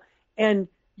people. And,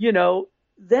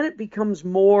 then it becomes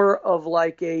more of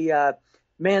a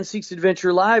Man Seeks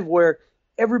Adventure Live, where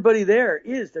everybody there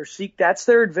that's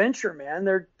their adventure, man.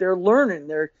 They're learning,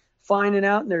 they're finding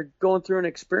out, and they're going through an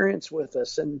experience with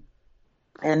us. And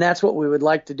that's what we would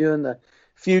like to do in the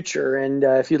future. And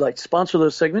if you'd like to sponsor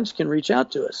those segments, you can reach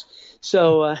out to us.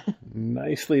 So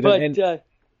nicely done. But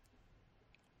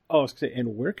Oh, I was gonna say,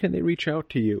 and where can they reach out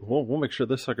to you? We'll make sure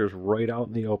this sucker's right out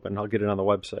in the open. I'll get it on the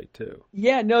website too.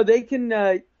 Yeah, no, they can,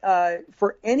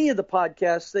 for any of the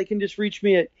podcasts, they can just reach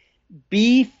me at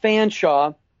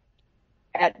bfanshaw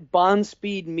at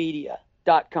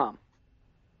bondspeedmedia.com.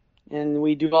 And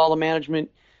we do all the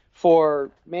management for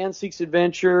Man Seeks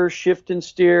Adventure, Shift and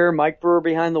Steer, Mike Brewer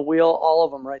Behind the Wheel, all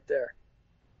of them right there.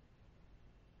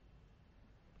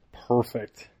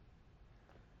 Perfect.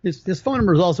 His phone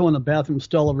number is also in the bathroom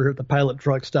stall over here at the Pilot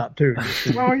Truck Stop, too.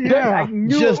 Oh, yeah. I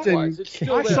knew Just it was. It's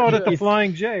still I there. saw it at the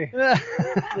Flying J.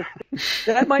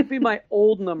 That might be my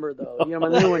old number, though. You know,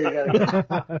 my new one you got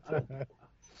to get.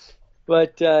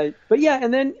 But yeah,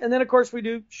 and then of course we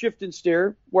do Shift and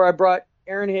Steer, where I brought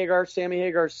Aaron Hagar, Sammy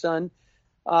Hagar's son.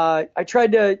 I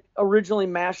tried to originally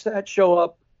mash that show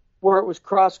up where it was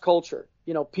cross culture.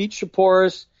 You know, Pete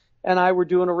Shaporis and I were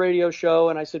doing a radio show,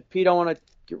 and I said, Pete, I want to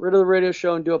get rid of the radio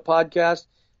show and do a podcast.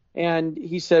 And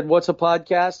he said, what's a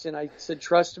podcast? And I said,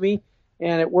 trust me.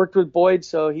 And it worked with Boyd,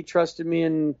 so he trusted me,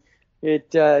 and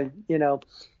it, you know,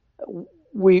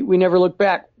 we never looked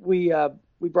back. We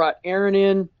brought Aaron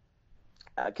in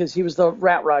because he was the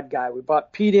rat rod guy. We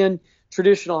brought Pete in,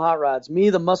 traditional hot rods, me,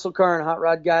 the muscle car and hot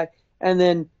rod guy, and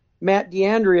then Matt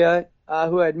DeAndrea,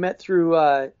 who I'd met through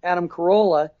Adam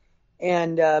Carolla,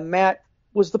 and Matt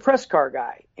was the press car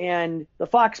guy and the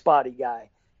Fox body guy.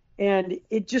 And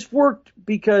it just worked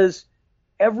because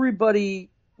everybody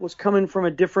was coming from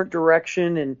a different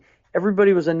direction, and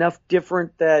everybody was enough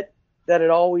different that it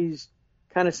always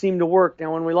kind of seemed to work.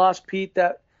 Now, when we lost Pete,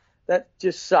 that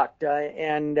just sucked.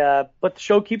 But the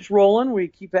show keeps rolling. We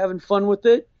keep having fun with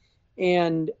it.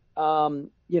 And,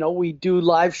 you know, we do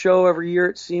live show every year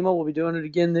at SEMA. We'll be doing it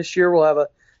again this year. We'll have a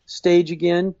stage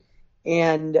again.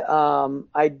 And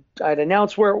I'd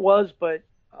announce where it was, but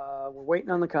we're waiting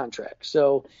on the contract.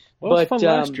 So, well, it was fun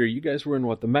last year. You guys were in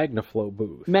the Magnaflow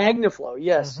booth? Magnaflow,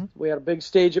 yes. Mm-hmm. We had a big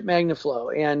stage at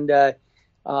Magnaflow. And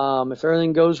if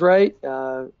everything goes right,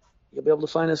 you'll be able to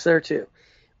find us there too.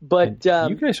 But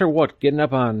you guys are what? Getting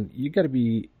up on? You guys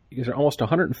are almost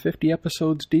 150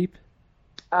 episodes deep.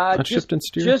 Shift and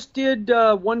Steer? Just did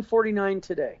 149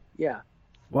 today. Yeah.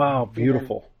 Wow,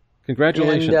 beautiful!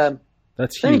 Congratulations. And,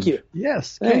 that's huge. Thank you.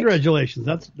 Yes, thanks. Congratulations.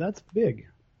 That's big.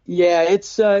 Yeah,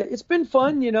 it's been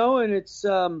fun, you know, and it's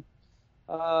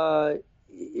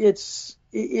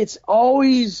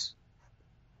always,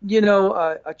 you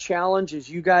know, a challenge, as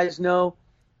you guys know,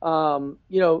 you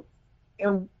know,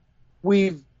 and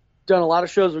we've done a lot of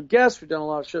shows with guests, we've done a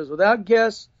lot of shows without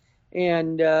guests,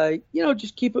 and you know,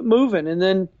 just keep it moving. And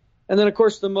then of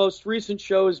course the most recent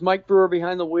show is Mike Brewer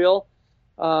Behind the Wheel,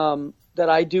 that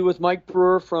I do with Mike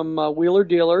Brewer from Wheeler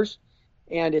Dealers.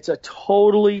 And it's a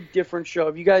totally different show.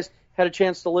 Have you guys had a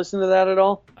chance to listen to that at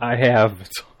all? I have.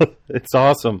 It's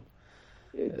awesome.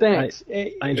 Thanks.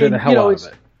 I enjoy the hell out of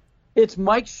it. It's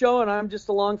Mike's show, and I'm just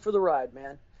along for the ride,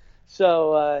 man.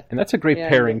 So. And that's a great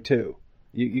pairing too.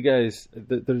 You guys,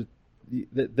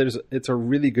 it's a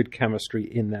really good chemistry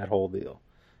in that whole deal.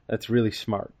 That's really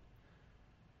smart.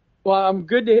 Well, I'm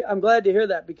glad to hear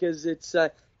that, because it's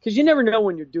because you never know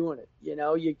when you're doing it. You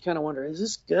know, you kind of wonder, is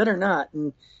this good or not?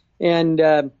 And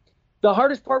the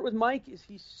hardest part with Mike is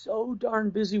he's so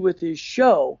darn busy with his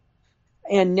show,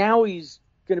 and now he's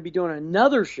going to be doing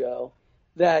another show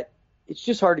that it's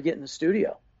just hard to get in the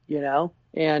studio, you know?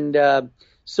 And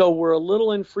so we're a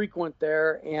little infrequent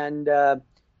there, and,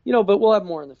 you know, but we'll have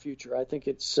more in the future. I think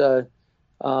it's, you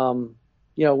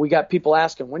know, we got people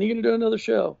asking, when are you going to do another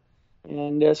show?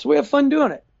 And so we have fun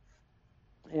doing it.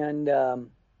 And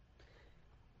then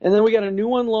we got a new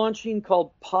one launching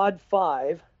called Pod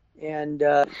 5. And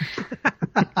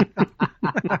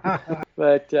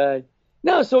but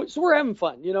no, so we're having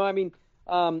fun, you know. I mean,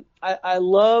 I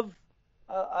love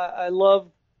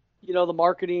you know, the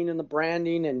marketing and the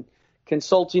branding and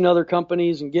consulting other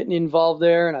companies and getting involved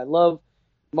there, and I love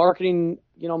marketing,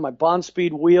 you know, my Bond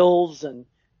Speed wheels, and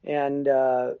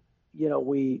you know,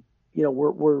 we're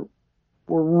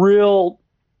real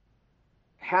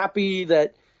happy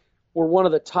that we're one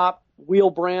of the top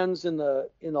wheel brands in the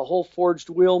whole forged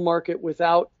wheel market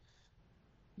without,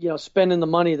 you know, spending the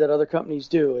money that other companies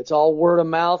do. It's all word of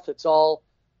mouth. It's all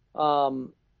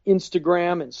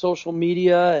Instagram and social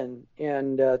media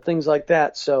and things like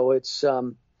that. So it's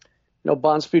you know,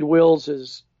 Bond Speed Wheels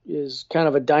is kind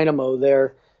of a dynamo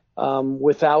there,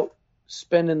 without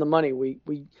spending the money. We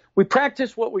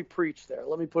practice what we preach there.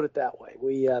 Let me put it that way.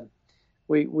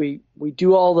 We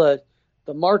do all the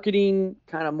marketing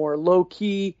kind of more low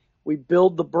key. We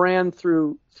build the brand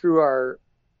through our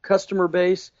customer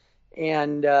base,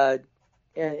 and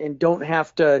don't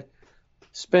have to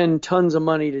spend tons of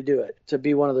money to do it, to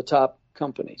be one of the top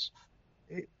companies.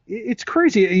 it's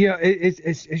crazy. You know,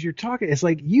 as you're talking, it's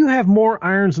like you have more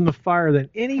irons in the fire than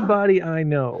anybody I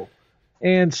know.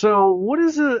 And so, what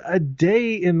is a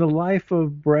day in the life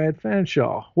of Brad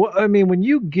Fanshaw? Well, I mean, when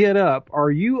you get up, are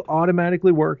you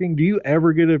automatically working? Do you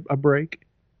ever get a break?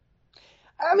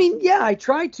 I mean, yeah, I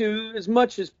try to as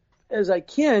much as I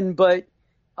can, but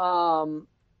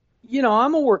you know,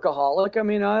 I'm a workaholic. I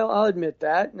mean, I'll admit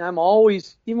that, and I'm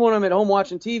always, even when I'm at home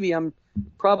watching TV, I'm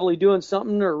probably doing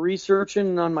something or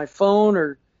researching on my phone,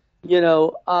 or you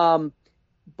know,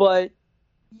 but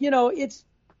you know,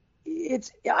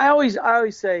 I always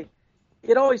say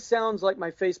it always sounds like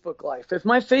my Facebook life. If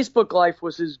my Facebook life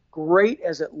was as great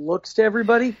as it looks to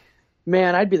everybody,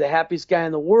 man, I'd be the happiest guy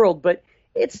in the world. But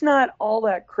it's not all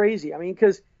that crazy. I mean,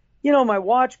 because, you know, my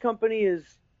watch company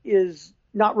is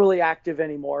not really active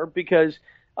anymore because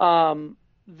the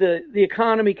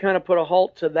economy kind of put a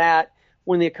halt to that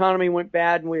when the economy went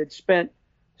bad and we had spent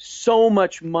so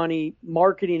much money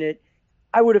marketing it.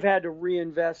 I would have had to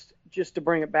reinvest just to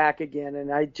bring it back again,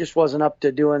 and I just wasn't up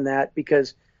to doing that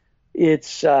because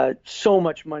it's so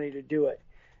much money to do it.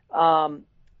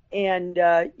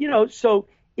 You know, so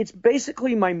it's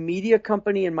basically my media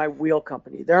company and my wheel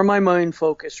company. They're my main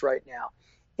focus right now.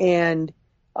 And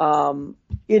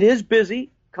it is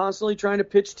busy, constantly trying to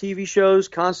pitch TV shows,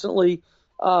 constantly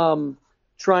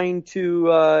trying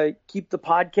to keep the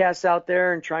podcasts out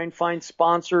there and try and find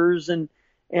sponsors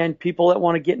and people that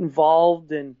want to get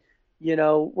involved. And, you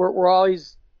know, we're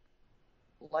always,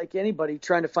 like anybody,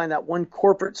 trying to find that one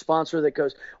corporate sponsor that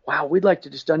goes, wow, we'd like to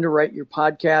just underwrite your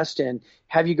podcast and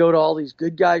have you go to all these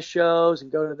good guy shows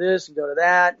and go to this and go to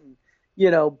that. And,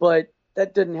 you know, but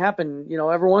that didn't happen. You know,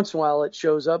 every once in a while it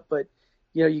shows up, but,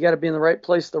 you know, you got to be in the right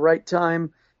place at the right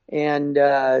time and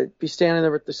be standing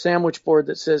there with the sandwich board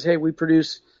that says, hey, we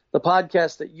produce the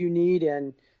podcast that you need.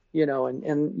 And, you know,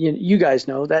 and you guys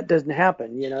know that doesn't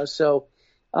happen, you know, so,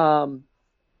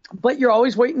 but you're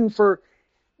always waiting for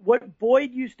what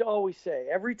Boyd used to always say.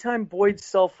 Every time Boyd's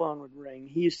cell phone would ring,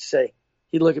 he used to say,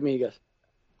 he'd look at me and he goes,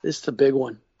 this is the big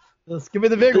one. Let's give me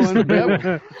the big one.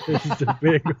 Yep. This is the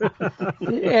big one.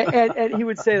 and he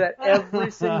would say that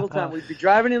every single time. We'd be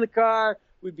driving in the car,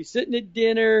 we'd be sitting at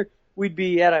dinner, we'd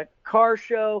be at a car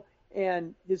show,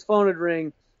 and his phone would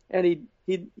ring, and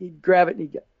he'd grab it and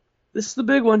he'd go, this is the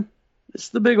big one. This is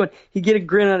the big one. He'd get a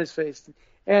grin on his face.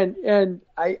 And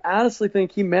I honestly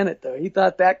think he meant it, though. He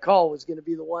thought that call was going to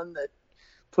be the one that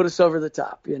put us over the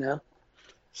top, you know?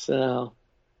 So.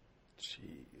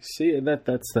 See, and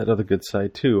that's that other good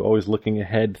side, too. Always looking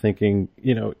ahead, thinking,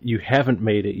 you know, you haven't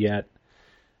made it yet,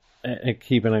 and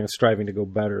keeping on striving to go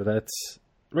better. That's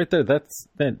right there.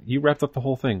 Then you wrapped up the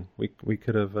whole thing. We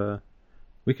could have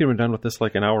been done with this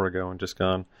like an hour ago and just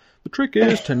gone. The trick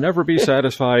is to never be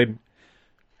satisfied.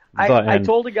 I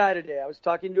told a guy today, I was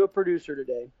talking to a producer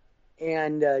today,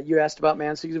 and you asked about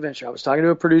Mansing's Adventure. I was talking to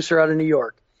a producer out of New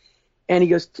York, and he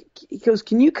goes,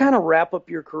 can you kind of wrap up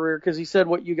your career? Because he said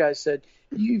what you guys said.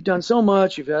 You've done so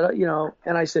much. You've had, you know,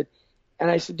 and I said,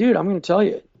 dude, I'm going to tell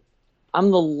you,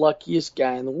 I'm the luckiest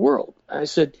guy in the world. I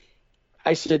said,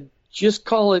 just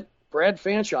call it Brad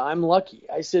Fanshaw. I'm lucky.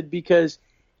 I said,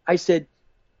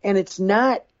 and it's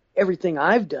not everything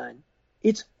I've done.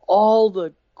 It's all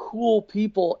the cool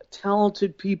people,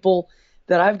 talented people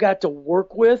that I've got to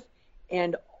work with,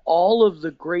 and all of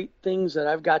the great things that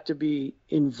I've got to be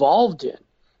involved in.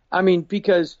 I mean,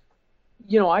 because,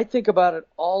 you know, I think about it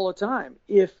all the time.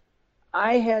 If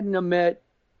I hadn't have met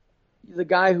the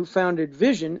guy who founded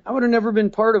Vision, I would have never been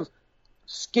part of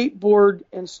skateboard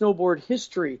and snowboard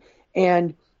history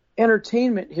and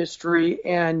entertainment history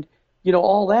and, you know,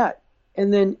 all that.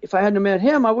 And then if I hadn't have met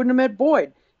him, I wouldn't have met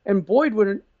Boyd, and Boyd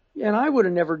wouldn't, and I would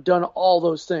have never done all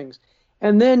those things.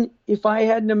 And then if I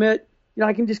hadn't have met, you know,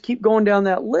 I can just keep going down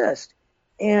that list.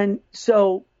 And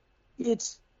so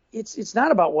it's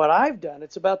not about what I've done.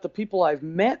 It's about the people I've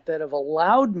met that have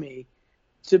allowed me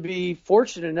to be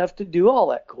fortunate enough to do all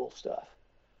that cool stuff.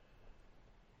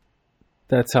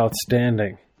 That's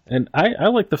outstanding. And I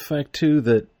like the fact, too,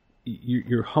 that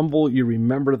you're humble. You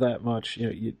remember that much. You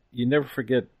know, you never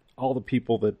forget all the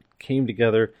people that came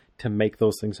together to make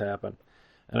those things happen.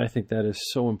 And I think that is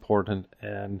so important.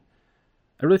 And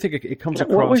I really think it comes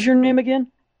across. What was your name again?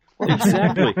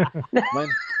 Exactly.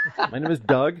 My name is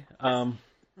Doug. I'm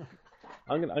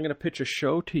gonna pitch a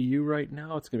show to you right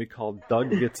now. It's gonna be called Doug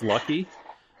Gets Lucky.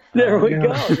 There we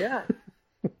go. Yeah.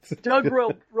 Doug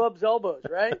rubs elbows,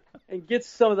 right, and gets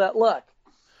some of that luck.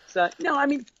 So no, I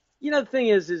mean, you know, the thing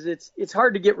is it's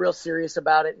hard to get real serious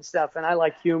about it and stuff. And I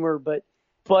like humor, but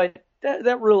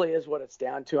that really is what it's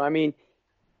down to. I mean,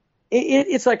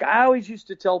 it's like I always used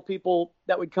to tell people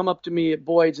that would come up to me at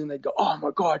Boyd's and they'd go, "Oh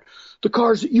my God, the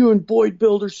cars that you and Boyd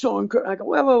build are so incredible." I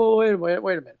go, wait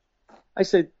a minute. I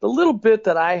said, the little bit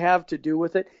that I have to do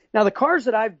with it. Now, the cars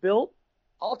that I've built,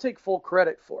 I'll take full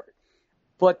credit for it.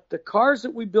 But the cars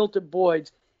that we built at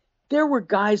Boyd's, there were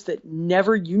guys that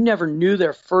you never knew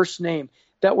their first name,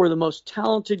 that were the most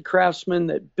talented craftsmen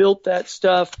that built that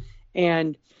stuff.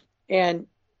 And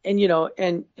you know,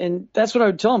 and that's what I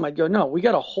would tell them. I'd go, no, we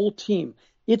got a whole team.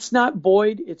 It's not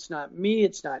Boyd. It's not me.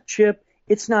 It's not Chip.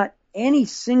 It's not any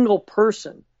single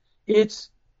person. It's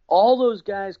all those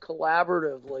guys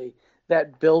collaboratively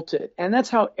that built it. And that's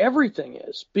how everything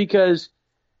is, because,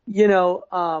 you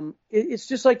know, it's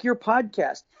just like your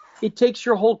podcast. It takes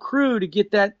your whole crew to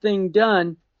get that thing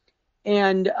done.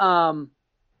 And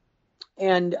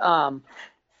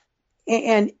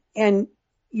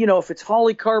you know, if it's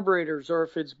Holly Carburetors or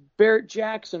if it's Barrett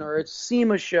Jackson or it's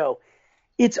SEMA Show,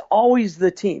 it's always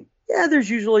the team. Yeah, there's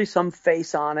usually some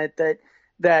face on it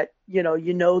that you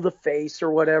know the face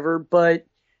or whatever, but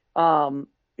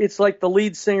it's like the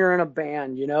lead singer in a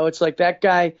band, you know. It's like that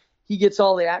guy, he gets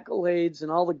all the accolades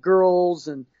and all the girls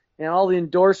and all the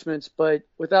endorsements, but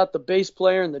without the bass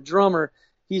player and the drummer,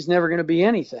 he's never going to be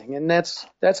anything. And that's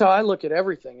how I look at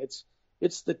everything.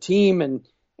 It's the team and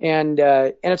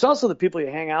it's also the people you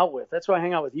hang out with. That's why I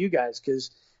hang out with you guys,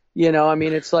 because, you know, I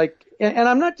mean, it's like, and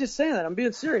I'm not just saying that, I'm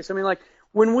being serious. I mean, like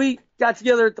when we got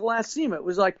together at the last SEMA, it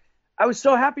was like, I was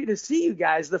so happy to see you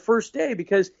guys the first day,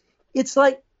 because it's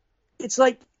like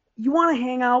you want to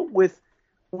hang out with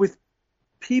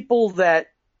people that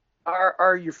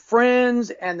are your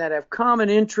friends and that have common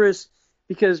interests,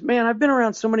 because, man, I've been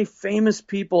around so many famous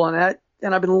people and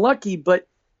I've been lucky, but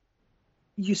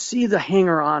you see the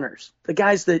hanger-oners, the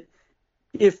guys that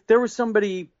if there was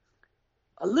somebody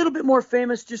a little bit more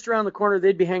famous just around the corner,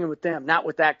 they'd be hanging with them, not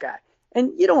with that guy.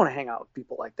 And you don't want to hang out with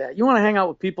people like that. You want to hang out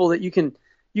with people that you can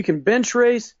bench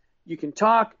race, you can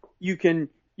talk, you can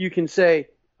say,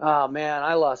 "Oh man,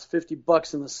 I lost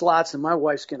 $50 in the slots and my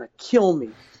wife's going to kill me."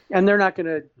 And they're not going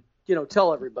to, you know,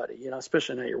 tell everybody, you know,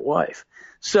 especially not your wife.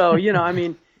 So, you know, I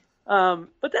mean,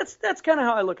 but that's kind of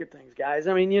how I look at things, guys.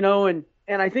 I mean, you know, and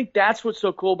I think that's what's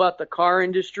so cool about the car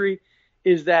industry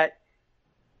is that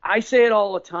I say it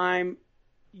all the time.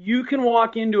 You can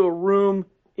walk into a room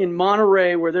in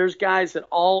Monterey where there's guys that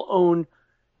all own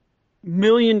 $1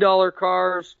 million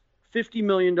cars, $50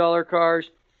 million cars,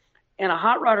 and a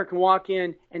hot rodder can walk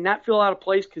in and not feel out of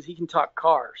place because he can talk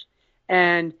cars.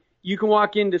 And you can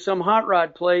walk into some hot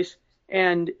rod place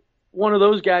and one of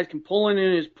those guys can pull in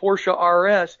his Porsche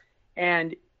RS,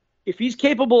 and if he's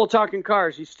capable of talking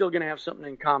cars, he's still going to have something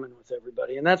in common with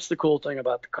everybody. And that's the cool thing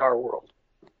about the car world.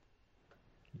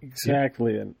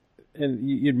 Exactly. And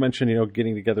you'd mentioned, you know,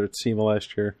 getting together at SEMA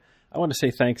last year. I want to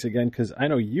say thanks again, because I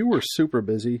know you were super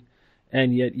busy,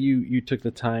 and yet you took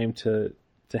the time to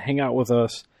hang out with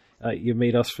us. You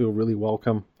made us feel really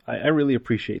welcome. I really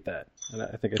appreciate that. And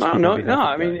I think I no.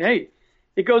 I mean, hey,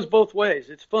 it goes both ways.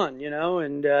 It's fun, you know.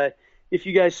 And if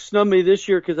you guys snub me this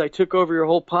year because I took over your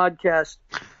whole podcast,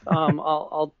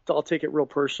 I'll take it real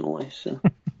personally. So.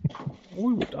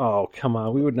 Oh, come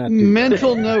on. We would not do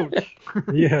Mental that. note.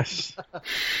 Yes.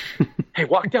 Hey,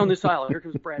 walk down this aisle. Here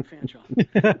comes Brad Fanshaw.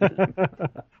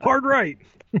 Hard right.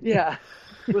 Yeah.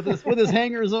 with his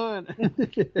hangers on.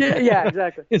 Yeah,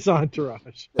 exactly. It's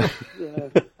entourage.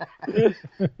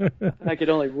 I could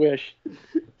only wish.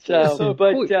 So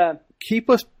but keep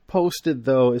us posted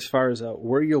though, as far as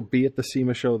where you'll be at the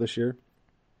SEMA show this year.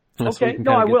 Okay, so we can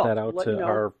I get will. that out to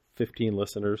our 15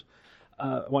 listeners.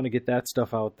 I want to get that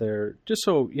stuff out there, just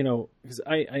so you know, because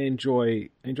I enjoy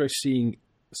seeing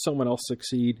someone else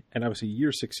succeed, and obviously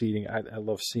you're succeeding. I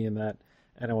love seeing that.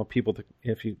 And I want people to,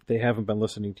 if they haven't been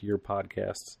listening to your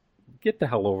podcasts, get the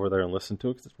hell over there and listen to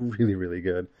it, because it's really, really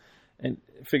good. And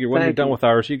figure when you're done with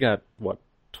ours, you got,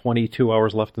 22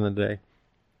 hours left in the day?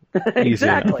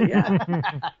 Exactly,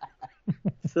 yeah.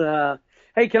 So,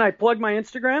 hey, can I plug my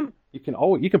Instagram? You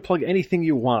can plug anything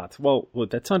you want. Well,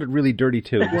 that sounded really dirty,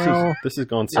 too. This is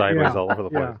going sideways all over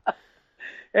the place. Yeah.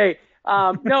 Hey,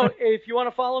 no, if you want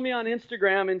to follow me on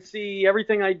Instagram and see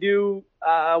everything I do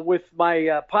with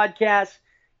my podcast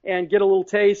and get a little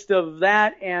taste of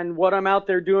that and what I'm out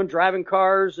there doing, driving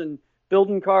cars and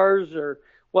building cars or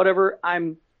whatever,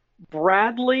 I'm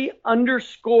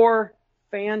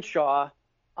Bradley_Fanshaw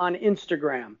on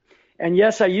Instagram. And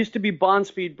yes, I used to be Bond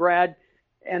Speed Brad.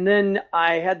 And then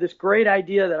I had this great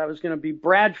idea that I was going to be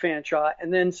Brad Fanshaw.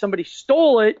 And then somebody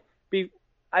stole it.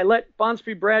 I let Bond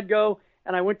Speed Brad go.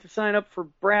 And I went to sign up for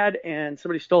Brad, and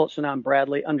somebody stole it, so now I'm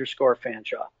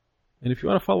Bradley_Fanshaw. And if you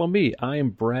want to follow me, I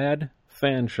am Brad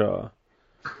Fanshaw.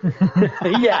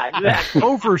 Yeah, exactly.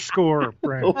 Overscore,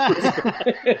 Brent.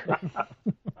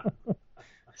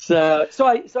 So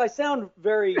I sound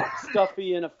very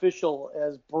stuffy and official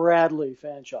as Bradley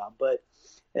Fanshaw, but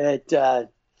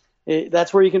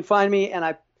that's where you can find me, and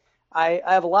I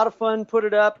have a lot of fun. Put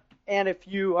it up, and if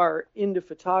you are into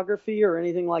photography or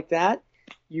anything like that,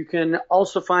 you can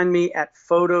also find me at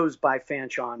Photos by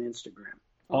Fanshaw on Instagram.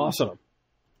 Awesome.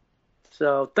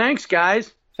 So thanks,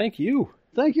 guys. Thank you.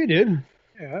 Thank you, dude.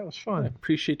 Yeah, that was fun. I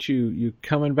appreciate you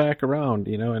coming back around,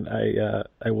 and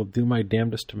I will do my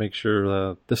damnedest to make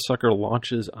sure this sucker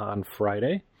launches on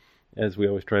Friday, as we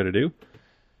always try to do.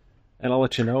 And I'll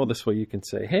let you know. This way you can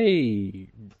say, hey,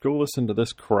 go listen to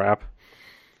this crap.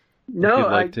 No,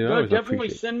 like to. Definitely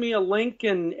send me a link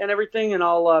and everything, and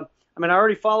I'll. I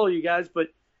already follow you guys, but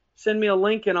send me a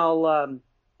link and I'll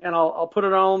put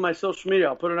it on my social media.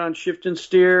 I'll put it on Shift and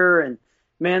Steer and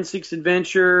Man Seeks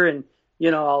Adventure, and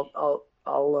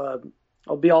I'll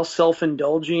be all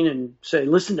self-indulging and say,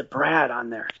 listen to Brad on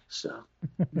there. So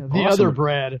The Awesome. other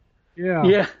Brad.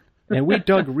 yeah. And we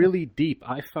dug really deep.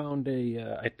 I found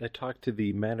I talked to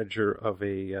the manager of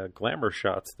a Glamour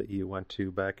Shots that you went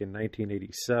to back in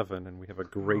 1987, and we have a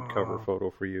great cover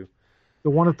photo for you. The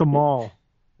one at the mall.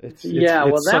 It's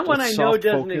Well, such that a one I know soft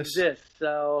doesn't focus. exist.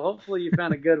 So hopefully you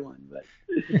found a good one.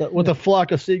 But With a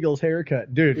flock of seagulls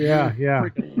haircut, dude. Yeah.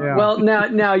 well,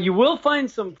 now you will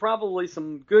find probably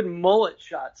some good mullet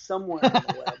shots somewhere on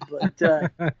the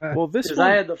web. But Well, this because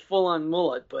one, I had the full-on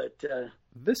mullet, but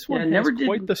this one yeah, has never did-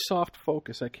 quite the soft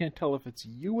focus. I can't tell if it's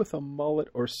you with a mullet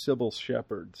or Sybil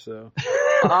Shepherd. So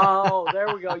oh, there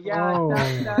we go. Yeah, Oh.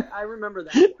 I remember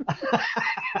that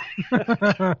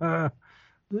one.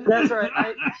 That's right.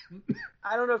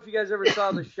 I don't know if you guys ever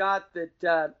saw the shot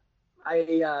that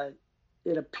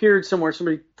it appeared somewhere.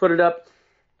 Somebody put it up.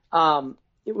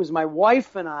 It was my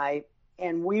wife and I,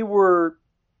 and we were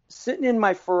sitting in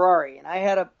my Ferrari, and I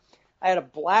had a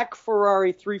black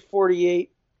Ferrari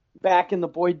 348 back in the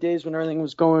Boyd days when everything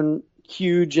was going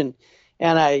huge, and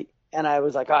I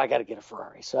was like, oh, I got to get a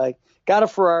Ferrari. So I got a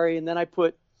Ferrari, and then I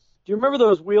put. Do you remember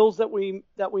those wheels that we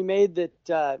made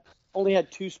that only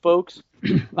had two spokes?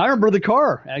 I remember the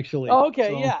car, actually. Oh, okay,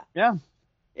 So, yeah.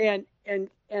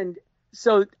 And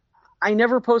so I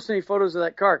never post any photos of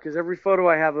that car because every photo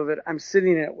I have of it, I'm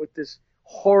sitting in it with this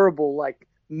horrible, like,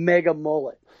 mega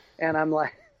mullet. And I'm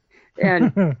like,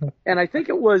 and I think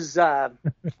it was, I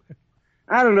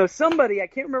don't know, somebody, I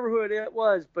can't remember who it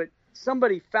was, but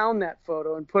somebody found that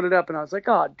photo and put it up, and I was like,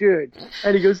 oh, dude.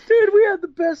 And he goes, dude, we had the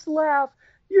best laugh.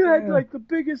 You had, like, the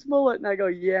biggest mullet. And I go,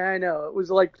 yeah, I know. It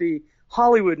was like the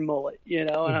Hollywood mullet,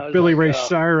 And I was Billy like, Ray oh.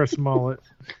 Cyrus mullet.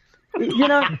 And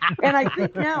I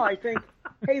think,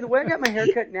 hey, the way I got my hair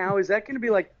cut now, is that going to be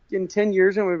like in 10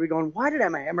 years and we'll be going, why did I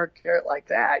have my hair cut like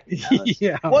that?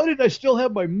 Yeah. Why did I still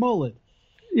have my mullet?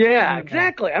 Yeah,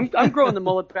 exactly. I'm growing the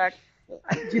mullet back.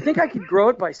 Do you think I could grow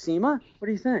it by SEMA? What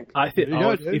do you think? I think There you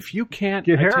go, dude. if you can't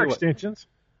Get I hair tell you what, extensions.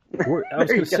 I was There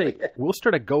going you to say, go. we'll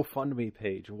start a GoFundMe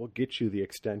page and we'll get you the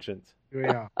extensions.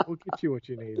 Yeah. We'll get you what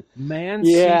you need. Man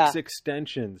Yeah. Seeks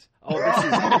Extensions. Oh, this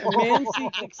is Man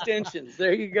Seeks Extensions.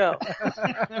 There you go.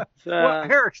 So, Well,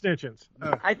 hair extensions.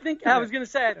 I think I was going to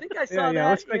say, I think I saw Yeah,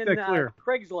 let's make in that clear.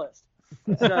 Craigslist.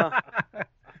 So,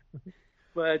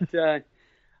 but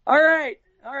all right,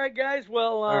 guys.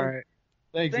 Well, All right.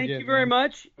 Thanks thank again, you very man.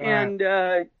 much, All right. and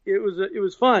it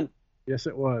was fun. Yes,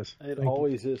 it was. It Thank you.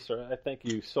 always is, sir. I thank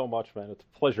you so much, man. It's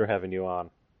a pleasure having you on.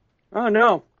 Oh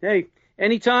no, hey,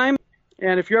 anytime.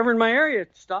 And if you're ever in my area,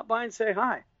 stop by and say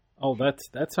hi. Oh,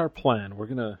 that's our plan. We're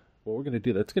gonna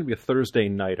do that. It's gonna be a Thursday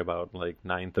night about like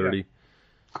 9:30.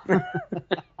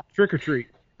 Trick or treat.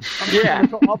 Yeah.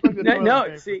 I'll bring the toilet No,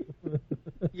 paper. see,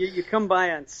 you come by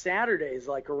on Saturdays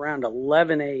like around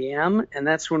 11 a.m. and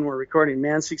that's when we're recording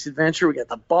Man Seeks Adventure. We got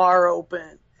the bar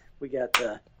open. We got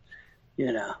the,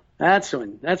 that's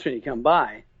when you come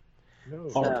by. No.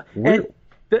 Oh, And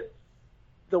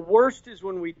the worst is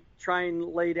when we try and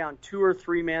lay down 2 or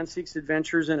 3 Man Seeks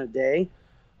Adventures in a day,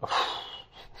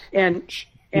 and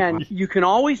you can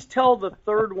always tell the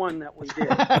third one that we did.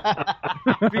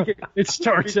 Because, It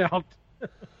starts out.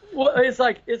 well, it's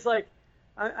like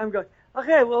I'm going,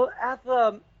 okay, well, at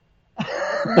the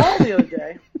mall the other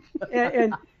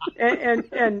day,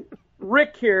 and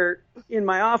Rick here in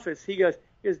my office, he goes,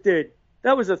 dude,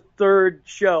 that was a third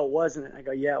show, wasn't it? I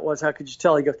go, yeah, it was. How could you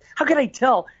tell? He goes, how could I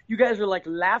tell? You guys are like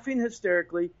laughing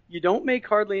hysterically. You don't make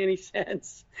hardly any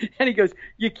sense. And he goes,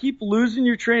 you keep losing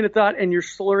your train of thought and you're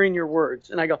slurring your words.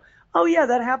 And I go, oh yeah,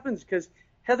 that happens because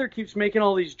Heather keeps making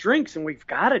all these drinks and we've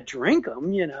got to drink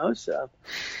them, so.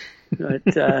 But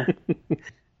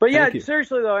yeah, Thank you.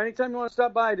 seriously though, anytime you want to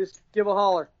stop by, just give a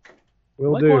holler.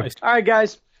 Will Likewise. All right,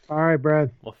 guys. do. All right,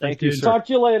 Brad. Well, thank you, sir. Talk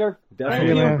to you later. Definitely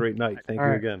Thank you. have a great night. Thank All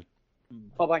you right. again.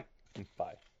 Bye-bye.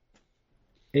 Bye.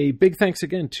 A big thanks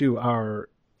again to our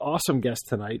awesome guest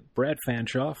tonight, Brad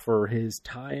Fanshaw, for his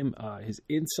time, his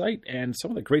insight, and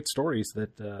some of the great stories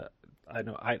that I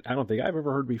don't think I've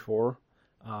ever heard before.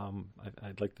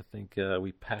 I'd like to think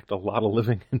we packed a lot of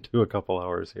living into a couple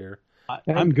hours here.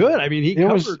 I'm good. I mean, he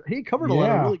covered a lot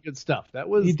yeah. of really good stuff. That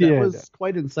was He did.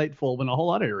 quite insightful in a whole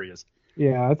lot of areas.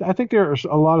 Yeah, I think there's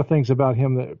a lot of things about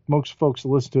him that most folks that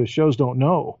listen to his shows don't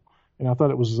know. And I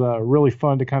thought it was really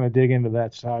fun to kind of dig into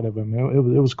that side of him.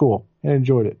 It was cool. I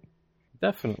enjoyed it.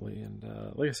 Definitely. And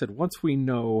like I said, once we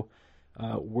know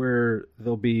where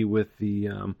they'll be with the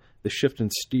Shift and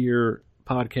Steer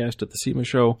podcast at the SEMA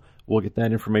show, we'll get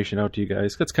that information out to you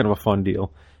guys. That's kind of a fun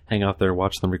deal. Hang out there,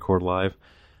 watch them record live.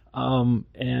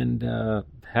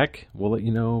 Heck, we'll let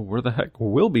you know where the heck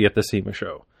we'll be at the SEMA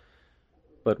show.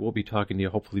 But we'll be talking to you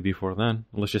hopefully before then.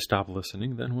 Unless you stop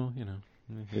listening, then we'll,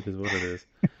 it is what it is.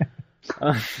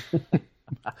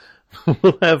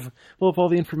 We'll have all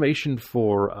the information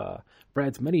for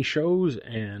Brad's many shows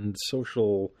and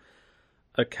social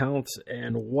accounts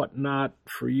and whatnot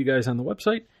for you guys on the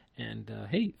website. And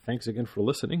hey, thanks again for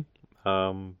listening.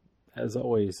 As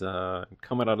always,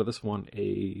 coming out of this one,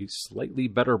 a slightly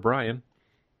better Brian.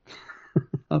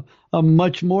 A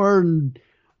much more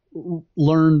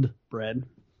learned Brad.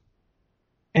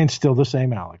 And still the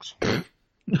same Alex.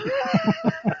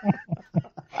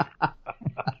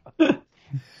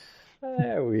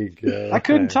 There we go. I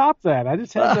couldn't top that. I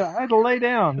had to lay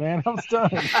down, man. I was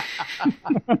done.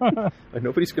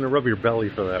 Nobody's going to rub your belly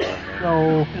for that one, man.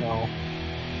 No.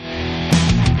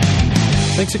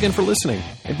 Thanks again for listening,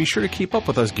 and be sure to keep up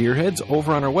with us gearheads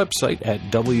over on our website at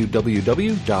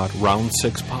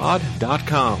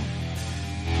www.round6pod.com.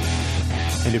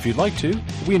 And if you'd like to,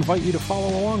 we invite you to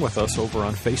follow along with us over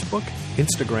on Facebook,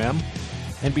 Instagram,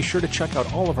 and be sure to check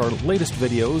out all of our latest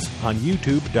videos on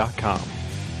youtube.com.